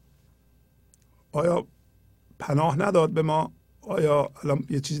 آیا پناه نداد به ما؟ آیا الان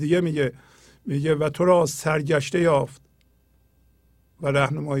یه چیز دیگه میگه و تو را سرگشته یافت و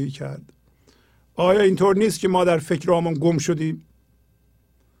راهنمایی کرد. آیا اینطور نیست که ما در فکرامون گم شدیم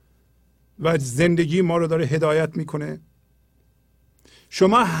و زندگی ما رو داره هدایت میکنه؟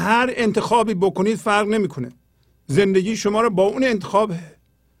 شما هر انتخابی بکنید فرق نمیکنه، زندگی شما رو با اون انتخاب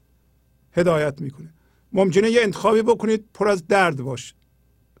هدایت میکنه. ممکنه یه انتخابی بکنید پر از درد باشه،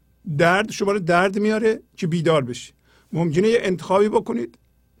 درد شما رو درد میاره که بیدار بشی. ممکنه یه انتخابی بکنید،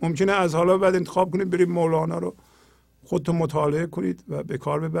 ممکنه از حالا بعد انتخاب کنید برید مولانا رو خودتون مطالعه کنید و به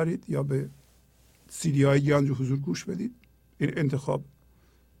کار ببرید یا به CD های گنج حضور گوش بدید. این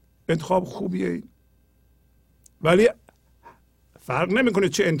انتخاب خوبیه این. ولی فرق نمیکنه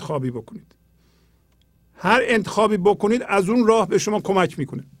چه انتخابی بکنید. هر انتخابی بکنید از اون راه به شما کمک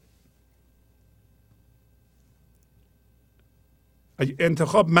میکنه. اگه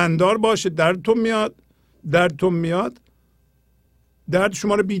انتخاب مندار باشه دردتون میاد درد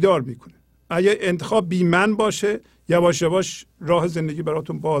شما رو بیدار میکنه. اگه انتخاب بیمن باشه یواش یواش راه زندگی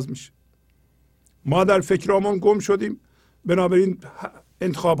براتون باز میشه. ما در فکرامون گم شدیم، بنابراین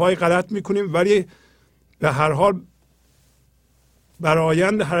انتخاب‌های غلط میکنیم، ولی به هر حال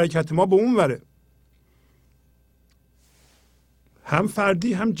برآیند حرکت ما به اون وره، هم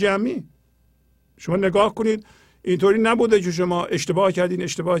فردی هم جمعی. شما نگاه کنید اینطوری نبوده که شما اشتباه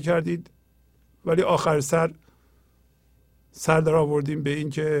کردید ولی آخر سر در آوردیم به این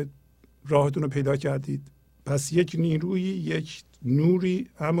که راهتون رو پیدا کردید. پس یک نیرویی، یک نوری،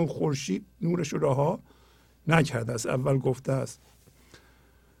 همون خورشید نورش رو رها نکرده است، اول گفته است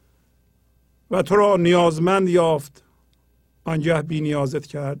و تو را نیازمند یافت آنگه بی نیازت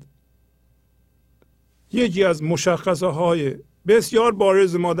کرد. یکی از مشخصه های بسیار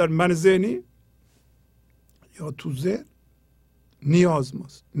بارز ما در من ذهنی یا تو ذهن نیاز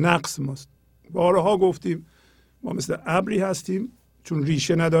ماست، نقص ماست. بارها گفتیم ما مثل ابری هستیم چون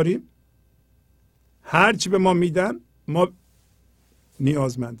ریشه نداریم، هرچی به ما میدن ما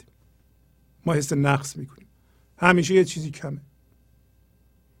نیازمندیم، ما حس نقص میکنیم، همیشه یه چیزی کمه.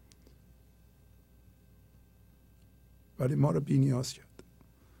 ولی ما رو بی نیاز کرد.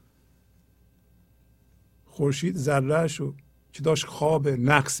 خورشید ذره‌اش رو که داشت خواب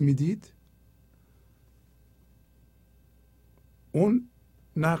نقص میدید، اون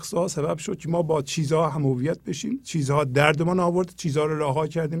نقص ها سبب شد که ما با چیزها هم هویت بشیم، چیزها دردمان آورد، چیزها رو رها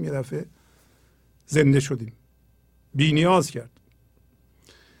کردیم، یه دفعه زنده شدیم. بی نیاز کرد.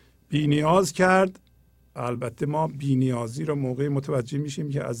 بی نیاز کرد. البته ما بی نیازی رو موقع متوجه میشیم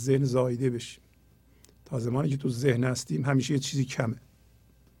که از ذهن زایده بشیم. تا زمانی که تو ذهن هستیم همیشه یه چیزی کمه.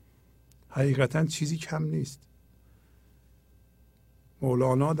 حقیقتا چیزی کم نیست.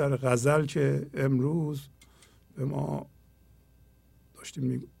 مولانا در غزل که امروز به ما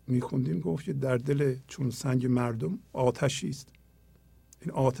داشتیم میخوندیم گفت که در دل چون سنگ مردم آتشی است.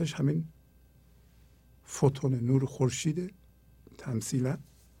 این آتش همین فوتون نور خورشیده، تمثیلا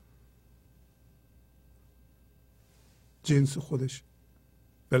جنس خودش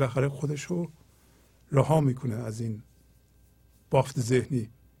بالاخره خودش رو رها میکنه از این بافت ذهنی.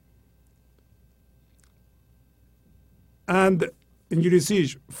 and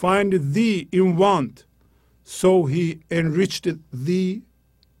انگلیسیش find thee in want so he enriched thee.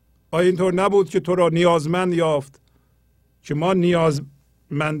 آیا اینطور نبود که تو را نیازمند یافت که ما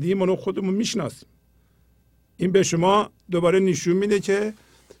نیازمندیم اونو خودمون میشناسیم. این به شما دوباره نشون میده که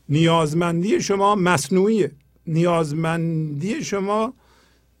نیازمندی شما مصنوعیه، نیازمندی شما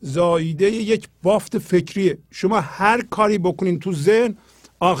زاییده یک بافت فکریه. شما هر کاری بکنین تو ذهن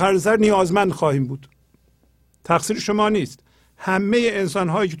آخر سر نیازمند خواهیم بود. تقصیر شما نیست. همه انسان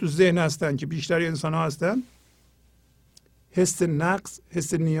هایی که تو ذهن هستن که بیشتر انسان ها هستن حس نقص،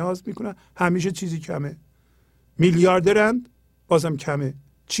 حس نیاز میکنن. همیشه چیزی کمه. میلیاردرند بازم کمه،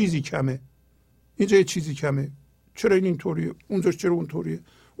 چیزی کمه، اینجا یه چیزی کمه. چرا این اینطوریه؟ اونجا چرا اونطوریه؟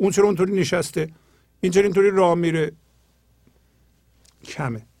 اون چرا اونطوری نشسته؟ اینجا اینطوری راه میره.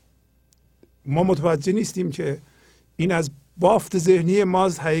 کمه. ما متوجه نیستیم که این از بافت ذهنی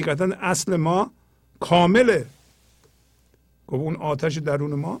ماست. حقیقتا اصل ما کامله. گفت اون آتش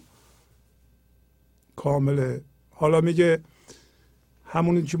درون ما کامله. حالا میگه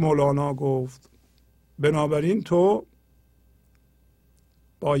همونی که مولانا گفت بنابراین تو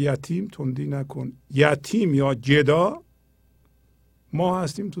با یتیم تندی نکن. یتیم یا گدا ما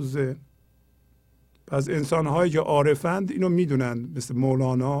هستیم تو ذهن. پس انسان‌هایی که عارفند اینو میدونند، مثل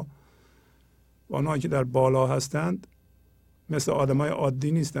مولانا و آنهایی که در بالا هستند مثل آدمای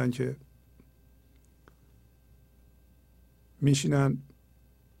عادی نیستن که میشینن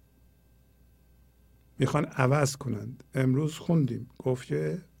میخوان عوض کنند. امروز خوندیم گفت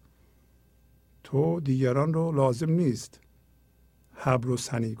که تو دیگران رو لازم نیست حبر و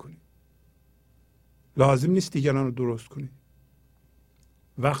سنی کنی، لازم نیست دیگران رو درست کنی.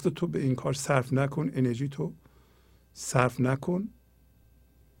 وقت تو به این کار صرف نکن، انرژی تو صرف نکن.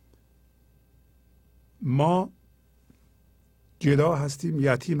 ما گدا هستیم،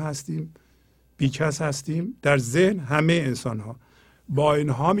 یتیم هستیم، بیکس هستیم در ذهن همه انسان ها. با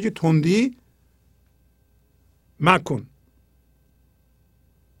اینها میگه تندی مکن.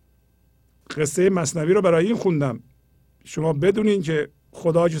 قصه مثنوی رو برای این خوندم شما بدونین که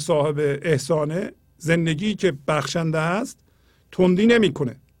خدا که صاحب احسانه، زندگی که بخشنده هست، تندی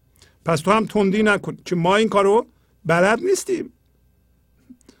نمیکنه. پس تو هم تندی نکن که ما این کارو بلد نیستیم.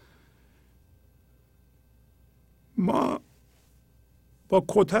 ما با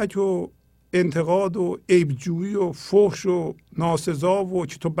کتک و انتقاد و عیبجویی و فحش و ناسزا و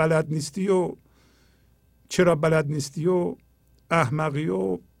که تو بلد نیستی و چرا بلد نیستی و احمقی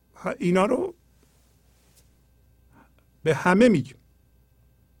و اینا رو به همه میگیم.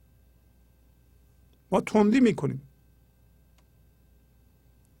 ما تندی میکنیم،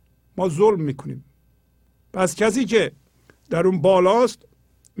 ما ظلم میکنیم. پس کسی که در اون بالاست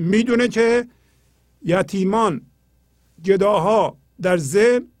میدونه که یتیمان، گداها در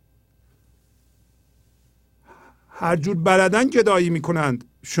ذهن هر جور بلدن گدایی میکنند.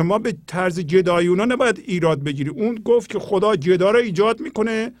 شما به طرز گدایی اونا نباید ایراد بگیری. اون گفت که خدا گدا رو ایجاد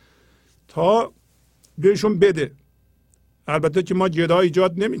میکنه تا بهشون بده. البته که ما گدا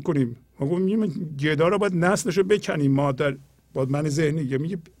ایجاد نمی کنیم. ما گفتیم گدا رو باید نسلش رو بکنیم. ما در با من ذهنی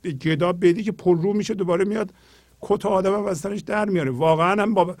میگه گدا بدی که پر رو میشه دوباره میاد کت آدم هم از تنش در میاره. واقعا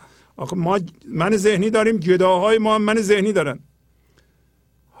هم ما من ذهنی داریم، گداهای ما هم من ذهنی دارن.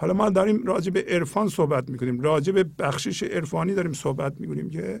 حالا ما داریم راجع به عرفان صحبت میکنیم، راجع به بخشش عرفانی داریم صحبت میکنیم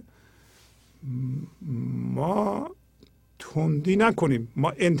که ما تندی نکنیم،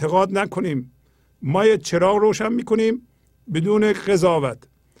 ما انتقاد نکنیم، ما یه چراغ روشن میکنیم بدون قضاوت،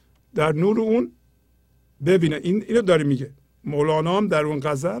 در نور اون ببینه. اینو داره میگه مولانا هم در اون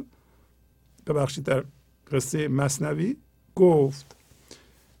غزل، ببخشید در قصه مثنوی گفت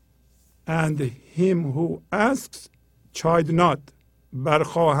and him who asks chide not،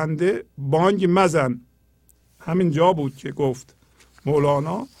 برخواهنده بانگ مزن. همین جا بود که گفت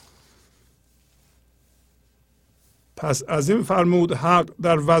مولانا پس از این فرمود حق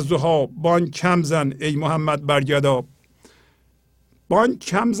در وضعها بانگ کم زن ای محمد برگدا. بانگ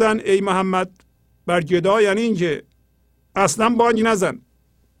کم زن ای محمد برگدا یعنی اینکه اصلا بانگ نزن،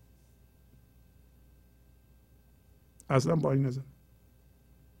 اصلا بانگ نزن،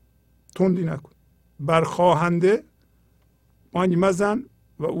 تندی نکن، برخواهنده بانگ مزن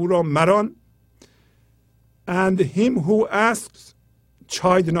و او را مران. and him who asks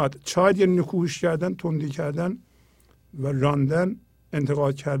chide not، chide یعنی نکوهش کردن، تندی کردن و راندن،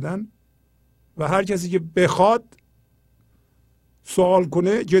 انتقاد کردن. و هر کسی که بخواد سوال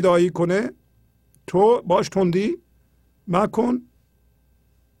کنه، جدایی کنه، تو باش تندی مکن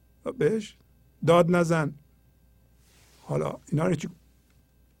و بهش داد نزن. حالا اینا رو که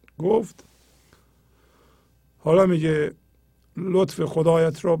گفت، حالا میگه لطف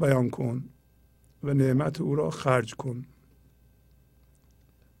خدایت را بیان کن و نعمت او را خرج کن.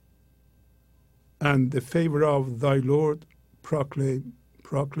 and the favor of thy Lord proclaim.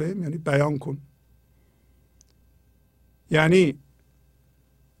 proclaim یعنی بیان کن، یعنی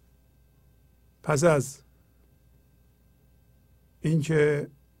پس از اینکه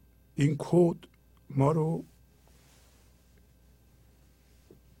این کد ما رو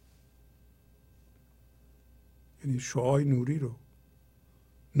یعنی شعاع نوری رو،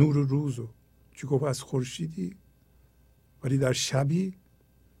 نور روز رو که گفت از خورشیدی ولی در شبی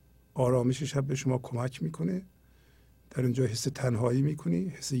آرامش شب به شما کمک میکنه، در اونجا حس تنهایی میکنی،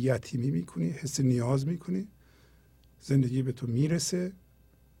 حس یتیمی میکنی، حس نیاز میکنی، زندگی به تو میرسه،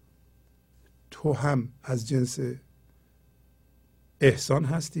 تو هم از جنس احسان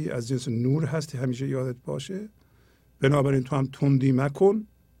هستی، از جنس نور هستی، همیشه یادت باشه. بنابراین تو هم تندی مکن.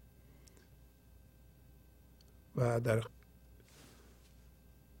 و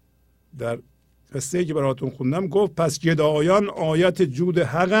در قصه که براتون خوندم گفت پس گدایان آیت جود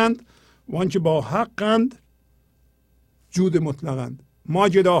حقند و آنچه با حقند جود مطلقند. ما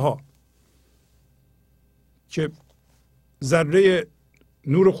گداها که ذره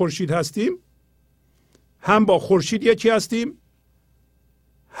نور خورشید هستیم، هم با خورشید یکی هستیم،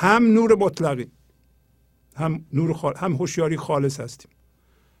 هم نور مطلقیم، هم نور هم هوشیاری خالص هستیم،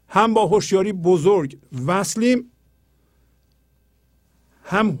 هم با هوشیاری بزرگ وصلیم،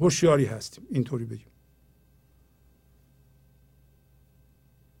 هم هوشیاری هستیم. اینطوری بگیم.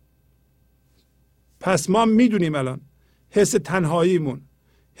 پس ما میدونیم الان حس تنهاییمون،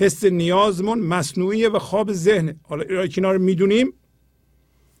 حس نیازمون مصنوعیه و خواب ذهنه. حالا اینا رو میدونیم،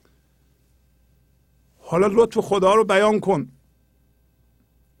 حالا لطف خدا رو بیان کن.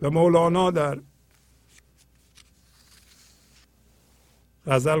 و مولانا در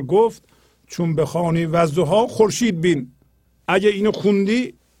غزل گفت چون بخوانی وضعها خورشید بین. اگه اینو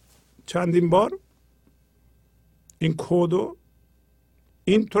خوندی چندین بار این کدو،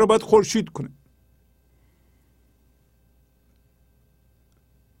 این تو رو باید خورشید کنه.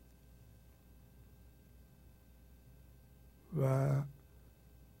 و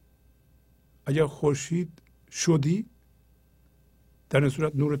اگر خورشید شدی در این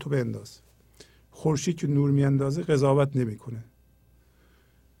صورت نور تو بنداز. خورشید که نور میاندازه قضاوت نمیکنه،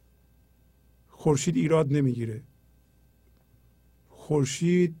 خورشید ایراد نمیگیره،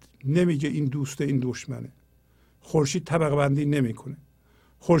 خورشید نمیگه این دوسته این دشمنه، خورشید طبقه بندی نمیکنه،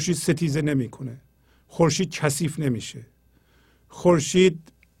 خورشید ستیزه نمیکنه، خورشید کثیف نمیشه،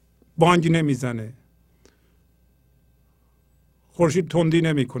 خورشید بانگ نمیزنه، خورشید تندی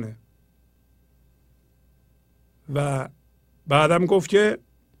نمیکنه. و بعدم گفت که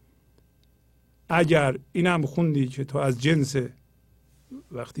اگر اینم خوندی که تو از جنس،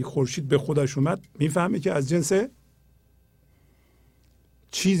 وقتی خورشید به خودش اومد میفهمی که از جنس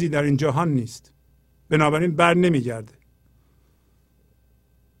چیزی در این جهان نیست، بنابراین بر نمیگرده.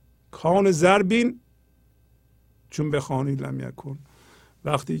 کان زربین چون بخوانی لم یکن.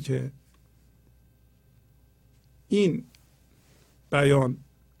 وقتی که این بیان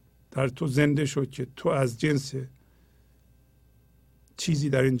در تو زنده شد که تو از جنس چیزی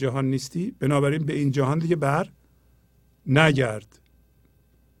در این جهان نیستی، بنابراین به این جهان دیگه بر نگرد،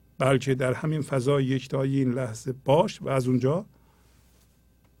 بلکه در همین فضای یکتایی این لحظه باش و از اونجا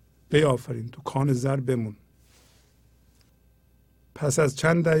بیافرین، تو کان زر بمون. پس از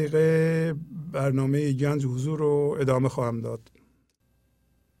چند دقیقه برنامه گنج حضور رو ادامه خواهم داد.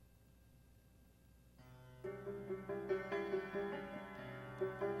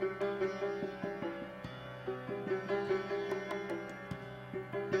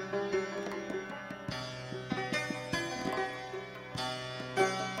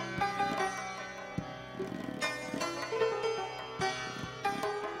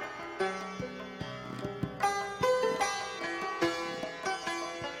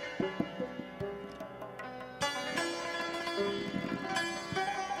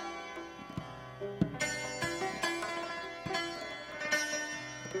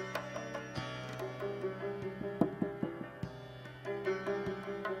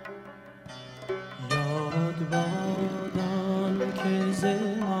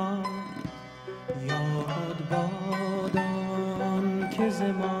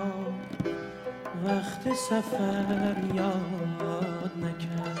 سفر یاد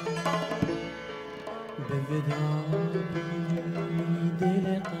نکرد، به وداعی دل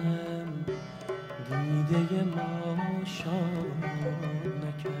غم دیده ما شاد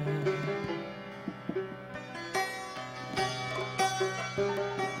نکرد.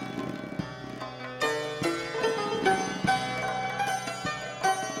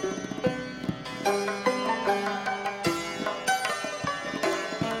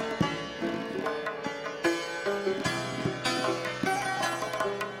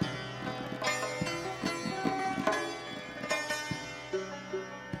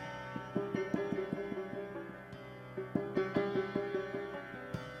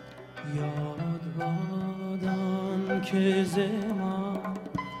 که زما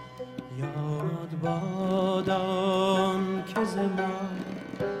یاد بادان که زما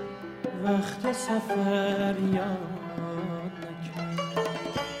وقت سفر یاد نکرد،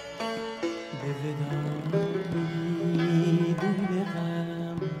 به وداعی دل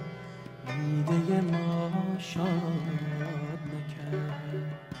غم دیده ما شاد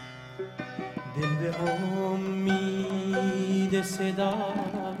نکرد. دل به امید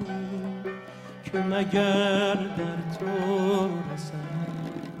صدایی که مگر در تو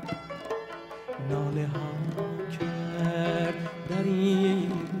رسد، ناله ها کرد در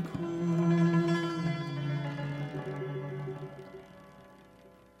این کوه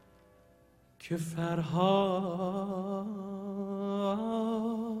که فرهاد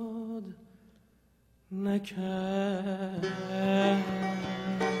نکرد.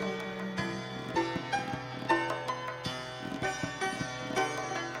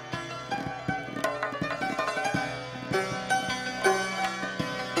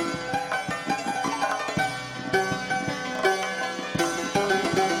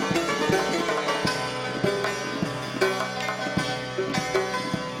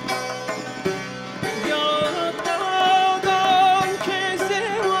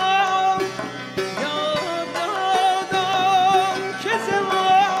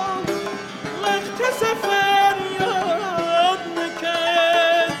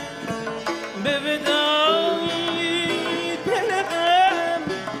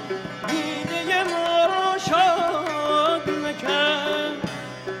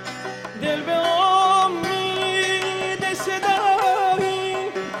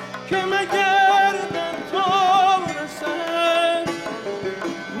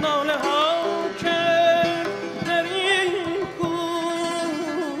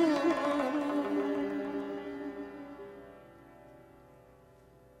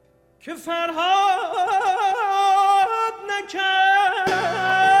 که فرهاد نکرد.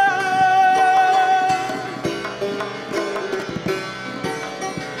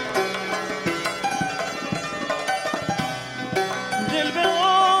 دل به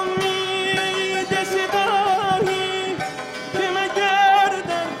امید صدایی که مگر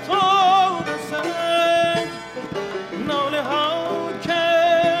در تو رسد، ناله ها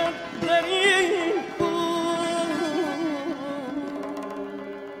کرد در این کوه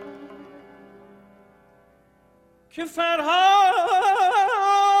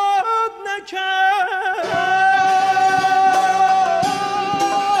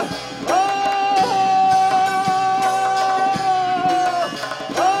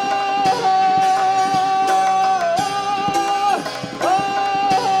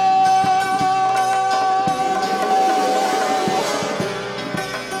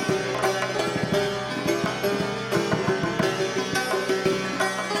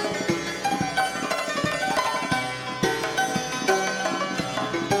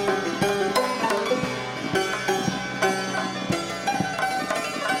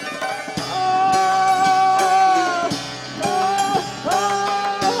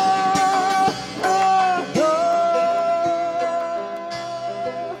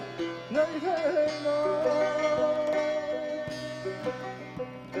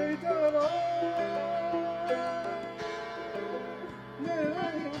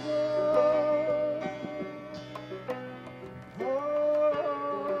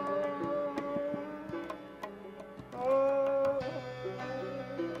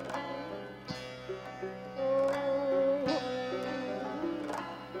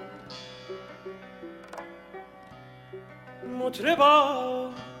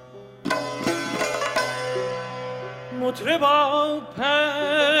مطربا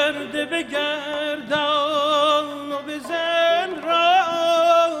پرده بگردان و بزن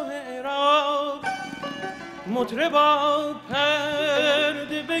راه را، مطربا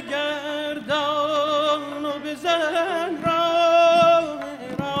پرده بگردان و بزن راه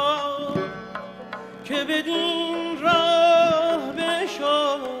را، که بدین راه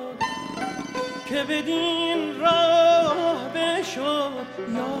بشد، که بدین راه بشد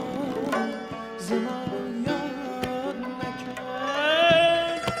یا زمان یاد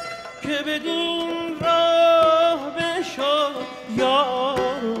نکرد، که بدین راه بشد یا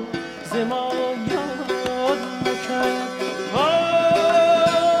زمان یاد نکرد.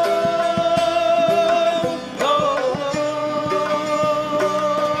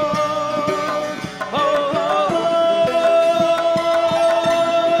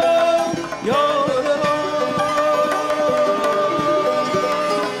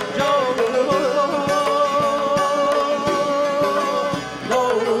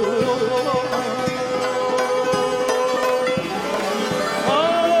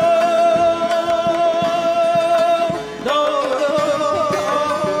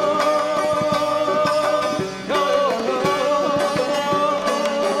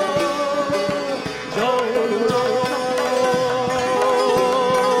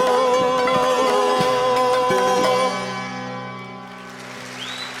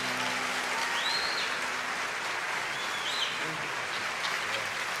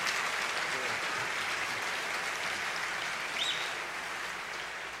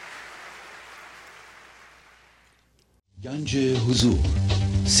 گنج حضور،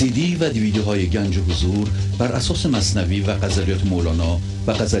 CD و دیویدیوهای گنج حضور بر اساس مثنوی و غزلیات مولانا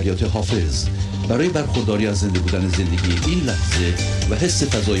و غزلیات حافظ برای برخورداری از زنده بودن زندگی این لحظه و حس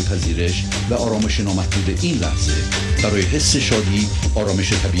فضای پذیرش و آرامش نامحدود این لحظه، برای حس شادی،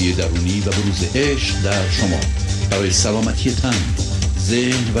 آرامش طبیعی درونی و بروز عشق در شما، برای سلامتی تن،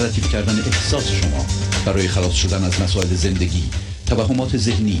 ذهن و لطیف کردن احساس شما، برای خلاص شدن از مسائل زندگی، توهمات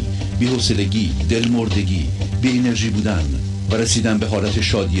ذهنی، بی‌حوصلگی، دلمردگی، بی انرژی بودن و رسیدن به حالت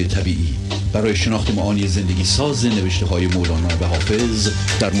شادی طبیعی، برای شناخت معانی زندگی ساز نوشته‌های مولانا و حافظ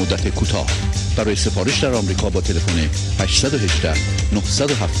در مدت کوتاه. برای سفارش در آمریکا با تلفن 818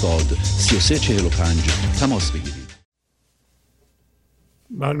 970 3345 تماس بگیرید.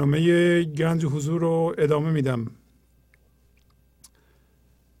 برنامه گنج حضور رو ادامه میدم.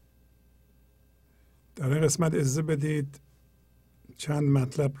 در این قسمت اجازه بدید چند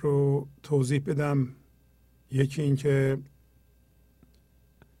مطلب رو توضیح بدم. یکی این که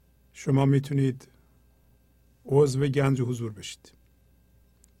شما میتونید عضو گنج حضور بشید،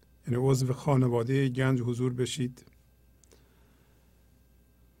 یعنی عضو خانواده گنج حضور بشید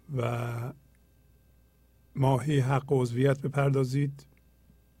و ماهی حق عضویت بپردازید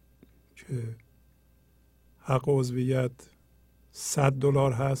که حق عضویت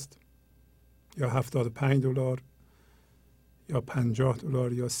 $100 هست یا $75 یا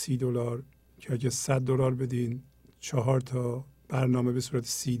 $50 یا $30 که اگه $100 بدین 4 تا برنامه به صورت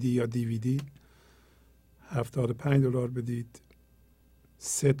CD یا DVD، $75 بدید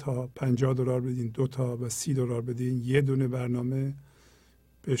 3 تا، $50 بدین 2 تا و $30 بدین 1 دونه برنامه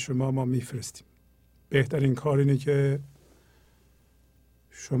به شما ما میفرستیم. بهترین کار اینه که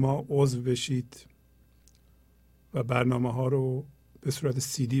شما عضو بشید و برنامه ها رو به صورت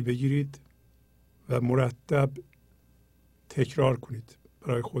CD بگیرید و مرتب تکرار کنید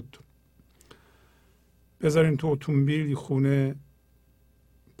برای خودتون. بذارین تو اتومبیل خونه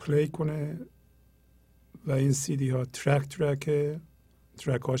پلی کنه و این CD ها ترک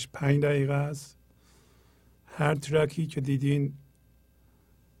هاش 5 دقیقه است. هر ترکی که دیدین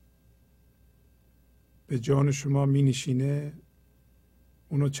به جان شما می نشینه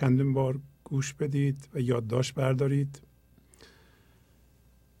اونو چندین بار گوش بدید و یادداشت بردارید.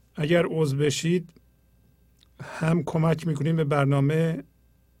 اگر عضو بشید هم کمک میکنید به برنامه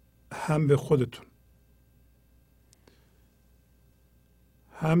هم به خودتون،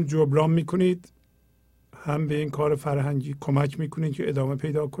 هم جبران میکنید، هم به این کار فرهنگی کمک میکنید که ادامه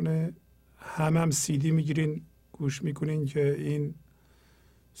پیدا کنه، هم CD میگیرین گوش میکنین که این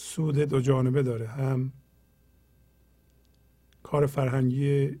سود دو جانبه داره، هم کار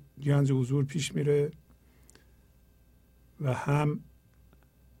فرهنگی گنج حضور پیش میره و هم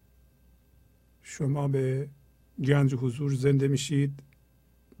شما به گنج حضور زنده میشید.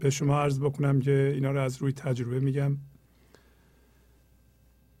 به شما عرض بکنم که اینا رو از روی تجربه میگم.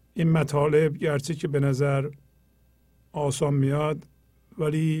 این مطالب گرچه که به نظر آسان میاد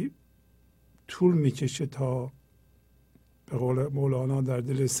ولی طول میکشه تا به قول مولانا در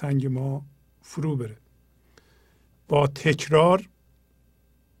دل سنگ ما فرو بره. با تکرار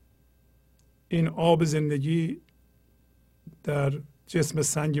این آب زندگی در جسم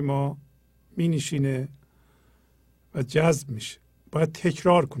سنگ ما می نشینه و جذب میشه. باید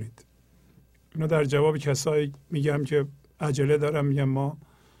تکرار کنید. اینو در جواب کسایی میگم که عجله دارم، میگم ما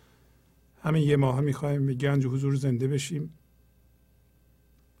همین یه ماه میخوایم به گنج حضور زنده بشیم.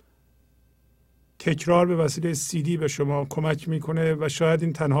 تکرار به وسیله CD به شما کمک میکنه و شاید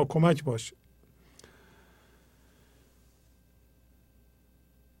این تنها کمک باشه.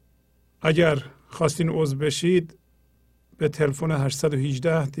 اگر خواستین عضو بشید به تلفن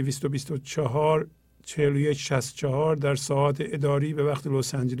 818 224 4164 در ساعات اداری به وقت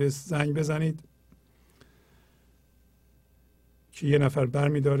لس آنجلس زنگ بزنید که یه نفر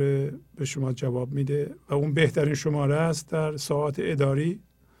برمیداره به شما جواب میده و اون بهترین شماره است در ساعات اداری،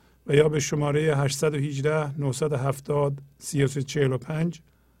 و یا به شماره 818 970 3345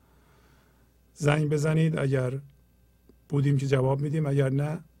 زنگ بزنید. اگر بودیم که جواب میدیم، اگر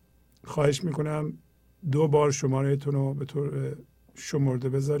نه خواهش میکنم 2 بار شماره تون رو به طور شمرده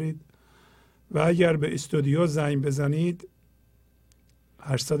بذارید. و اگر به استودیو زنگ بزنید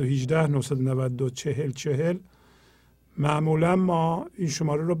 818 992 4040 معمولا ما این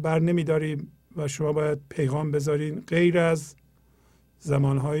شماره رو بر نمیداریم و شما باید پیغام بذارین، غیر از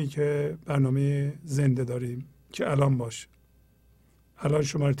زمانهایی که برنامه زنده داریم که الان باشه. الان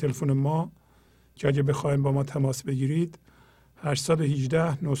شماره تلفن ما که اگه بخواید با ما تماس بگیرید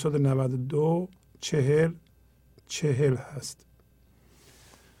 818 992 4040 هست.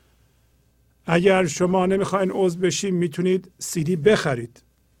 اگر شما نمیخواین عضو بشین میتونید CD بخرید.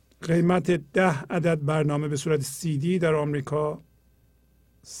 قیمت 10 عدد برنامه به صورت CD در آمریکا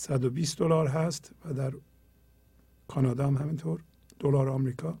 $120 هست و در کانادا هم همینطور، دلار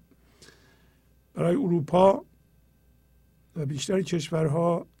آمریکا. برای اروپا و بیشتر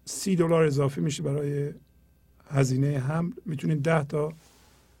کشورها $30 اضافه میشه برای هزینه حمل. میتونید 10 تا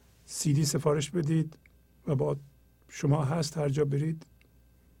CD سفارش بدید و با شما هست هر جا برید.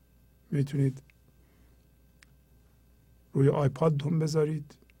 میتونید روی آیپادتون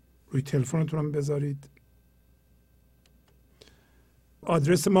بذارید، روی تلفنتون هم بذارید.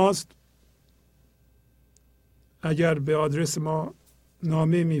 آدرس ماست. اگر به آدرس ما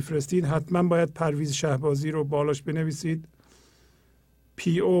نامه میفرستید حتما باید پرویز شهبازی رو بالاش بنویسید.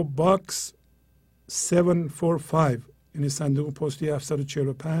 PO Box 745 یعنی صندوق پستی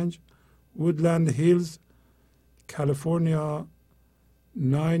 745 وودلند هیلز کالیفرنیا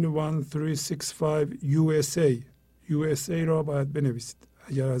 91365 USA را باید بنویسید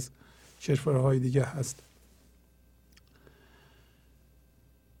اگر از کشورهای دیگه هست.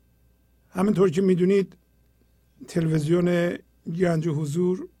 همینطور که میدونید تلویزیون گنج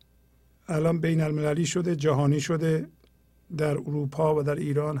حضور الان بین المللی شده، جهانی شده، در اروپا و در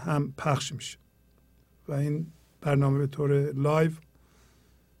ایران هم پخش میشه و این برنامه به طور لایو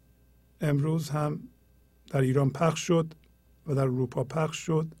امروز هم در ایران پخش شد و در اروپا پخش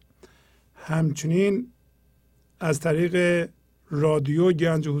شد. همچنین از طریق رادیو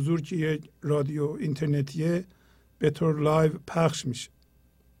گنج حضور که یک رادیو اینترنتیه به طور لایو پخش میشه.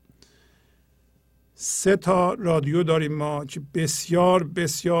 3 تا رادیو داریم ما که بسیار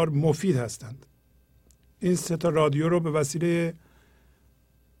بسیار مفید هستند. این 3 تا رادیو رو به وسیله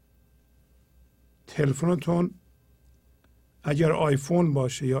تلفنتون اگر آیفون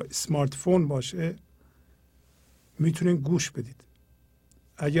باشه یا اسمارت فون باشه میتونید گوش بدید.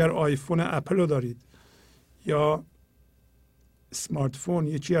 اگر آیفون اپل رو دارید یا اسمارت فون،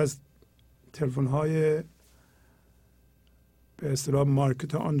 یکی از تلفن های به اصطلاح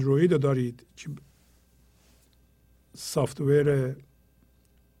مارکت اندروید رو دارید که سافتور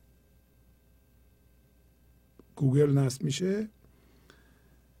گوگل نصب میشه،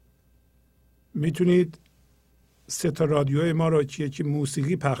 میتونید 3 تا رادیوی ما رو که یکی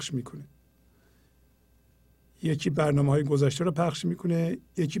موسیقی پخش میکنه، یکی برنامه‌های گذشته رو پخش میکنه،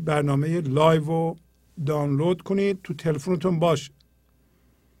 یکی برنامه لایو رو دانلود کنید تو تلفنتون باشه.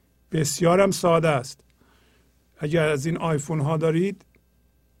 بسیار هم ساده است. اگر از این آیفون ها دارید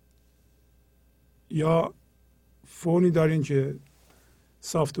یا فونی دارین که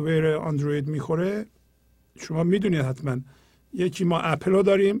سافتور اندروید میخوره، شما میدونید حتما یکی ما اپل رو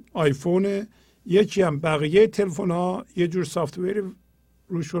داریم آیفونه، یکی هم بقیه تلفن ها یه جور سافتور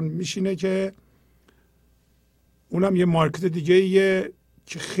روشون میشینه که اونم یه مارکت دیگه ایه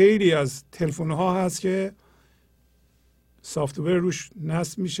که خیلی از تلفن ها هست که سافتور روش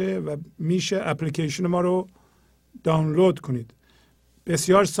نصب میشه و میشه اپلیکیشن ما رو دانلود کنید.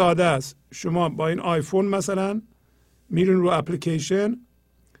 بسیار ساده است. شما با این آیفون مثلا میرین رو اپلیکیشن،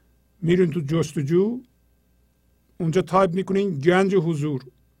 میرین تو جستجو، اونجا تایپ میکنین گنج حضور،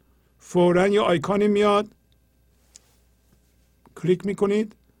 فوراً یه آیکانی میاد کلیک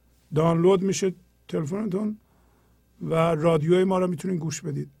میکنید دانلود میشه تلفنتون و رادیوی ما رو میتونید گوش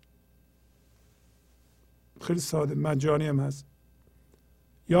بدید. خیلی ساده، مجانی هم هست.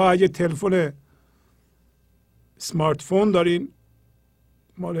 یا اگه تلفن سمارت فون دارین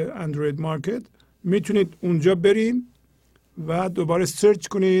مال اندروید مارکت، میتونید اونجا برین و دوباره سرچ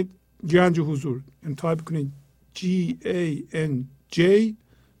کنید گنج حضور، یعنی تایپ کنید GANJ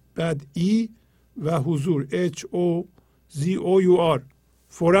بعد E و حضور HOZOUR،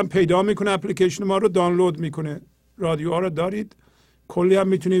 فورا پیدا میکنه، اپلیکیشن ما رو دانلود میکنه. رادیو ها رو دارید، کلی هم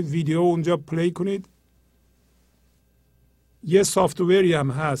میتونید ویدیو اونجا پلی کنید. یه سافتوری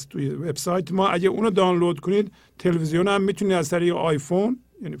هم هست توی وبسایت ما، اگه اونو دانلود کنید تلویزیون هم میتونید از طریق آیفون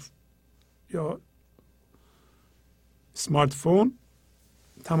یعنی یا سمارت فون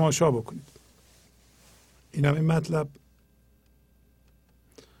تماشا بکنید. این هم این مطلب.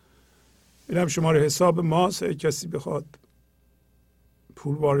 این هم شماره حساب ماست، کسی بخواد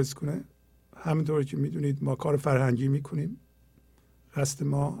پول واریز کنه. همینطور که میدونید ما کار فرهنگی میکنیم، قصد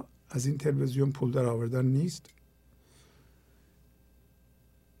ما از این تلویزیون پول در آوردن نیست،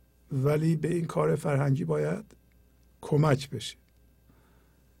 ولی به این کار فرهنگی باید کمک بشه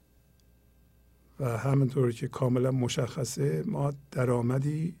و همینطور که کاملا مشخصه ما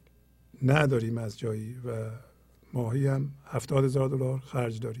درآمدی نداریم از جایی و ماهی هم $70,000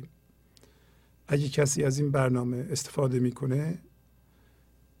 خرج داریم. اگه کسی از این برنامه استفاده میکنه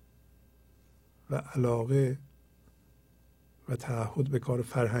و علاقه و تعهد به کار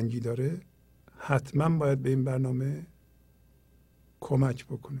فرهنگی داره، حتما باید به این برنامه کمک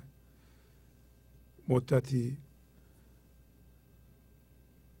بکنه. مدتی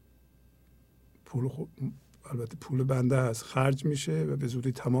البته پول بنده هست، خرج میشه و به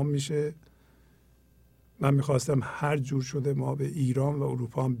زودی تمام میشه. من میخواستم هر جور شده ما به ایران و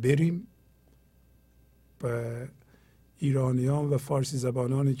اروپا هم بریم و ایرانیان و فارسی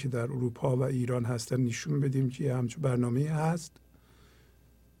زبانانی که در اروپا و ایران هستن نشون بدیم که همچون برنامه هست،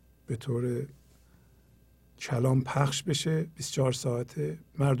 به طور کلام پخش بشه 24 ساعته،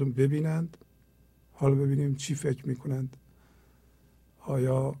 مردم ببینند. حالا ببینیم چی فکر میکنند.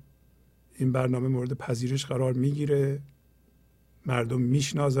 آیا این برنامه مورد پذیرش قرار میگیره؟ مردم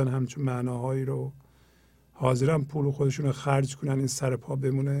میشناسن همچون معناهایی رو؟ حاضرن پول خودشون رو خرج کنن این سر پا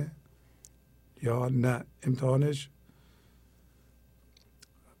بمونه یا نه؟ امتحانش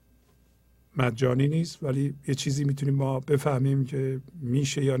مجانی نیست، ولی یه چیزی میتونیم ما بفهمیم که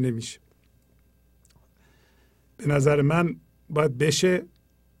میشه یا نمیشه. به نظر من باید بشه.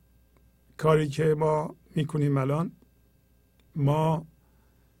 کاری که ما میکنیم الان، ما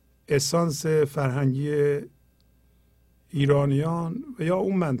اسانس فرهنگی ایرانیان و یا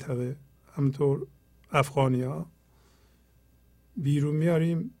اون منطقه، همونطور افغانیا، بیرون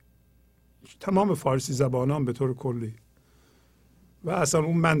میاریم، تمام فارسی زبانان به طور کلی و اصلا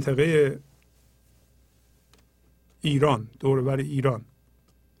اون منطقه ایران، دور و بر ایران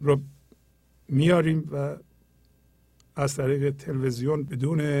رو میاریم و از طریق تلویزیون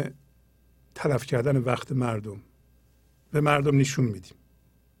بدون تلف کردن وقت مردم به مردم نشون میدیم.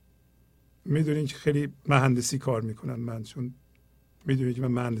 میدونین که خیلی مهندسی کار میکنن، من چون میدونین که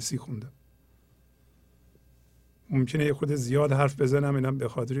من مهندسی خوندم، ممکنه یه خود زیاد حرف بزنم، اینم به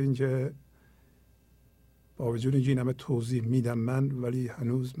خاطر اینکه با وجود اینکه این همه توضیح میدم من، ولی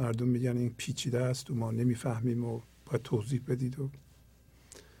هنوز مردم میگن این پیچیده است و ما نمیفهمیم و باید توضیح بدید. و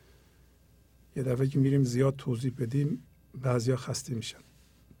یه دفعه که میریم زیاد توضیح بدیم بعضیا خسته میشن،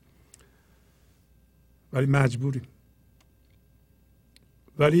 ولی مجبوریم.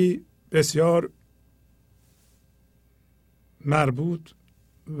 ولی بسیار مربوط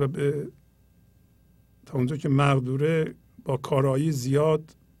و به تا اونجا که مقدوره با کارایی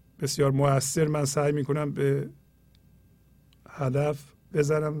زیاد بسیار مؤثر من سعی میکنم به هدف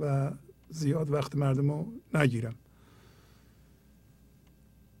بزنم و زیاد وقت مردم رو نگیرم.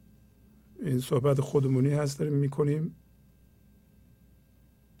 این صحبت خودمونی هست داریم میکنیم.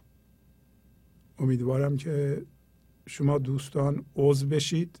 امیدوارم که شما دوستان عضو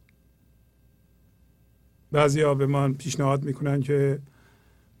بشید. بعضیا به من پیشنهاد میکنن که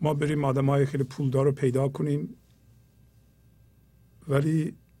ما بریم آدمای خیلی پولدار رو پیدا کنیم،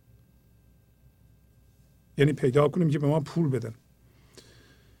 ولی یعنی پیدا کنیم که به ما پول بدن.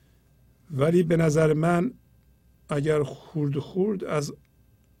 ولی به نظر من اگر خورد از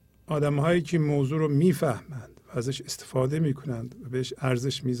آدمهایی که موضوع رو میفهمند و ازش استفاده میکنند و بهش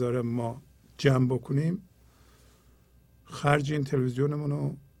ارزش میذاره ما جمع بکنیم، خرج این تلویزیونمون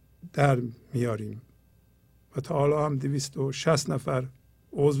رو در میاریم. و تا حالا هم 260 نفر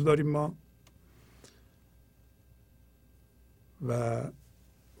عضو داریم ما و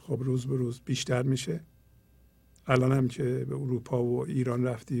خب روز به روز بیشتر میشه. الان هم که به اروپا و ایران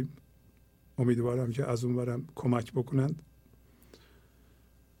رفتیم امیدوارم که از اونورم کمک بکنند.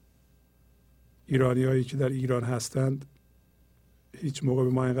 ایرانی هایی که در ایران هستند هیچ موقع به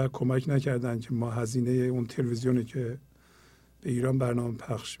ما اینقدر کمک نکردن که ما هزینه اون تلویزیونی که به ایران برنامه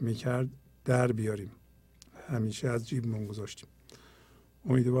پخش میکرد در بیاریم. همیشه از جیبمون گذاشتیم.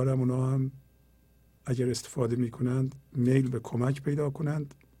 امیدوارم اونا هم اگر استفاده میکنند میل به کمک پیدا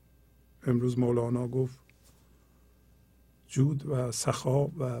کنند. امروز مولانا گفت جود و سخا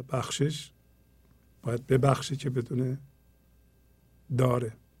و بخشش، باید ببخشه که بدونه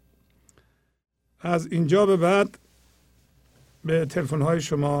داره. از اینجا به بعد به تلفن های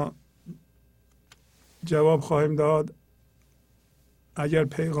شما جواب خواهیم داد. اگر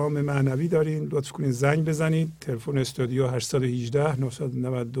پیغام معنوی دارین لطف کنید زنگ بزنید. تلفن استودیو 818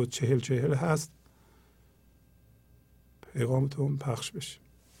 992 4040 هست. پیغامتون پخش بشه.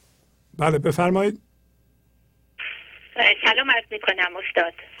 بله بفرمایید. سلام عرض میکنم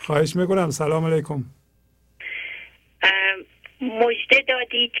استاد. خواهش میکنم. سلام علیکم. مژده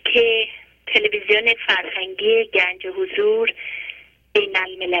دادید که تلویزیون فرهنگی گنج حضور بین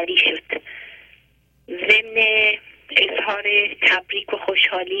المللی شد. ضمن اظهار تبریک و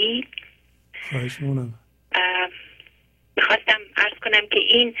خوشحالی خواهش میکنم. میخواستم عرض کنم که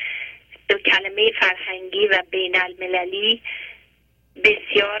این دو کلمه فرهنگی و بین المللی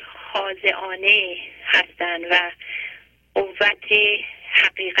بسیار خاضعانه هستند و قوت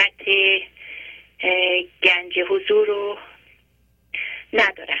حقیقت گنج حضور رو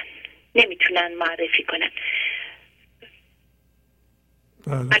ندارن، نمیتونن معرفی کنن.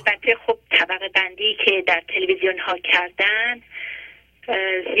 بله. البته خب طبقه بندی که در تلویزیون ها کردن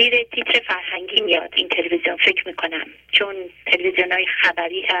زیر تیتر فرهنگی میاد این تلویزیون فکر میکنم، چون تلویزیون های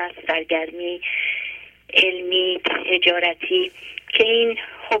خبری هست، سرگرمی، علمی، تجارتی، که این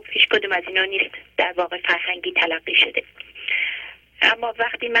خب هیچ کدوم از اینا نیست در واقع فرهنگی تلقی شده. اما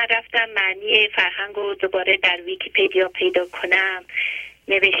وقتی من رفتم معنی فرهنگ رو دوباره در ویکی‌پدیا پیدا کنم،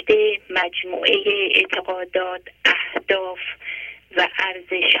 نوشته مجموعه اعتقادات، اهداف و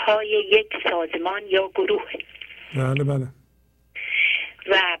ارزش‌های یک سازمان یا گروه. بله بله.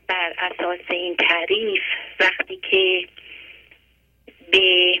 و بر اساس این تعریف وقتی که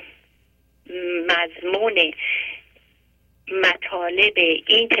به مضمون مطالب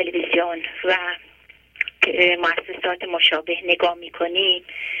این تلویزیون و مؤسسات مشابه نگاه میکنیم،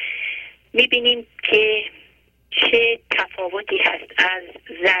 میبینیم که چه تفاوتی هست از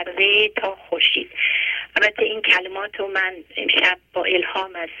ذره تا خورشید. البته این کلمات رو من امشب با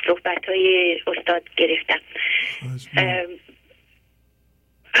الهام از صحبت‌های استاد گرفتم.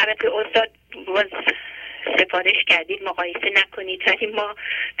 البته استاد باز سفارش کردید مقایسه نکنید، ولی ما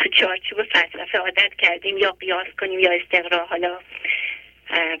تو چارچوب فلسفه عادت کردیم یا قیاس کنیم یا استقرا. حالا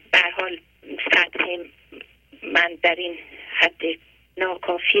به هر حال سطح من در این حد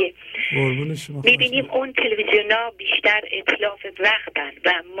ناکافیه. میبینیم اون تلویزیونا بیشتر اتلاف وقتن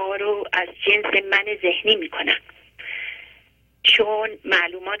و ما رو از جنس من ذهنی میکنن، چون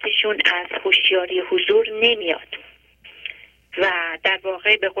معلوماتشون از هوشیاری حضور نمیاد و در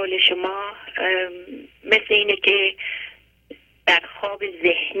واقع به قول شما مثل اینه که در خواب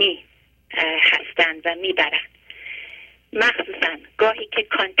ذهنی هستن و میبرن. مخصوصا گاهی که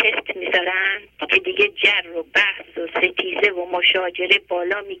کانتست میذارن که دیگه جر و بحث و ستیزه و مشاجره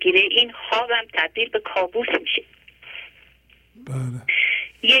بالا میگیره، این خوابم تبدیل به کابوس میشه. بله.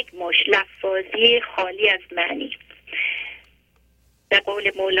 یک مش لفاظی خالی از معنی. به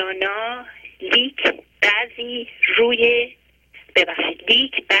قول مولانا لیک بعضی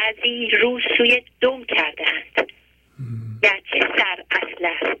رو سوی دم کرده اند، گرچه سر اصل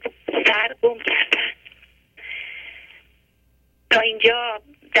است سر گم کردند. تا اینجا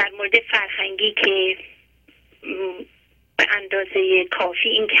در مورد فرهنگی که به اندازه کافی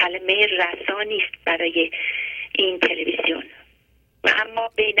این کلمه رسا نیست برای این تلویزیون، و اما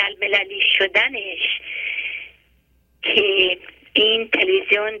بین المللی شدنش که این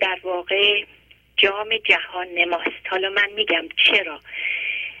تلویزیون در واقع جام جهان نماست. حالا من میگم چرا.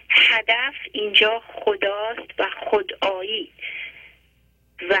 هدف اینجا خداست و خودآیی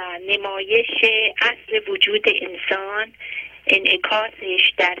و نمایش اصل وجود انسان،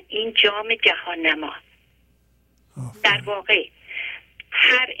 انعکاسش در این جام جهان نما. در واقع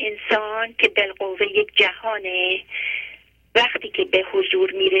هر انسان که بالقوه یک جهانه، وقتی که به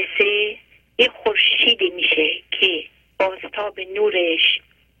حضور میرسه یه خورشیدی میشه که بازتاب نورش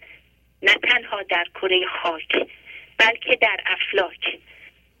نه تنها در کره خاک بلکه در افلاک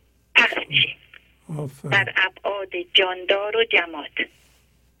پخش میشه، در ابعاد جاندار و جماد.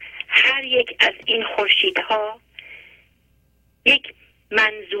 هر یک از این خورشیدها یک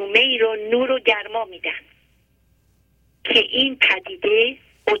منظومه ای رو نور و گرما میدن که این پدیده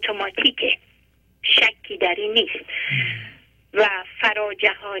اتوماتیکه، شکی در این نیست و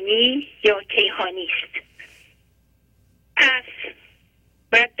فراجهانی یا کیهانی است. پس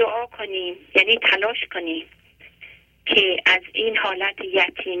باید دعا کنیم، یعنی تلاش کنیم که از این حالت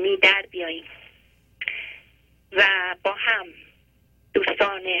یتیمی در بیاییم و با هم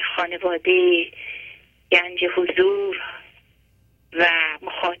دوستان خانواده گنج حضور و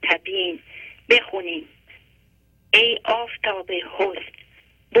مخاطبین بخونیم: ای آفتاب حسن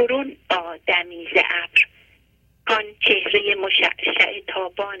برون آدمیز ابر، کان چهره مشعشع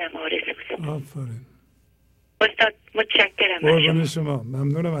تابانم آرزوست. آفرین استاد متشکرم. قربان شما،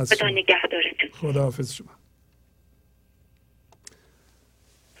 ممنونم از خدا شما. نگهدارتون. خداحافظ شما.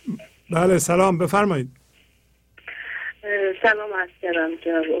 بله سلام، بفرمایید. سلام عرض کردم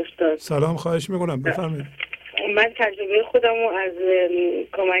جناب استاد. سلام، خواهش میکنم، بفرمایید. من تجربه خودم رو از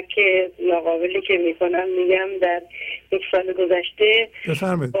کمک ناقابلی که میکنم میگم. در یک سال گذشته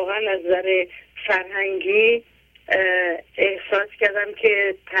بفرمایید. واقعا از نظر فرهنگی احساس کردم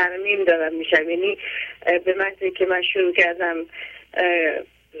که ترمیم دارم میشم، یعنی به محضی که من شروع کردم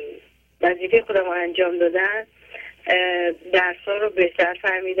وظیفه خودم رو انجام دادن، درس‌ها رو بهتر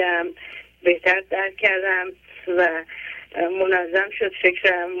فهمیدم، بهتر درک کردم و منظم شد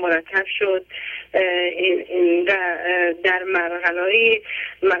فکرم، مرتب شد. این در مرحله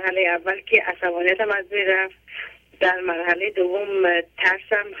اول که عصبانیتم از بین رفت، در مرحله دوم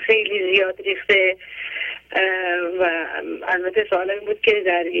ترسم خیلی زیاد ریخته و البته سوال این بود که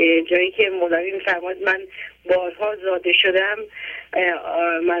در جایی که مولوی می‌فرماد من بارها زاده شدم،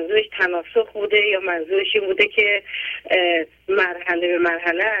 منظورش تناسخ بوده یا منظورش این بوده که مرحله به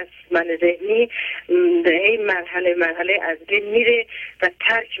مرحله است، من ذهنی این مرحله از بین میره و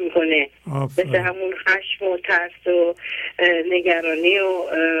ترک میکنه، مثل همون خشم و ترس و نگرانی و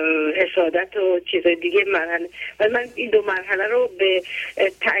حسادت و چیزای دیگه مرحله. و من این دو مرحله رو به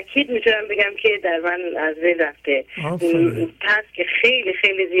تأکید میتونم بگم که در من از بین رفته. ترس که خیلی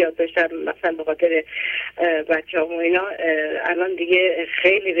خیلی زیاد داشتم، مثلا به خاطر بچه‌ام و اینا، الان دیگه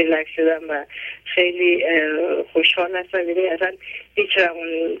خیلی ریلکس شدم و خیلی خوشحال هستم. اصلا هیچ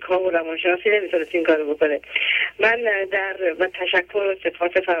روانشناسی نمیتونست این کارو بکنه. من و تشکر و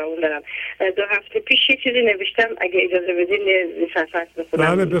صفات فراوان دارم. 2 هفته پیش یه چیزی نوشتم، اگه اجازه بدین صفحه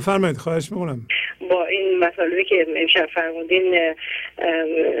بخونم. بله بفرمایید، خواهش میکنم. با این مسائلی که امشب فرمودین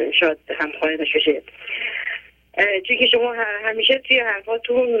شاید همخوانی بشه. چون که شما همیشه توی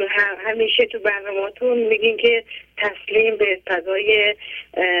حرفاتون، همیشه تو برنامه‌تون میگین که تسلیم به فضای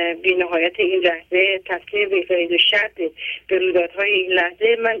بی‌نهایت این لحظه، تسلیم به فضای شرط به رویدادهای این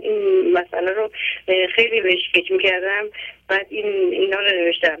لحظه. من این مسئله رو خیلی بهش فکر می‌کردم، بعد اینا رو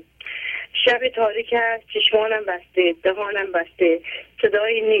نوشتم. شب تاریک است، چشمانم بسته، دهانم بسته،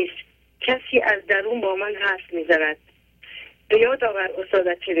 صدایی نیست، کسی از درون با من حرف می‌زند. به یاد آور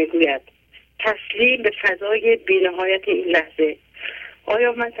استادت چه میگوید. تسلیم به فضای بی‌نهایت این لحظه.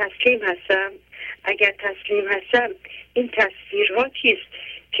 آیا من تسلیم هستم؟ اگر تسلیم هستم، این تصویرها چیست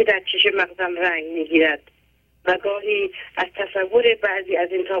که در چشم مغزم رنگ میگیرد و گاهی از تصور بعضی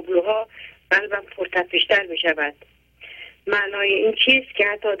از این تابلوها قلبم پرتپش‌تر میشود. معنای این چیست که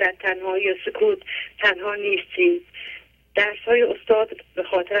حتی در تنهایی و سکوت تنها نیستی. درس‌های استاد به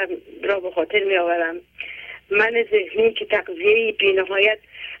خاطر میآورم. من ذهنی که تغذیه بی‌نهایت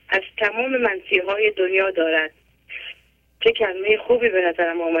از تمام منفی‌های دنیا دارد. چه کلمه خوبی به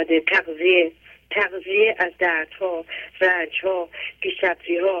نظرم آمده. تغذیه از دردها، رنجها،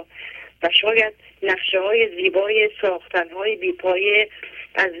 بی‌صبری‌ها و شاید نقشه‌های زیبای ساختن‌های بی‌پایه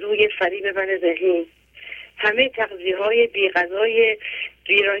از روی فریب من ذهنی. همه تغذیه‌های بی‌غذای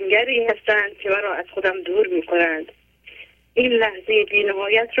ویرانگری هستند که مرا از خودم دور می‌کنند. این لحظه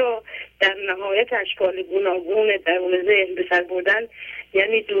بی‌نهایت را در نهایت اشکال گوناگون درون ذهن به سر بردن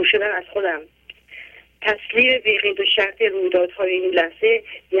یعنی دور شدن از خودم. تسلیم به قید و شرط رویدادهای این لحظه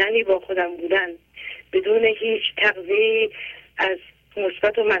یعنی با خودم بودن بدون هیچ تغذیه از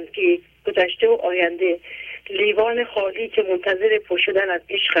مثبت و منفی، گذشته و آینده. لیوان خالی که منتظر پر شدن از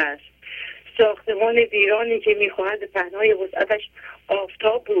عشق است. ساختمان ویرانی که می‌خواهد به پهنای وسعتش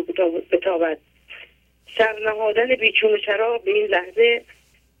آفتاب بتابد. سرنهادن بیچون چرا به این لحظه،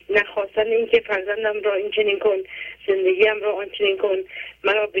 نخواستن این که فرزندم را این چنین کن، زندگیم را آن چنین کن،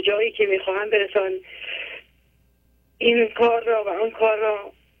 مرا به جایی که میخواهم برسان، این کار را و آن کار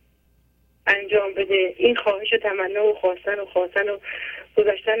را انجام بده. این خواهش و تمنا و خواستن و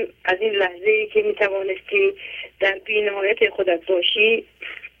گذاشتن از این لحظه‌ای که میتوانستی در بی‌نهایت خودت باشی.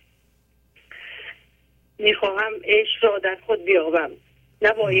 میخواهم عشق را در خود بیابم،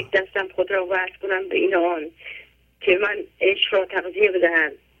 نه با یک دستم خود را وصل کنم به این آن که من عشق را تغذیه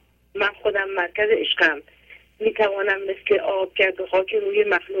بدهم. من خودم مرکز عشقم، میتوانم مثل آب گرد و خاک روی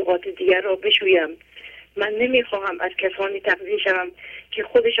مخلوقات دیگر را بشویم. من نمیخواهم از کسانی تغذیه شوم که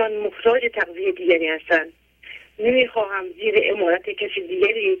خودشان محتاج تغذیه دیگری هستند. نمیخواهم زیر امارت کسی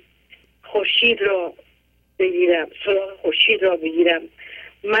دیگری خورشید را بگیرم، سراغ خورشید را بگیرم.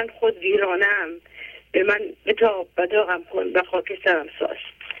 من خود ویرانم، به من بتاب و داغم کن و خاکسترم ساز.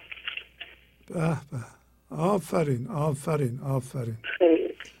 به به، آفرین آفرین آفرین.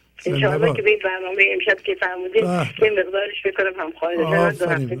 انشاءالله که به این برنامه امشب که فرمودید یه مقدارش بکنم هم خواهد. من 2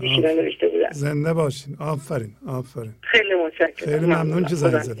 هفته پیش نوشته بودم. زنده باشین. آفرین آفرین. خیلی متشکرم. خیلی ممنون که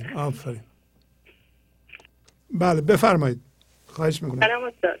زنگ زدید. آفرین. بله بفرمایید. خواهش میکنم. سلام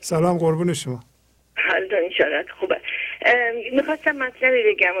استاد. سلام قربون شما. حالتون انشاءالله خوبه. میخواستم مطلبی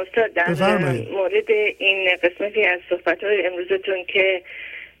بگم استاد در مورد این قسمتی از صحبت‌های امروزتون که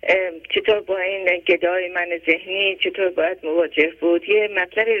چطور با این گدای من ذهنی چطور باید مواجه بود. یه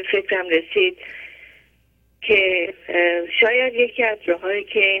مطلبی به فکرم رسید که شاید یکی از راهایی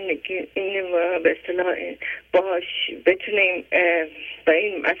که این به اصطلاح باهاش بتونیم با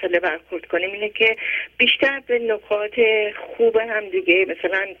این مسئله برخورد کنیم اینه که بیشتر به نکات خوب هم دیگه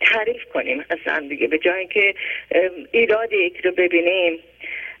مثلا تعریف کنیم از هم دیگه، به جای اینکه ایراد یک رو ببینیم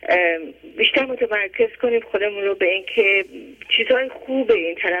بیشتر متمرکز کنیم خودمون رو به اینکه چیزهای خوب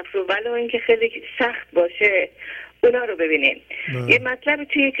این طرف رو ولو اینکه خیلی سخت باشه اونا رو ببینیم. یه مطلب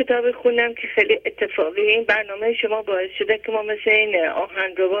توی کتاب خوندم که خیلی اتفاقی این برنامه شما باعث شده که ما مثل این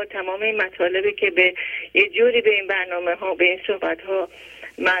آهنربا تمام این مطالبی که به یه جوری به این برنامه ها به این صحبت ها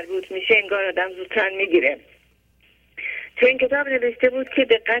مربوط میشه انگار آدم زودتر میگیره. تو این کتاب نوشته بود که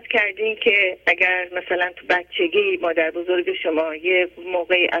دقت کردین که اگر مثلا تو بچگی مادر بزرگ شما یه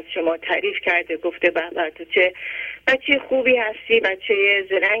موقعی از شما تعریف کرده گفته به تو چه بچه خوبی هستی، بچه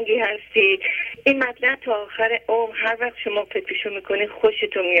زرنگی هستی، این مطلب تا آخر عمر هر وقت شما فکرشو میکنی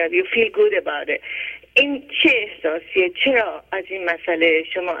خوشتون میاد. You feel good about it. این چه احساسیه؟ چرا از این مسئله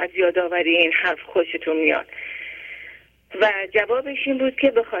شما از یادآوری این حرف خوشتون میاد؟ و جوابش این بود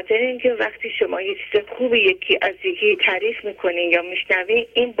که به خاطر اینکه وقتی شما یه چیز خوبی یکی از یکی تعریف میکنین یا میشنوین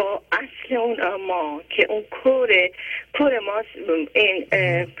این با اصل اون ما که اون کور ما این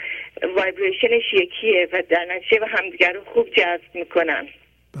وایبریشنش یکیه و در نتیجه و همدیگر رو خوب جذب میکنن.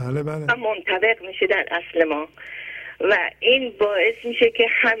 بله بله. و منطبق میشه در اصل ما و این باعث میشه که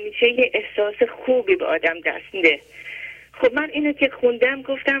همیشه یه احساس خوبی به آدم دست میده. خب من اینو که خوندم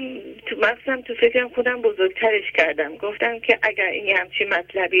گفتم تو مغزم تو فکرم خودم بزرگترش کردم، گفتم که اگر این همچین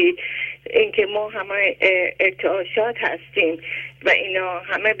مطلبی این که ما همه ارتعاشات هستیم و اینا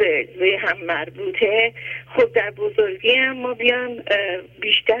همه به هم مربوطه، خب در بزرگی هم ما بیان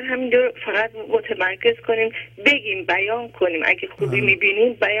بیشتر همینجور فقط متمرکز کنیم بگیم بیان کنیم، اگه خوبی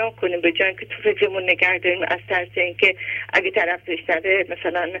میبینیم بیان کنیم به جای که تو فکرمون نگه داریم از ترس اینکه اگه طرف نده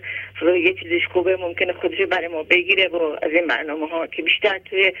مثلا یه چیزش خوبه ممکنه خودش برای ما بگیره و از این برنامه ها که بیشتر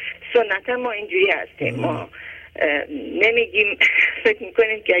توی سنت ما اینجوری هستیم. ما نمیگیم فکر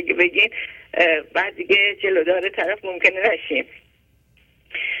میکنیم که اگه بگیم بعد دیگه جلودار طرف ممکنه نشیم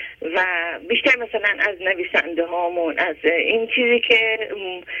و بیشتر مثلا از نویسنده هامون از این چیزی که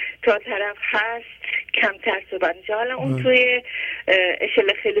تا طرف هست کمتر صحبت میشه. حالا اون توی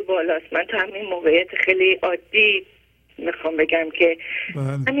اشل خیلی بالاست. من تو همین موقعیت خیلی عادی میخوام بگم که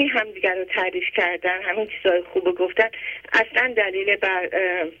همین همدیگر رو تعریف کردن، همین چیزهای خوب گفتن اصلا دلیل بر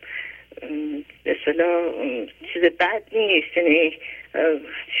اصلا چیز بد نیست. یعنی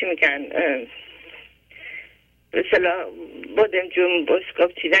چی میگن مثلا بادمجون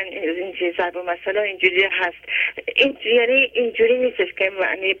بسکاب چیدن این چیزا و مثلا اینجوری هست. اینجوری نیستش که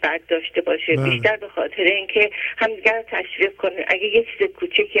معنی بد داشته باشه. بیشتر به خاطر اینکه همدیگر رو تشویق کنه. اگه یه چیز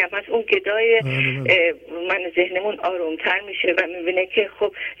کوچکی هم هست اون گدای من ذهنمون آرومتر میشه و میبینه که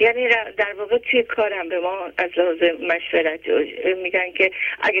خب یعنی در واقع توی کارم به ما از لحاظ مشورت میگن که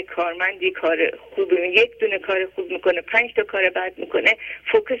اگه کارمندی کار خوبی یک دونه کار خوب میکنه 5 تا کار بد میکنه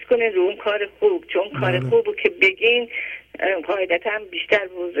فوکس کنه رو اون کار خوب، چون کار خوبو که بگین قاعدتا بیشتر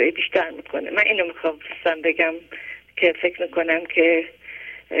وضعی بیشتر میکنه. من اینو میخواستم بگم که فکر میکنم که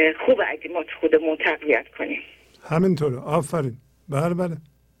خوبه اگه ما خودمون تقویت کنیم. همینطوره. آفرین. بله بله.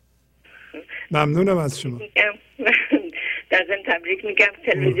 ممنونم از شما. در ضمن تبریک میگم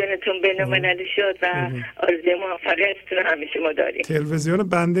تلویزیونتون بین‌المللی شد و آرزوی موفقیتتون رو همیشه ما داریم. تلویزیون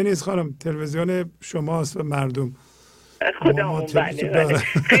بنده نیست خانم، تلویزیون شماست و مردم. خدا بله.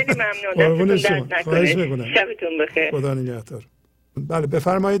 خیلی ممنون. دستتون درد نکنه. شبتون بخیر. خدا نگهدار. بله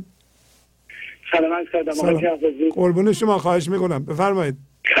بفرمایید. سلام عرض کردم آقای حافظی. قربون شما خواهش میکنم بفرمایید.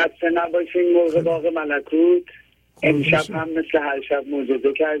 خسته نباشین. مرغ باغ ملکوت امشب هم مثل هر شب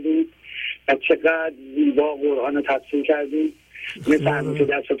معجزه کردید و چقدر زیبا قرآن رو تفسیر کردید. مثل همیشه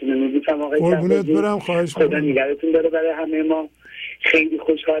دستتون رو میبوسم آقای قربونت شهبازی. برم، خواهش خدا می‌کنم. نگهتون داره برای همه ما. خیلی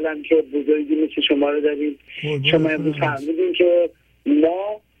خوشحالم که بزرگی مثل شما رو داریم. شما امروز فهمیدین که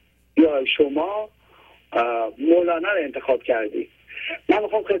ما یا شما مولانا رو انتخاب کردید. من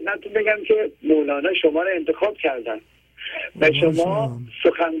میخوام خدمتتون بگم که مولانا شما رو انتخاب کردن و شما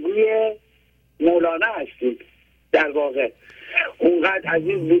سخنگوی مولانا هستید. در واقع اونقدر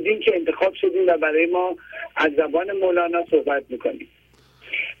عزیز بودین که انتخاب شدین و برای ما از زبان مولانا صحبت میکنید.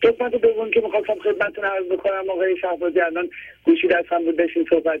 قسمت دوم که میخواستم خدمتتون عرض بکنم آقای شهبازی، الان گوشی دستم بود داشتیم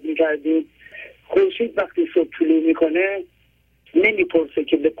صحبت میکردیم. خورشید وقتی صبح طلوع میکنه نمیپرسه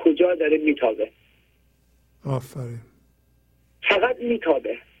که به کجا داره میتابه. آفرین. فقط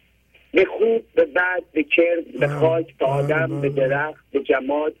میتابه، به خوب، به بد، به کرم، به خاک، به آدم، به درخت، به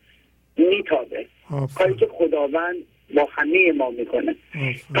جماد میتابه. کاری که خداوند با همه ما میکنه.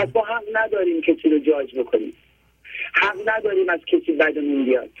 پس ما حق نداریم کسی رو جاج بکنیم، حق نداریم از کسی بدمون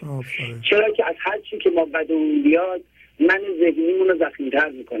بیاد. چرا که از هر چی که ما بدمون بیاد من ذهنیمون رو زخمی‌تر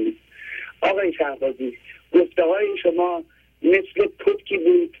میکنیم. آقای شهبازی، گفته های شما مثل پتکی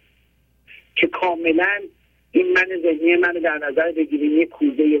بود که کاملا این من ذهنی من در نظر بگیریم یک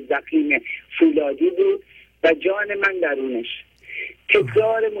کوزه زخیم فولادی بود و جان من درونش.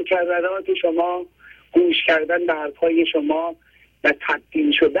 تکرار مکررات شما، گوش کردن به حرفای شما و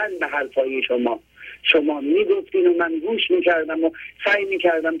تبدیل شدن به حرفای شما میگفتین و من گوش میکردم و سعی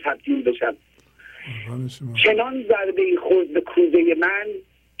میکردم تبدیل بشم. چنان ضربه خورد به کوزه من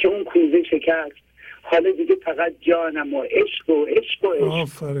که اون کوزه شکست. حالا دیگه فقط جانم و عشق و عشق و عشق.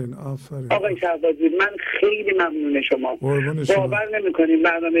 آفرین. آقای شهبازی، من خیلی ممنون شما. باور نمی‌کنید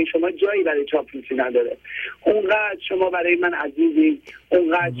برنامه شما جایی برای چاپلوسی نداره. اونقدر شما برای من عزیزی،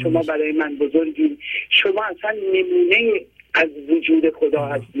 اونقدر شما برای من بزرگی. شما اصلا نمونه از وجود خدا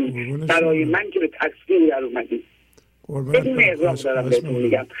هستید برای من که به تصویر در اومدید. بدون اغراق دارم بهتون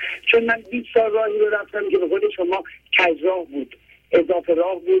میگم، چون من 20 سال راهی رو رفتم که به خود شما کجراه بود، اضافه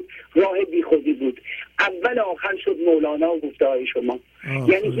راه بود، راه بیخودی بود. اول آخر شد مولانا و گفته های شما.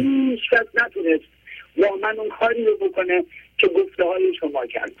 یعنی هیچ کس نتونست با من اون کاری رو بکنه که گفته های شما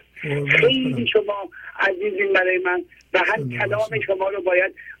کرد. خیلی شما عزیزین برای من و هم کلام شما رو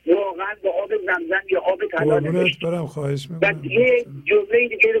باید واقعا با آب زمزم یا آب طلا نوشت. و یه جمله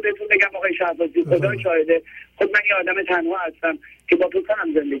دیگه رو بهتون بگم آقای شهبازی، خدا شاهده، خود من یه آدم تنها هستم که با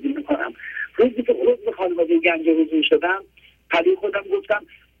پسرم زندگی میکنم. روزی که عضو خانواده گنج حضور شدم، پلی خودم گفتم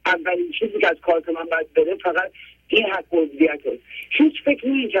اولین چیزی که از کارت من باید بره فقط این حق عضویته. هیچ فکر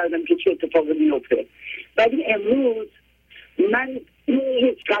نمی‌کردم که چه اتفاقی میفته. ولی امروز من این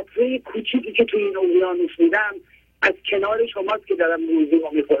یک قطره کوچیکی که توی این اقیانوس میدم از کنار شماست که دارم روزیمو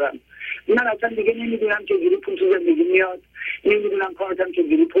میخورم. من اصلا دیگه نمیدونم چجوری پول تو زندگی میاد، نمیدونم کارتم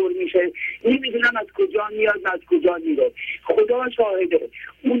چجوری پر میشه، نمیدونم از کجا میاد و از کجا میره. خدا شاهده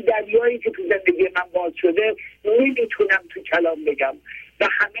اون دریایی که تو زندگی من باز شده نمیتونم تو کلام بگم. و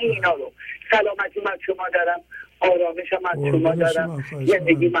همه اینا رو سلامتیم از شما دارم، آرامشم از شما دارم،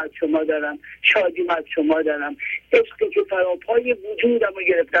 زندگیم از شما دارم، شادیم از شما دارم، عشقی که سراپای وجودم رو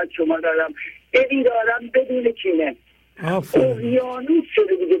گرفته از شما دارم، دلی دارم بدون کینه. اقیانوس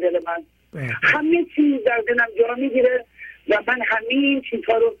شده دیگه دل من، همه چیز در دلم جا میگیره و من همین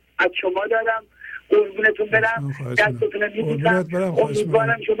چیزها رو از شما دارم. قربونتون برم، دستتون رو میبوسم.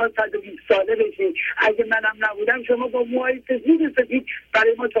 امیدوارم شما 120 ساله بشید. اگه منم نبودم شما با موهای سفید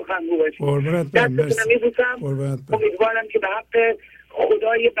برای ما سخنگو باشید. دستتون رو میبوسم. امیدوارم که به حق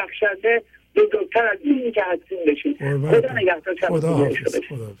خدای بخشنده بزرگتر از اینی که هستیم بشید. خدا نگهدار.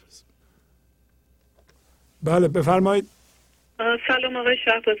 بله بفرمایید. سلام آقای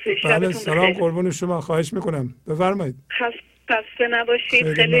شهبازی. بله سلام قربون شما، خواهش میکنم بفرمایید. خسته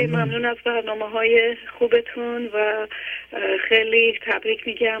نباشید. خیلی ممنون از برنامه‌های خوبتون و خیلی تبریک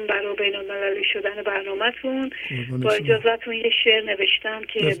میگم برای بین‌المللی شدن برنامه‌تون. با اجازهتون یه شعر نوشتم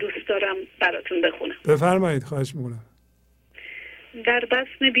که دوست دارم براتون بخونم. بفرمایید خواهش میکنم. در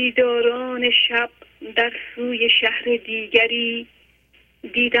بزم بیداران شب در سوی شهر دیگری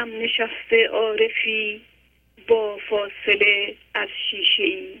دیدم نشسته عارفی با فاصله از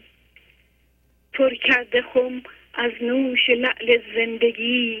شیشه‌ای، پر کرده خم از نوش لعل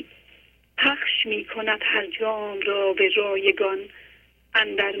زندگی، پخش می کند هر جام را به رایگان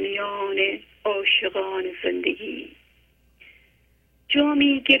اندر میان عاشقان زندگی.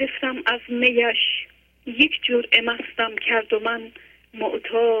 جامی گرفتم از میش یک جرعه مستم کرد و من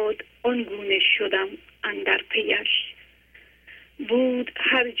معتاد آنگونه شدم اندر پیش. بود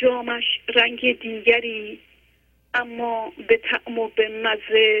هر جامش رنگ دیگری اما به طعم و به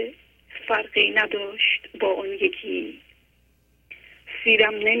مزه فرقی نداشت با اون یکی.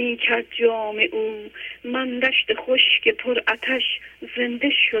 اسیرم نمی کرد جام او، من دشت خشک پر آتش زنده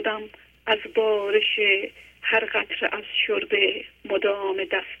شدم از بارش هر قطره از شرب مدام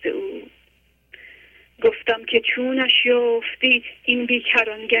دست او. گفتم که چونش یافتی این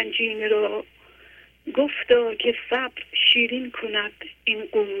بیکران گنجینه را، گفتا که صبر شیرین کند این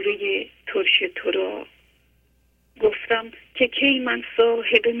قوره ترش تو را. گفتم که کی من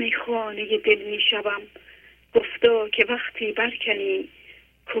صاحب میخانه دل می شوم، گفتا که وقتی برکنی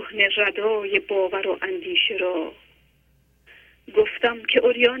کهنه ردای باور و اندیشه را. گفتم که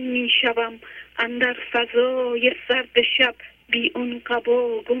عریان می شوم اندر فضای سرد شب، بی اون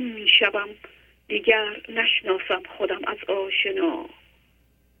قبا گم می شوم دیگر نشناسم خودم از آشنا.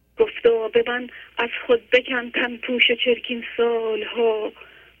 گفتا به من از خود بکن تن پوش چرکین سالها،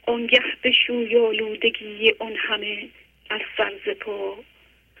 آنگه بشوی آلودگی اون همه از سر ز پا.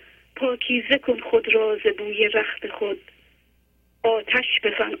 پاکیزه کن خود را ز بوی رخت خود، آتش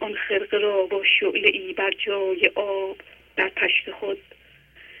بزن آن خرقه را با شعله ای بر جای آب در پشت خود.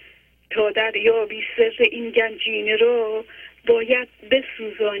 تا دریابی سر این گنجینه را، باید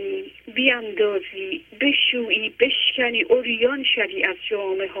بسوزانی بیاندازی بشویی بشکنی عریان شوی از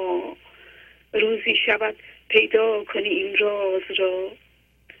جامه ها. روزی شود پیدا کنی این راز را،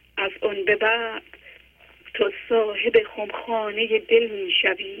 از آن به بعد تو صاحب خمخانه دل می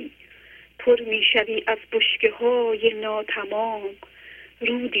شوی. پر می شوی از بشکه های ناتمام،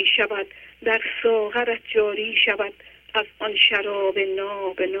 رودی شود در ساغرت جاری شود از آن شراب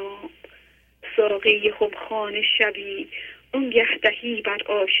ناب ناب. ساقی خمخانه شوی اونگه دهی بر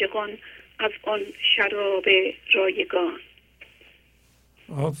عاشقان از آن شراب رایگان.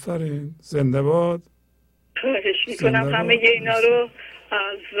 آفرین، زنده باد. خواهش میکنم همه اینا رو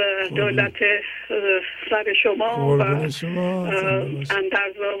از دولت سر شما و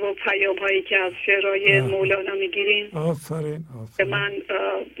اندرزا و پیام هایی که از شعرهای مولانا میگیرین. آفرین. به من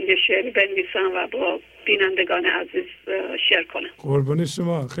یه شعری بنویسم و با بینندگان عزیز شیر کنم. قربون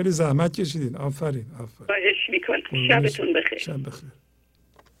شما، خیلی زحمت کشیدین. آفرین. خواهش میکنم. شبتون بخیر. شب بخیر.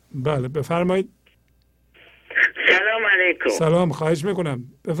 بله بفرمایید. سلام علیکم. سلام، خواهش میکنم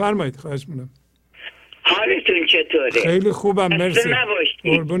بفرمایید. خواهش میکنم. حالتون چطوره؟ خیلی خوبم، مرسی.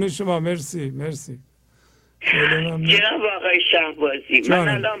 قربون شما، مرسی. جناب آقای شهبازی، من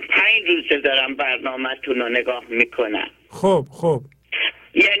الان 5 روزه دارم برنامه‌تون رو نگاه میکنم. خب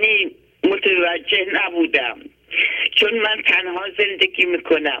یعنی متوجه نبودم، چون من تنها زندگی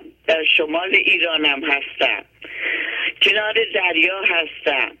میکنم، در شمال ایرانم هستم، کنار دریا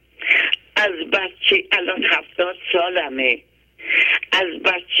هستم. از بچه الان 70 سالمه، از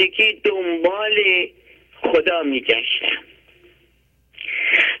بچگی دنبال خدا میگشتم،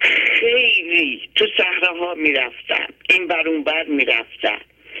 خیلی تو صحراها میرفتم، این بر اون بر میرفتم.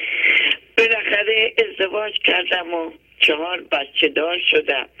 بالاخره ازدواج کردم و 4 بچه دار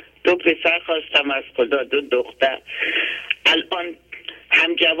شدم، 2 پسر خواستم از خدا، 2 دختر. الان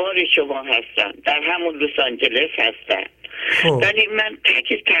همجوار شما هستم، در همون لس آنجلس هستم. ولی من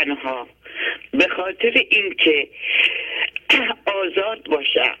تنها به خاطر اینکه آزاد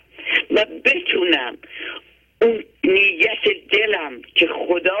باشم و بتونم اون نیت دلم که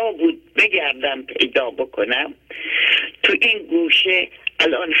خدا بود بگردم پیدا بکنم، تو این گوشه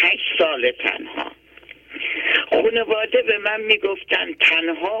الان 8 سال تنها. خانواده به من میگفتن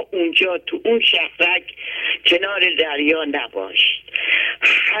تنها اونجا تو اون شهرک کنار دریا نباش،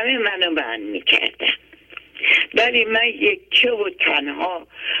 همه منو منع میکردن. ولی من یکه و تنها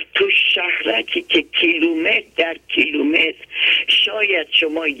تو شهرکی که کیلومتر در کیلومتر شاید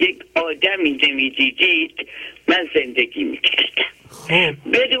شما یک آدمی نمیدیدید، من زندگی میکردم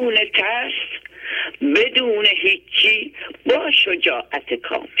بدون ترس، بدون هیچی، با شجاعت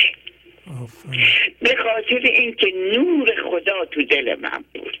کامل. به خاطر اینکه نور خدا تو دل من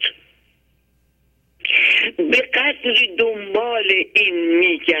بود. به قدری دنبال این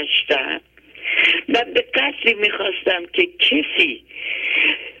میگشتم و به قدری میخواستم که کسی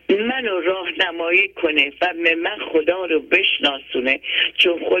منو راهنمایی کنه و من خدا رو بشناسونه،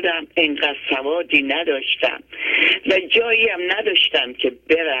 چون خودم انقدر سوادی نداشتم و جایی هم نداشتم که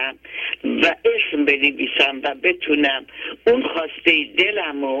برم و اسم بنویسم و بتونم اون خواسته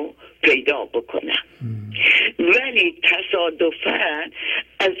دلم رو پیدا بکنم. ولی تصادفاً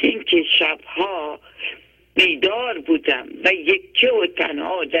از اینکه شبها بیدار بودم و یکه و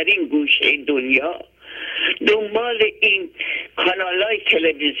تنها در این گوشه دنیا دنبال این کانالای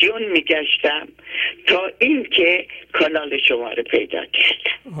تلویزیون میگشتم تا اینکه کانال شما رو پیدا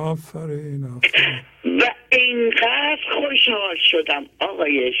کردم. آفرین. و اینقدر خوشحال شدم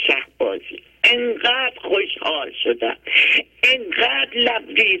آقای شهبازی، اینقدر خوشحال شدم، اینقدر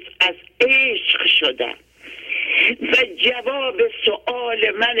لبریز از عشق شدم و جواب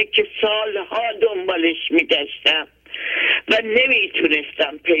سؤال منه که سالها دنبالش میگشتم و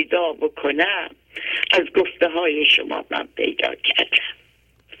نمیتونستم پیدا بکنم، از گفته های شما من پیدا کردم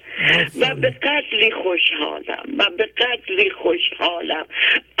و به قدری خوشحالم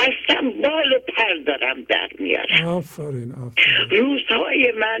اصلا بال و پر دارم در میارم. آفرین.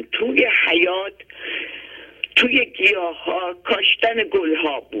 روزهای من توی حیات، توی گیاه ها، کاشتن گل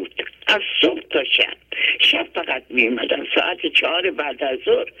ها بود از صبح تا شب فقط می اومدم ساعت 4 بعد از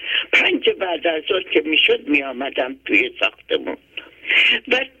ظهر، 5 بعد از ظهر که می شد می آمدم توی ساختمون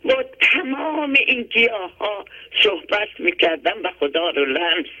و با تمام این گیاه ها صحبت می کردم و خدا رو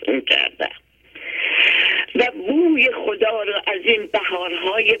لمس می کردم و بوی خدا رو از این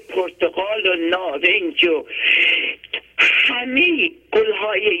بهارهای پرتقال و نارنج و همه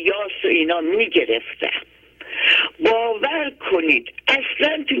گلهای یاس و اینا می گرفتم. باور کنید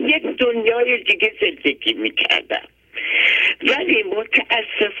اصلا تو یک دنیای دیگه زندگی میکردم، ولی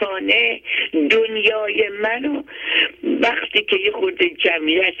متاسفانه دنیای منو وقتی که یه خورده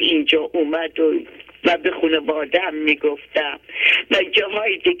جمعیت اینجا اومد و به خانواده‌ام میگفتم و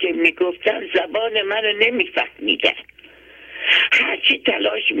جاهای دیگه میگفتم، زبان منو نمیفهمیدن. هرچی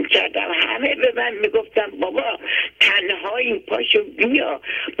تلاش میکردم همه به من میگفتم بابا تنهایی، پاشو بیا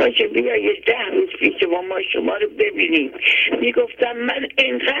یه 10 روز پیش ما شما رو ببینیم. میگفتم من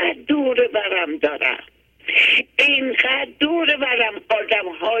اینقدر دور برم دارم، اینقدر دور برم آدم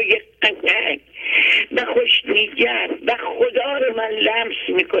های قشنگ و خوشنیت و خدا رو من لمس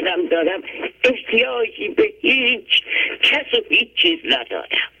میکنم دارم، احتیاجی به هیچ کس و هیچ چیز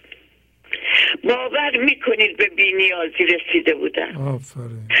ندارم. باور میکنید به بی‌نیازی رسیده بودم.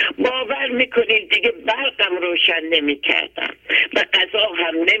 آفرین. باور میکنید دیگه برقم روشن نمیکردم و غذا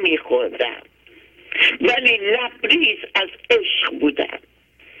هم نمیخوردم، ولی لبریز از عشق بودم.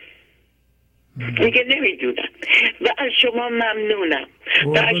 دیگه نمیدونم و از شما ممنونم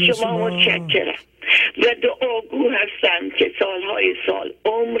و از شما متشکرم و دعاگو هستم که سالهای سال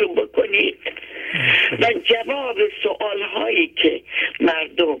عمر بکنید و جواب سوالهایی که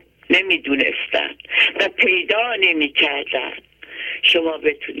مردم نمیدونستن و پیدا نمیکردن شما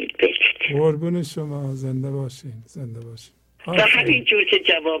بتونید بگید. قربون شما، زنده باشین. و همین جور که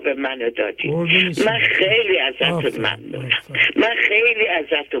جواب منو دادید من خیلی ازتون ممنونم. من خیلی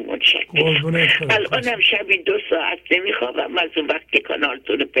ازتون متشکرم. الانم شبی 2 ساعت نمیخوابم از اون وقت که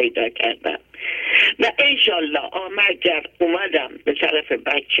کانالتون رو پیدا کردم و انشالله اگر اومدم به طرف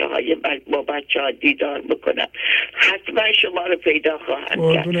با بچه ها دیدار بکنم حتما شما رو پیدا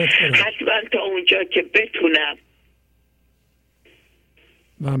خواهم کرد، حتما تا اونجا که بتونم.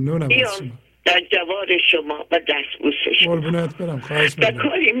 ممنونم از شما. در جوار شما و دستبوس شما قربونت برم. خواهش می‌کنم. و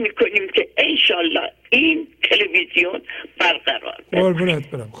کاری میکنیم که انشالله این تلویزیون برقرار بمونه.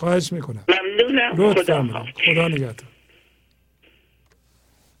 قربونت برم. خواهش میکنم. ممنونم. خدا نگهدار.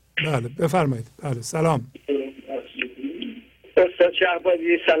 بله بفرمایید. بله سلام. استاد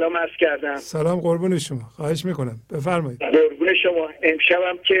شهبازی سلام عرض کردم. سلام قربون شما. خواهش میکنم بفرمایید. قربون شما.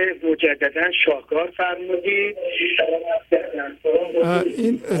 امشبم که مجددا شاهکار فرمودید.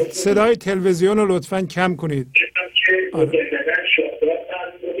 این صدای تلویزیون رو لطفاً کم کنید.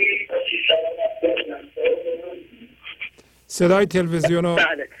 صدای تلویزیون رو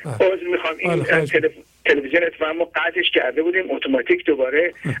بله. عذر میخوام این تلویزیون اتفاقا ما قطعش کرده بودیم اتوماتیک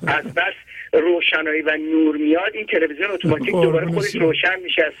دوباره از بس روشنایی و نور میاد این تلویزیون اتوماتیک دوباره خودش روشن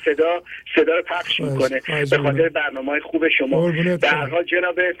میشه، از صدا رو پخش میکنه به خاطر برنامه‌های خوب شما. در هر حال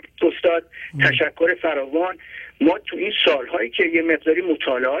جناب استاد تشکر فراوان. ما تو این سالهایی که یه مقداری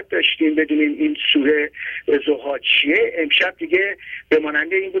مطالعات داشتیم بدونیم این سوره زهاد چیه، امشب دیگه به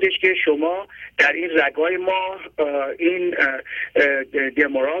ماننده این بودش که شما در این رگای ما این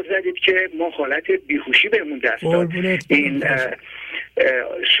دمورال زدید که ما حالت بیهوشی بهمون دست داد. این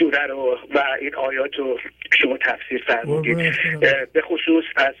سوره رو و این آیات رو شما تفسیر فرمودید، به خصوص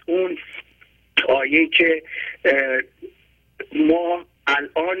از اون آیه که ما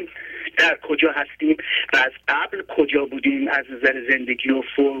الان در کجا هستیم و از قبل کجا بودیم از نظر زندگی و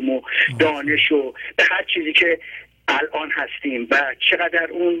فرم و دانش و به هر چیزی که الان هستیم و چقدر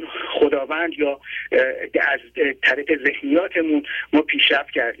اون خداوند یا از طریق ذهنیاتمون ما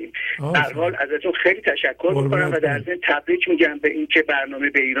پیشرفت کردیم. در حال ازتون خیلی تشکر میکنم و در ضمن تبریک میگم به این که برنامه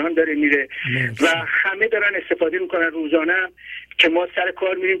به ایران داره میره و همه دارن استفاده میکنن روزانه که ما سر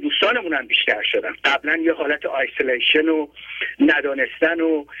کار میریم دوستانمون هم بیشتر شدن. قبلا یه حالت آیسولیشن و ندانستن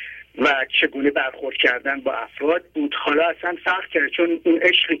و چگونه برخورد کردن با افراد بود، حالا اصلا فرق کرده چون اون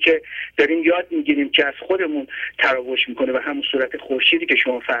عشقی که داریم یاد میگیریم که از خودمون تراوش میکنه و همون صورت خورشیدی که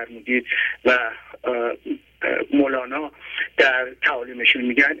شما فرمودید و مولانا در تعالیمشون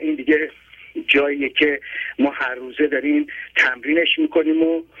میگن این دیگه جاییه که ما هر روزه داریم تمرینش میکنیم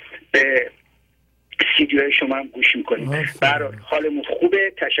و به سیدیوهای شما هم گوش میکنیم. برای حالمون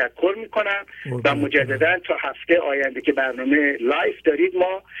خوبه، تشکر میکنم و مجددا تا هفته آینده که برنامه لایف دارید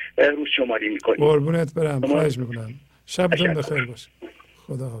ما روز شماری میکنیم. قربونت برم، خواهش میکنم. شبتون بخیر باشه.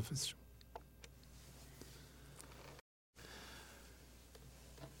 خدا حافظ شما.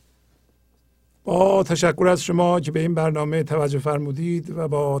 با تشکر از شما که به این برنامه توجه فرمودید و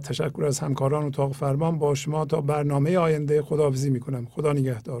با تشکر از همکاران اتاق فرمان با شما تا برنامه آینده خداحافظی میکنم. خدا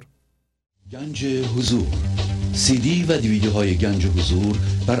نگهدار. گنج حضور، CD و دیویدیوهای گنج حضور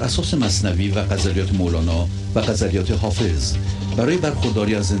بر اساس مثنوی و غزلیات مولانا و غزلیات حافظ برای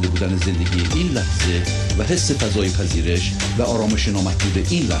برخورداری از زنده بودن زندگی این لحظه و حس فضای پذیرش و آرامش نامحدود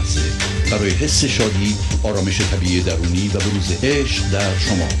این لحظه، برای حس شادی، آرامش طبیعی درونی و بروز عشق در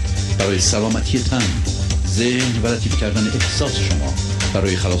شما، برای سلامتی تن، ذهن و لطیف کردن احساس شما،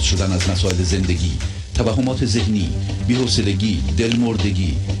 برای خلاص شدن از مسائل زندگی، توهمات ذهنی، بی‌حوصلگی،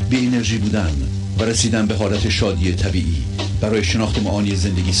 دلمردگی، بی انرژی بودن و رسیدن به حالت شادی طبیعی، برای شناخت معانی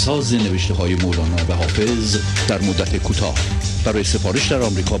زندگی ساز نوشته‌های مولانا و حافظ در مدت کوتاه. برای سفارش در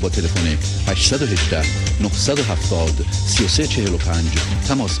آمریکا با تلفن 818 970 3345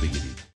 تماس بگیرید.